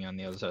standing on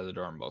the other side of the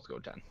door and both go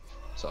 10.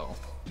 So.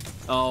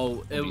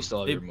 Oh, you still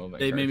have your movement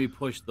they card. made me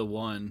push the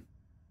one.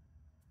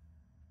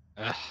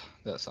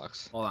 That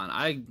sucks. Hold on.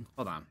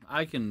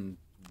 I can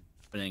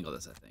finagle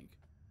this, I think.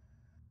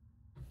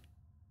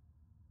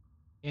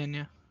 Can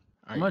ya?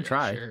 I'm gonna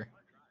try. Sure?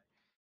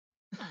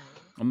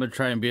 I'm gonna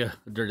try and be a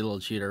dirty little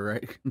cheater,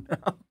 right?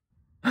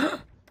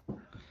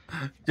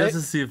 Just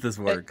to see if this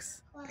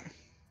works.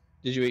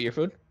 Did you eat your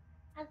food?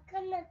 I'm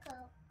gonna go.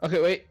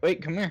 Okay,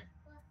 wait, come here.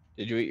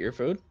 Did you eat your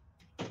food?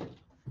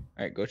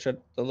 Alright, go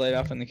shut the light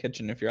off in the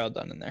kitchen if you're all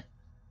done in there.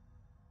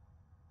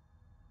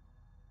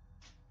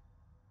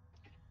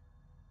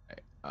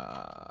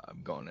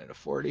 I'm going at a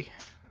 40.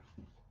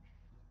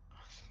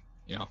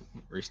 You know,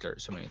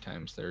 restart so many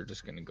times, they're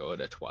just gonna go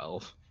at a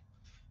 12.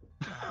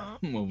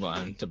 Move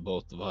on to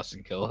both of us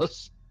and kill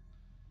us.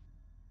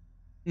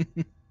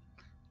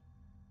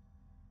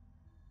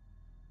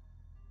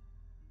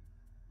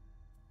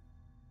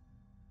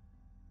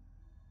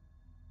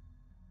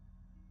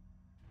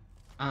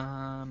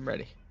 I'm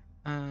ready.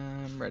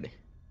 Alrighty.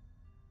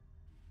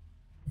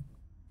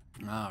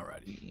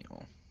 You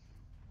know.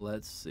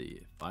 Let's see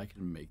if I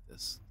can make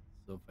this.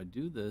 So if I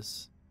do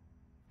this,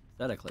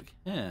 instead I click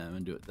him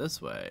and do it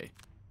this way.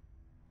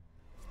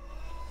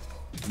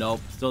 Nope,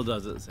 still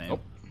does it the same.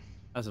 Nope.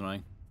 That's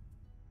annoying.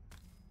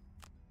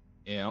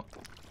 Yeah.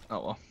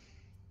 Oh well.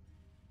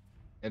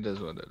 It is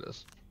what it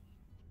is.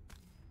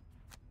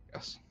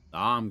 Yes.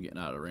 I'm getting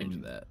out of range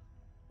of that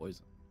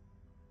poison.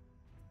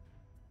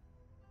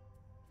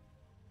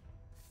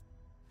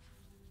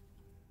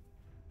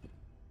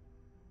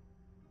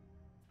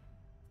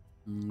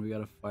 We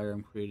got a fire.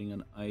 I'm creating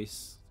an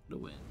ice to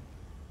win.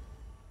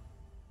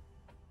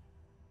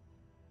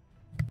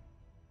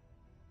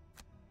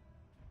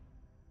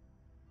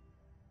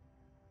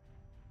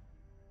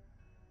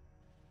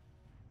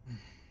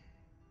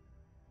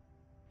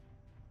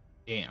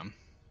 Damn.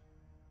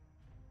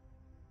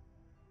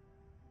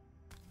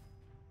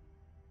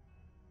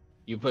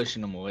 You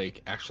pushing them away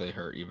actually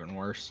hurt even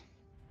worse.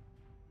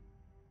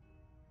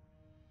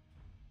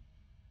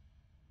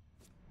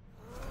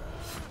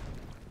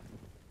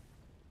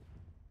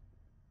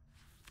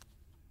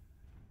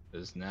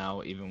 Because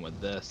now, even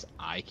with this,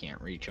 I can't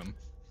reach him.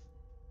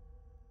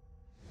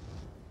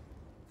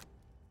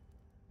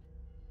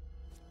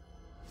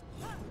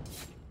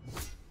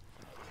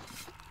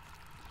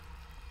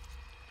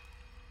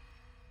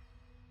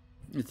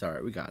 It's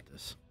alright, we got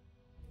this.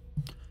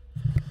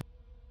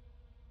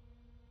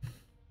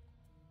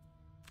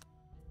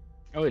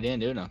 Oh, he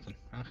didn't do nothing.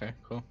 Okay,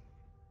 cool.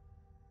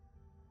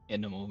 He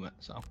had no movement,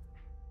 so.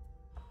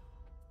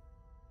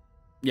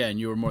 Yeah, and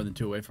you were more than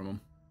 2 away from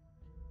him.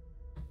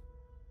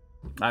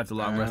 I have to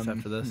long rest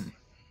after this.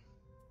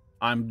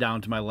 I'm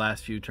down to my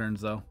last few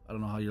turns, though. I don't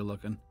know how you're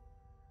looking.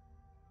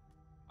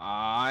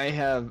 I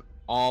have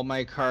all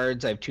my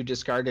cards. I have 2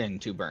 discarded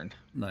and 2 burned.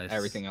 Nice.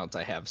 Everything else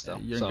I have still.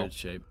 Yeah, you're in good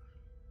shape.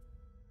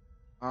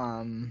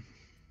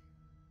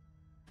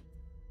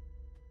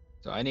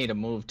 So I need to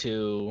move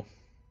to.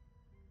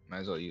 Might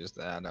as well use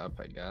that up,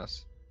 I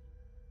guess.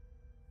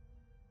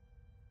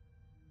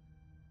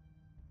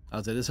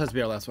 I'll say this has to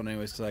be our last one,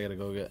 anyways, because I gotta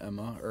go get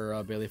Emma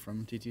or Bailey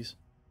from TT's.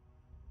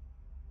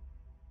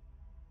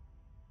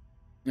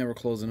 Yeah, we're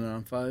closing it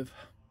on 5.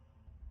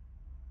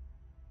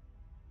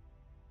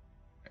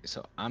 Right,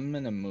 so I'm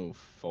gonna move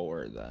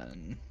forward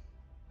then.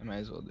 I might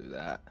as well do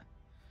that.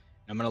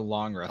 I'm gonna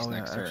long rest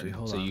next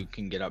turn, so you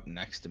can get up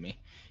next to me.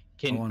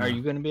 Are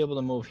you gonna be able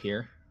to move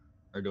here,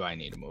 or do I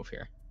need to move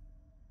here?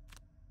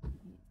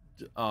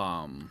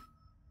 I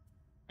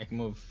can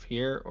move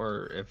here,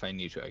 or if I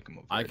need to, I can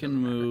move. Here. I can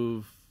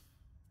move.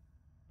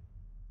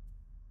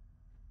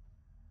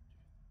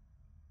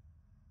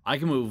 I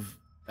can move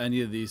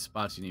any of these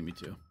spots you need me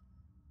to.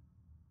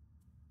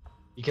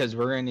 Because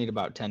we're gonna need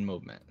about 10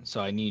 movement,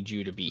 so I need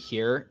you to be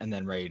here and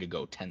then ready to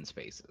go 10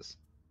 spaces.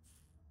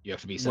 You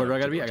have to be. Where do I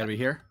gotta be? I gotta be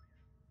here.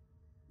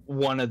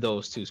 One of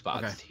those 2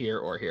 spots, here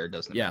or here,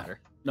 doesn't matter.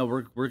 No,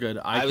 we're good.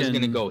 I was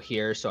gonna go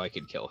here so I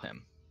could kill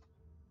him.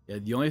 Yeah,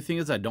 the only thing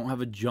is I don't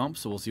have a jump,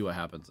 so we'll see what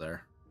happens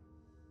there.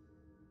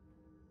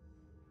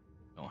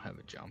 Don't have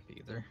a jump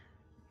either.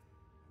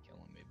 Kill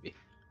him maybe.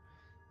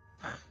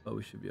 But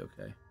we should be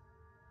okay.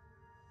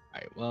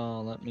 Alright,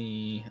 well, let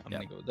me... I'm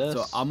gonna go with this.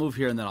 So I'll move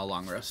here and then I'll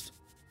long rest.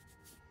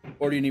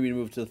 Or do you need me to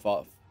move to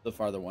the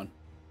farther one?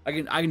 I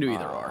can do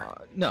either or.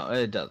 No,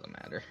 it doesn't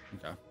matter.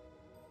 Okay.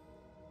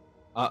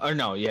 Or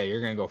no, yeah,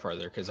 you're gonna go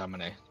farther because I'm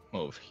gonna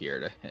move here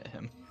to hit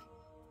him.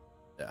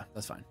 Yeah,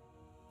 that's fine.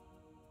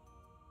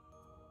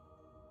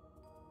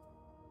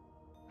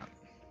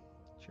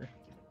 Sure.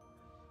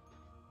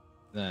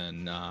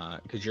 Then,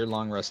 because you're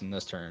long resting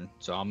this turn,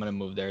 so I'm gonna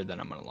move there. Then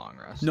I'm gonna long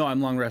rest. No,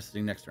 I'm long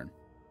resting next turn.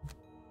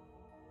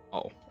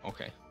 Oh,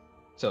 okay.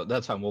 So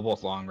that's fine. We'll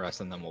both long rest,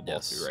 and then we'll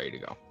both be ready to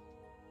go.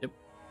 Yep.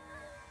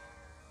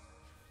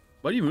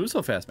 Why do you move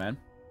so fast, man?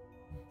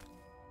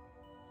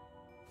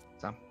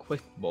 I'm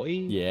quick, boy.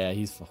 Yeah,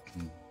 he's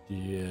fucking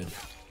dead.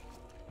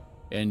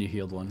 And you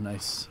healed one.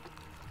 Nice.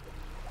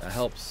 That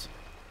helps.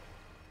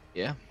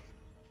 Yeah.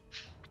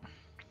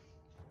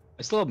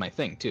 I still have my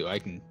thing, too. I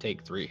can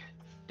take 3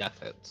 death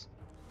hits.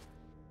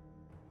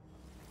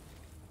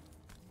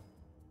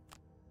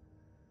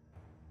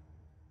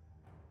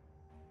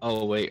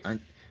 Oh, wait.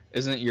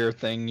 Isn't it your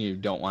thing you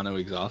don't want to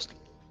exhaust?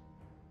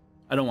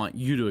 I don't want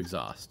you to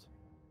exhaust.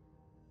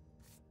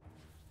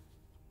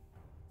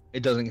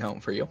 It doesn't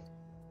count for you.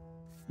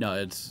 No,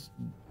 it's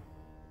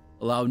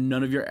allow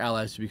none of your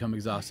allies to become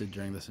exhausted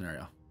during the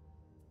scenario.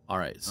 All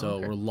right, so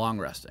we're long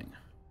resting.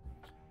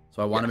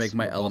 So I want to make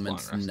my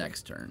elements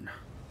next turn.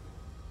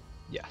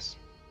 Yes.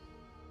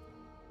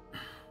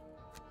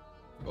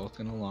 We're both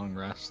gonna long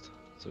rest,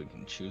 so we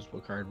can choose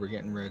what card we're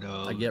getting rid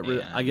of. I get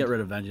rid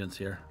of vengeance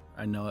here.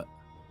 I know it.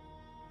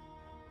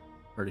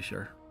 Pretty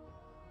sure.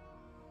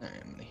 All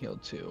right, I'm gonna heal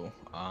 2.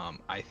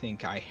 I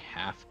think I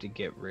have to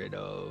get rid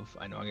of.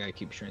 I know I gotta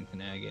keep strength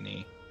and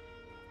agony.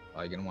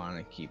 I'm gonna want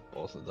to keep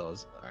both of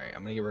those. All right,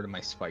 I'm gonna get rid of my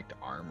spiked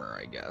armor,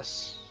 I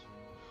guess.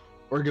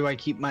 Or do I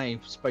keep my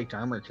spiked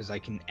armor because I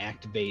can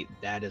activate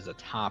that as a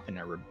top and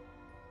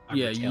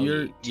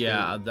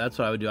yeah, that's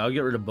what I would do. I would get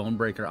rid of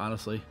Bonebreaker,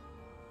 honestly.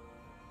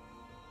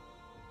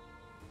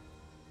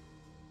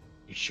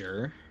 You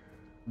sure?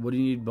 What do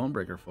you need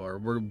Bonebreaker for?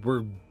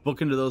 We're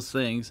booking to those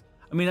things.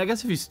 I mean, I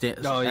guess if you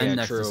stand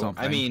next to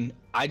something. I mean,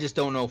 I just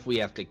don't know if we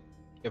have to,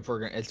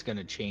 it's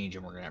gonna change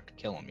and we're gonna have to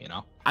kill him. You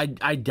know? I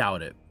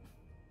doubt it.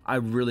 I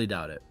really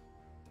doubt it.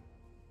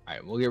 All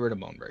right, we'll get rid of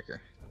Bonebreaker.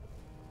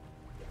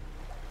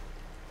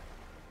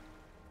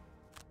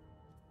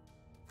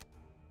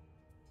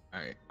 All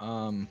right.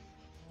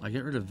 I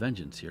get rid of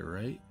Vengeance here,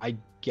 right? I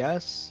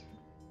guess.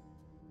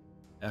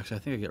 Actually, I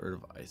think I get rid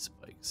of Ice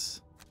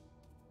Spikes.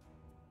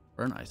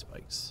 Burn Ice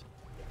Spikes.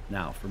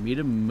 Now, for me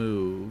to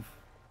move,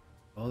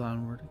 hold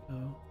on, where to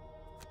go?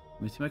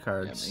 Let me see my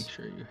cards. Yeah, make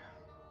sure you.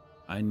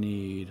 I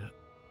need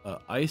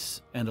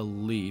ice and a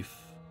leaf.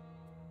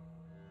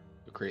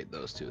 To create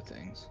those 2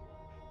 things.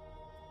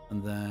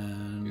 And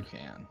then you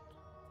can.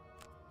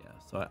 Yeah,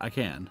 so I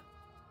can.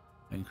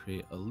 I can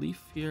create a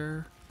leaf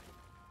here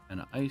and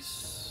an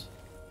ice.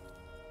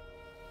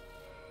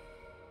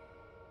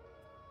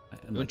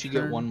 Don't you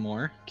get one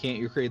more? Can't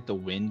you create the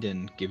wind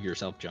and give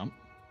yourself jump?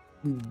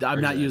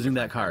 I'm not using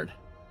that card.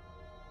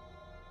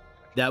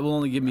 That will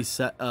only give me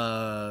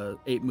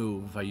 8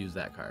 move if I use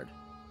that card.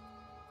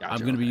 Gotcha, I'm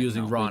going to be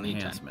using raw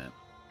enhancement.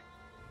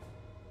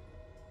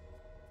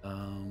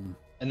 And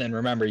then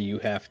remember, you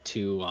have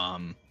to. I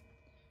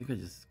think I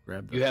just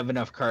grabbed. You have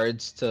enough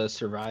cards to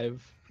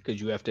survive because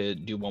you have to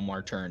do one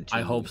more turn. I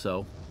hope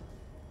so.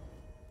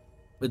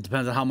 It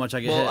depends on how much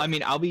I get. Well, hit. I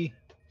mean, I'll be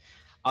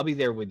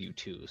there with you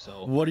too.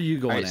 So what are you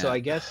going at? So I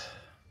guess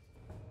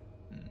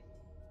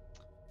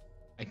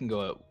I can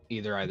go at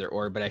either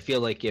or, but I feel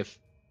like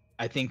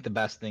I think the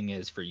best thing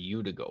is for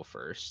you to go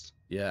first.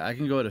 Yeah, I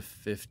can go to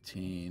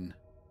 15.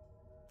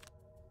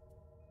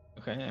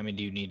 Okay. I mean,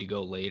 do you need to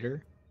go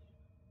later?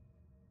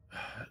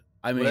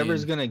 I mean,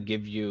 whatever's gonna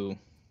give you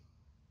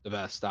the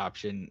best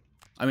option.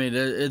 I mean,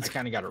 it's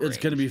kind of got it's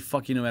gonna be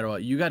fucking no matter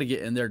what. You got to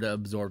get in there to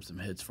absorb some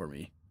hits for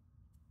me.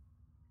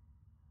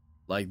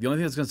 Like the only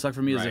thing that's gonna suck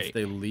for me is if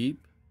they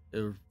leap.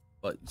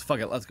 But fuck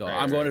it, let's go.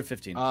 I'm going to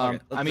 15. I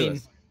mean,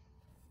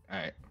 all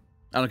right.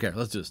 I don't care.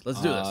 Let's do this.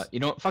 Let's do this.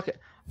 You know what? Fuck it.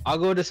 I'll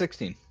go to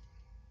 16.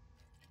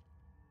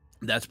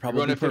 That's probably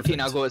going to 15.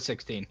 Perfect. I'll go at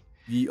 16.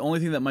 The only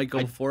thing that might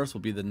go for us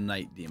will be the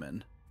Night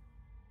Demon.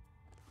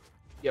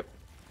 Yep.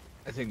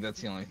 I think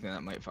that's the only thing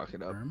that might fuck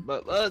it up.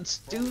 But let's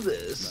do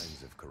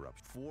this.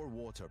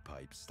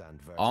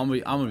 I'm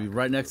gonna be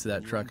right next to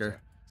that trucker.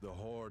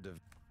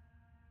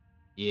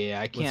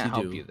 Yeah, I can't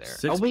help you there.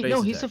 Oh wait,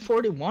 no, he's a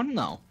 41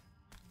 though.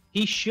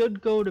 He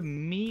should go to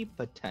me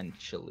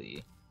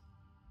potentially.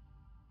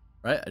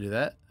 Right, I do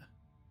that.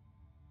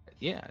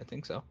 Yeah, I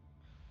think so.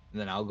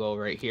 And then I'll go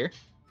right here.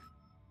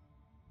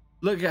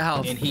 Look at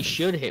how. And he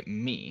should hit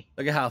me.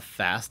 Look at how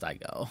fast I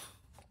go.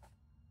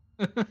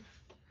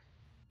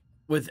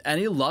 With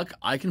any luck,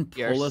 I can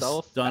pull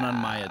a stun on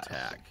my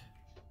attack.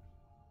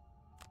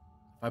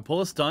 If I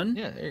pull a stun,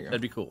 yeah, there you go.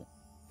 That'd be cool.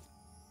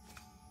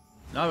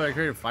 No, but I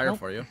created fire Nope.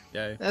 for you.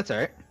 Yeah. That's all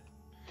right.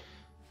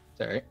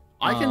 It's all right.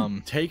 I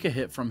can take a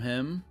hit from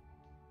him,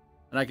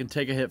 and I can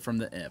take a hit from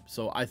the imp.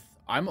 So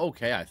I'm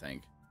okay, I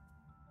think.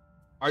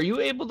 Are you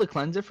able to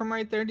cleanse it from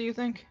right there? Do you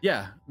think?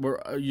 Yeah,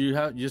 you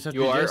just have to.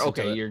 You be are adjacent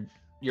to okay. it.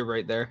 You're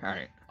right there. All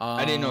right.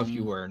 I didn't know if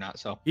you were or not.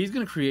 So he's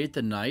gonna create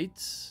the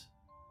knights.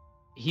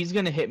 he's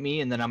gonna hit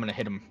me, and then I'm gonna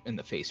hit him in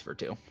the face for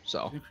 2.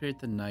 So He's gonna create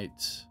the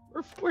knights.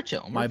 we're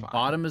chilling. My We're fine.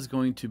 bottom is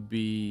going to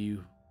be.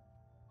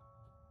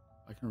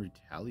 I can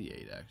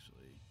retaliate actually.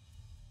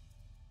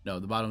 No,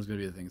 the bottom's gonna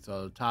be the thing.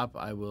 So the top,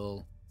 I'll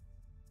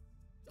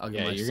give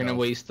myself. You're gonna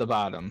waste the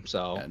bottom.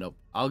 So Yeah, nope.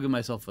 I'll give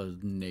myself a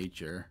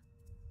nature,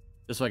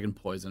 just so I can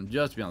poison him,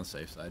 just to be on the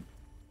safe side.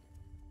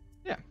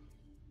 yeah.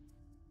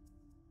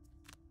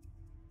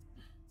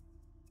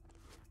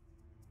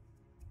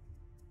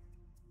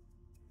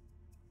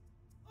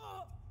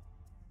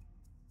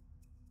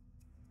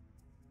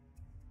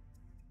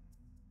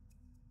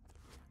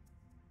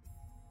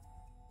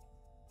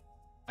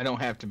 I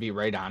don't have to be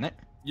right on it.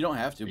 You don't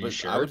have to, Are you but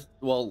sure? I would.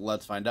 Well,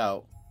 let's find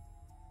out.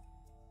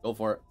 Go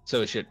for it.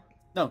 So it should.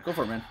 No, go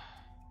for it, man.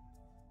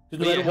 'Cause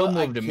But yeah, he'll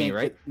move to me, can't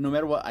right? no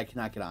matter what, I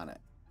cannot get on it.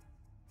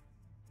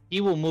 He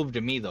will move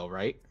to me though,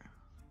 right?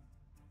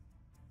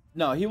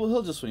 No,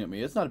 he'll just swing at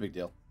me. It's not a big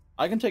deal.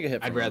 I can take a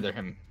hit from I'd rather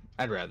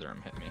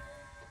him hit me.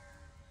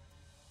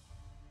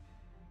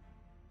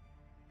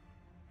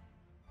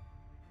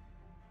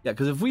 Yeah,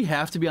 because if we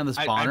have to be on the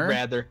spawner, I'd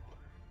rather.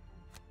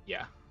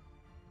 Yeah.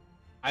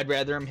 I'd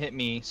rather him hit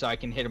me so I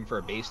can hit him for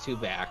a base 2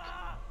 back,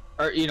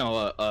 or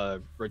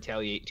a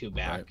retaliate 2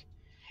 back, Right.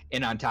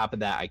 and on top of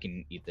that I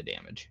can eat the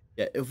damage.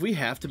 yeah, if we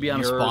have to be on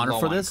a You're spawner low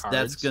for on this,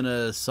 that's cards.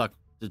 gonna suck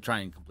to try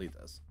and complete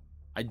this.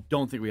 I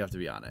don't think we have to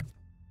be on it.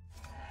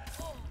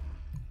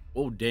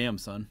 Oh damn,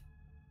 son.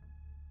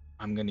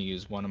 I'm gonna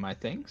use one of my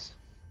things.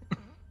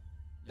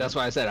 That's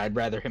why I said I'd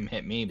rather him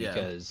hit me Yeah.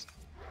 because,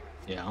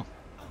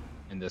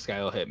 and this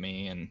guy will hit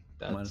me, and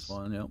that's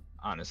 -1. Yep.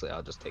 honestly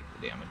I'll just take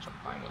the damage. I'm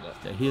fine with it.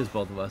 Yeah, he is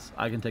both of us.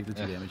 I can take the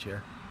 2 Yeah. damage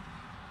here.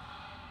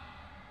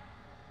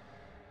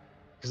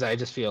 Because I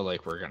just feel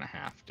like we're gonna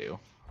have to.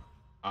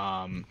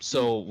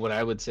 So what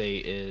I would say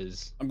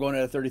is, I'm going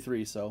at a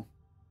 33, so.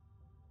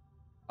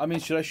 I mean,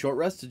 should I short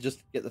rest to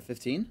just get the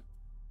 15?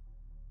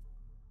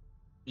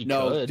 you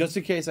No, could. just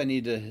in case I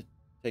need to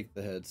take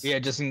the hits. Yeah,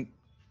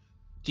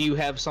 do you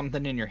have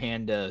something in your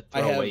hand to I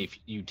throw have- away if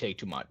you take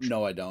too much?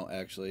 No, I don't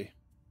actually.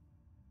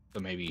 So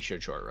maybe you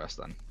should short rest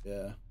then.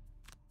 Yeah.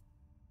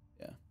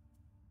 Yeah.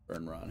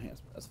 Burn raw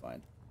enhancement. That's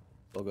fine.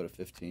 So I'll go to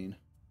 15.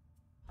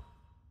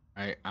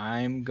 Alright,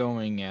 I'm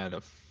going at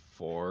a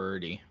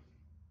 40.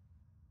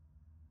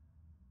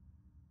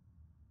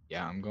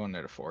 Yeah, I'm going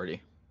at a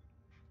 40.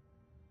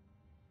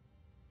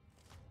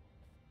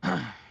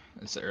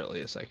 It's the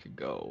earliest I could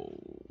go.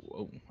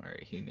 Oh,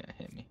 alright, he gonna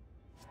hit me.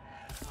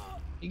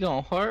 He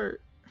gonna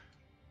hurt.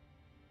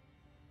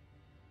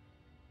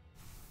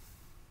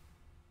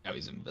 Now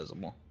he's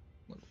invisible.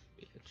 Little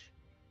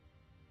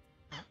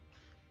bitch.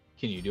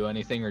 Can you do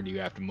anything, or do you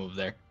have to move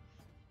there?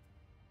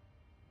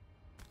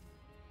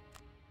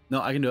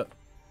 No, I can do it.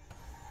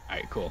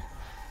 Alright, cool.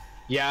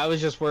 Yeah, I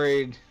was just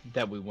worried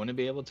that we wouldn't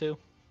be able to.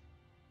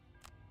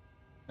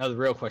 Now the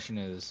real question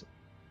is,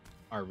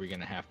 are we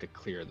gonna have to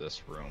clear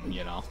this room,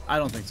 I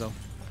don't think so.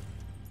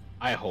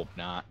 I hope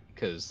not,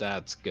 because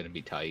that's gonna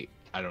be tight.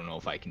 I don't know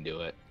if I can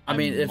do it. I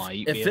mean, if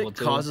might be able it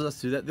to. causes us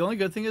to do that, the only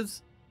good thing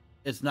is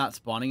it's not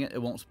spawning it.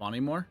 It won't spawn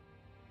anymore.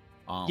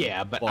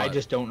 Yeah, but I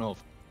just don't know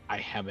if I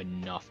have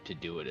enough to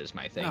do it is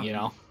my thing,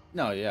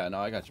 No, yeah, no,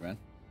 I got you, man.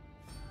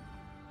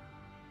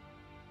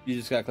 You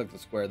just gotta click the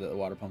square that the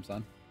water pumps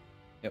on.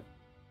 Yep.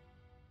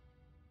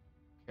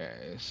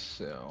 Okay,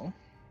 so...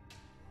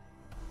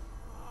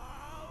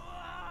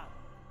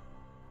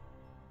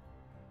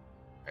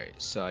 Alright,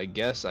 so I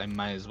guess I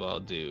might as well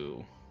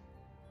do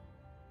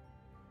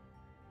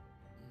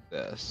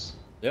this.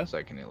 Yeah. So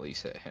I can at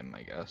least hit him,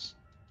 I guess.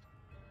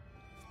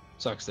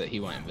 Sucks that he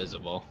went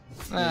invisible.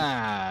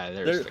 Ah,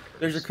 there's the curse.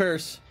 There's your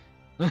curse.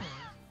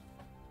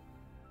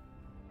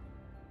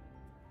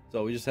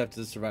 So we just have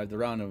to survive the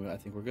round, and I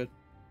think we're good.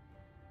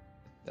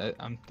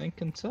 I'm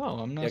thinking so.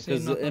 I'm not Yeah, saying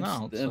because nothing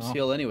else. the imps so.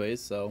 heal anyways,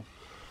 so.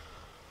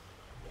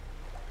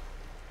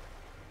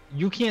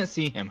 You can't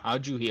see him.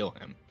 How'd you heal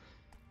him?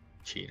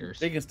 Cheaters.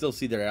 They can still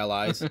see their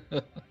allies.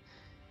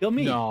 Heal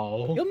me.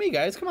 No. Heal me,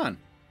 guys. Come on.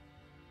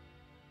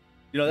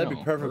 That'd be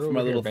No, perfect we're for my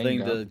over here little thing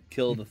banged to up.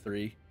 kill the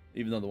 3,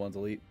 even though the one's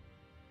elite.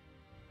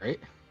 Right?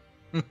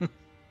 Victory!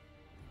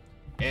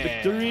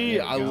 there we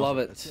I go. love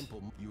A it.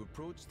 simple, you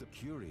approach the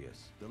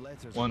curious. The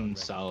letters One are ready.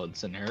 solid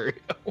scenario.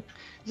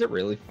 Is it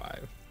really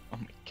 5? Oh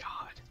my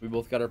god. We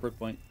both got our perk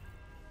point.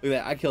 Look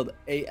at that. I killed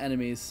 8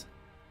 enemies.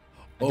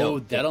 I Oh,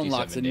 dealt that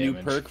unlocks a 57 new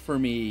damage. perk for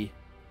me.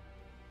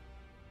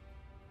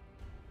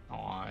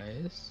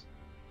 Nice.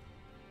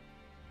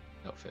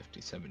 No,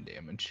 57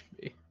 damage.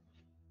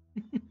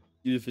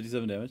 You did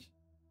 57 damage?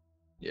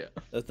 Yeah.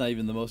 That's not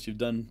even the most you've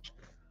done.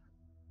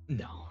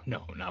 No,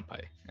 not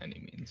by any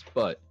means.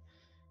 But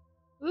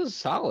This is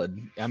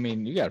solid. I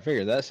mean, you gotta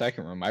figure that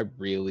second room. I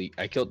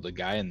killed the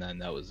guy and then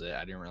that was it.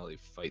 I didn't really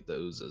fight the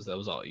oozes. That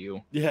was all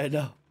you. Yeah, I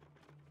know.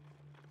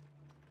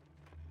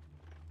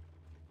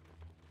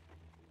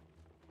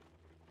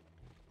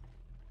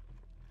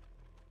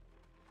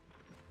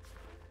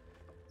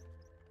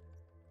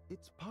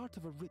 It's part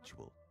of a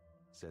ritual,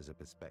 says a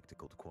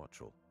bespectacled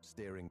quattro,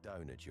 staring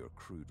down at your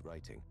crude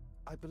writing.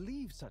 I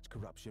believe such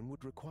corruption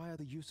would require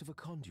the use of a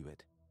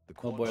conduit. The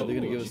Oh boy, are they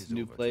gonna give us reaches a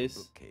new over to place?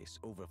 bookcase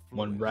overflowing.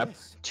 1 rep,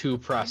 Yes. 2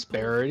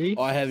 prosperity.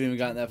 Oh, I haven't even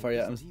gotten that far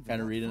yet. I'm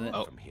kind of reading it.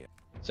 Oh. From here.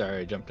 Sorry,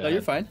 I jumped No, ahead.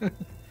 you're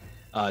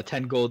fine.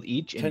 10 gold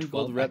each 10 and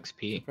 12 gold rep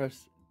XP.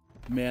 press.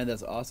 Man,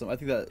 that's awesome. I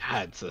think that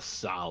That's a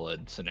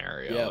solid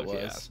scenario, Yeah, it if you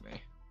was. ask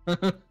me.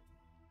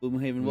 Gloomhaven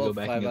Can we go Wealth,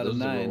 back 5 and get out of those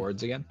 9.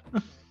 rewards again?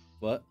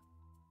 What?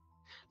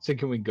 So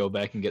can we go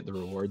back and get the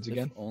rewards If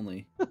again?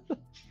 only.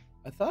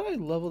 I thought I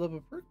leveled up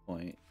a perk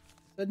point. It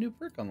said new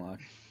perk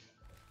unlocked.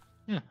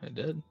 Yeah, I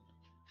did.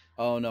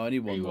 Oh no, I need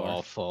Are one you more.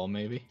 all full,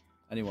 maybe?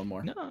 I need one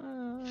more.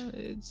 No,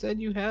 it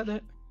said you had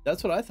it.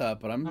 That's what I thought,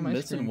 but I'm On my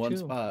missing screen, one too.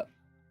 spot.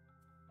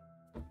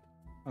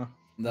 Huh.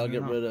 And that'll I get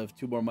don't know. rid of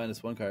 2 more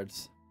 -1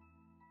 cards.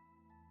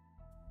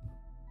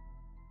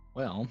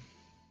 Well,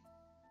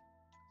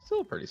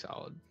 still pretty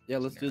solid. Yeah,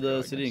 let's do scenario,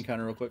 the I city guess.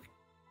 encounter real quick.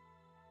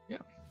 Yeah.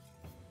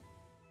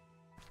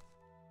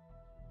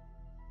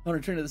 On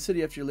return to the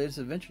city after your latest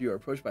adventure, you are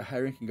approached by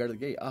high-ranking guard at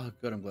the gate. Ah,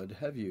 good, I'm glad to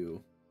have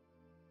you.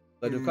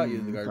 Glad to have caught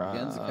you. The guard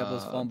begins. The capital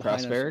has fallen behind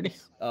us. Prosperity?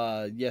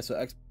 Yeah,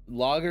 so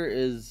logger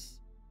is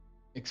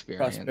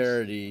Experience.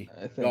 prosperity.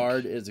 I think.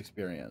 Guard is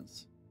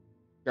experience.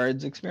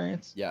 Guards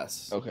experience?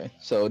 Yes. Okay,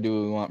 so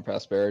do we want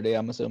prosperity,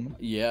 I'm assuming?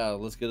 Yeah,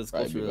 let's get us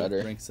Probably closer be to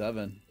better. rank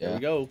 7. There Yeah.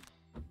 we go.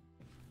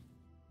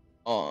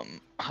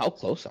 How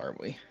close are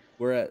we?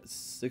 We're at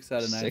 6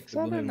 out of 9. 6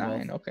 for out of Gloomhaven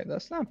 9. Wealth. Okay,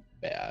 that's not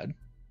bad.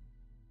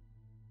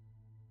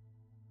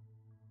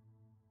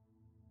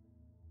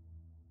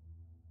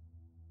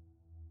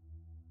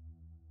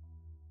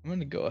 I'm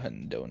gonna go ahead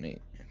and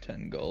donate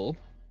 10 gold.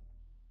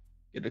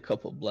 Get a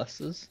couple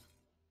blesses.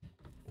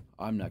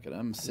 I'm not gonna.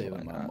 I'm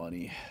saving my not?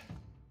 money.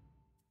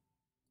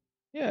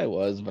 Yeah, I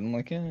was, but I'm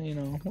like, yeah, you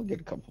know, we'll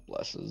get a couple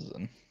blesses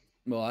and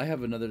Well, I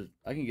have another.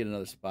 I can get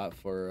another spot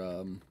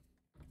for.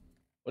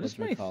 what is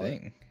my whatchamacallit?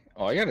 thing?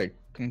 Oh, I gotta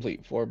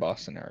complete 4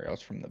 boss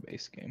scenarios from the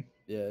base game.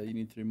 Yeah, you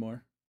need 3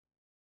 more.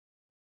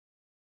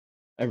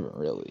 I haven't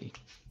really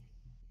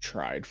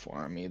tried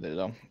for them either,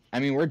 though. I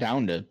mean, we're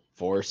down to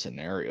 4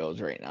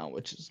 scenarios right now,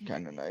 which is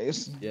kind of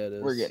nice. Yeah, it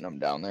is. We're getting them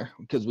down there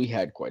because we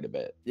had quite a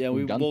bit. Yeah,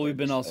 We've done we've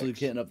been also 36.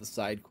 hitting up the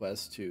side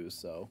quests too.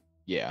 So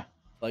Yeah.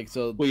 like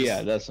so. Well, this-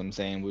 yeah, that's what I'm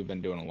saying. We've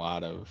been doing a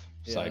lot of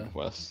Yeah. side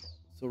quests.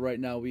 So right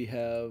now we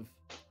have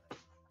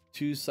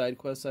 2 side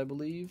quests, I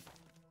believe.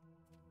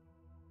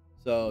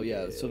 So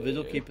yeah, so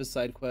Vigil Keep is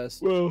side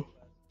quest, Well,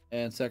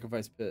 and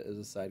Sacrifice Pit is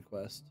a side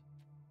quest,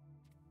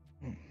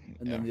 and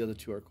then the other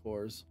 2 are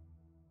cores.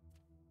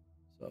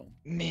 So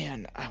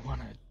man, I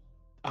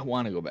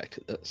wanna go back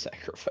to the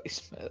sacrifice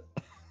pit.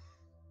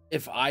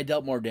 if I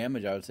dealt more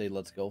damage, I would say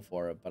let's go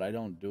for it, but I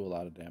don't do a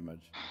lot of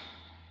damage.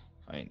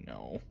 I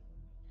know.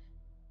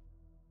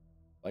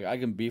 Like I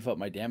can beef up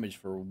my damage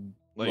for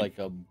like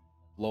a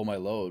blow my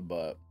load,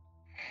 but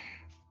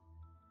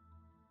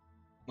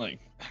Like,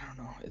 I don't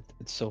know.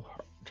 It's so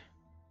hard.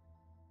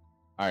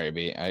 All right,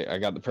 B. I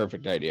got the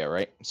perfect idea,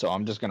 right? So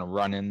I'm just gonna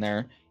run in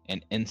there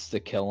and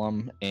insta kill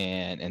him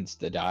and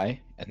insta die,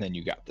 and then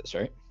you got this,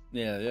 right?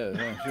 yeah,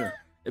 sure.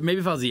 Maybe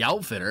if I was the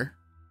outfitter,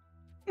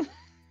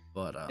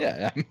 but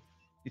Yeah. I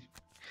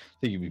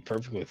think you'd be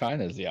perfectly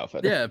fine as the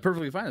outfit. yeah,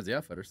 perfectly fine as the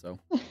outfitter. So,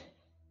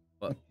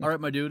 but all right,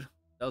 my dude,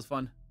 that was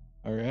fun.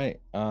 All right.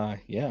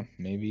 Yeah.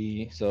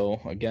 Maybe. So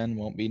again,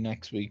 won't be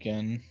next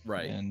weekend.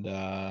 Right.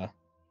 And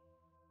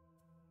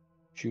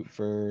shoot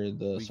for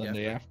the Week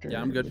Sunday after. Yeah,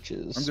 I'm good. Which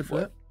is I'm good for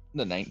what,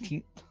 the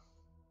 19th.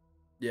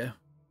 Yeah,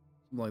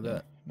 something like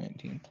that.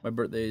 19th. My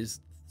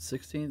birthday's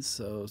 16th,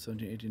 so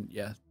 17, 18,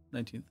 yeah,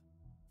 19th.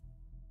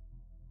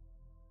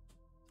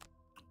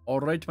 All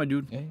right, my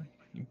dude. Yeah.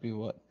 You'd be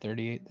what,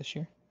 38 this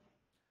year?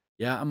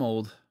 Yeah, I'm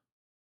old.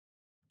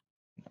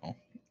 No.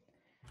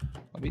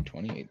 I'll be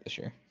 28 this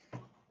year.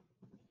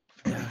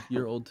 Yeah,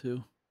 you're old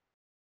too.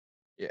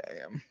 Yeah,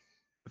 I am.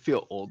 I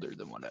feel older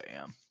than what I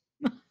am.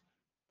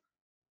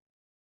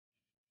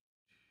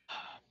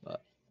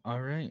 But all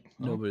right.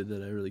 Well, Nobody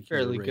that I really care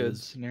fairly to good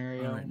raise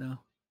scenario right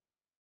now.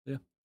 Yeah.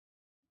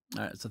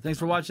 All right, so thanks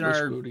for watching Wish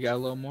our we would've got a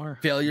little more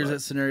failures but-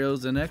 at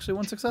scenarios and actually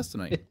one success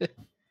tonight.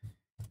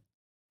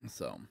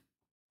 So,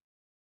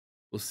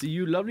 we'll see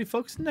you lovely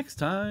folks next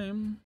time.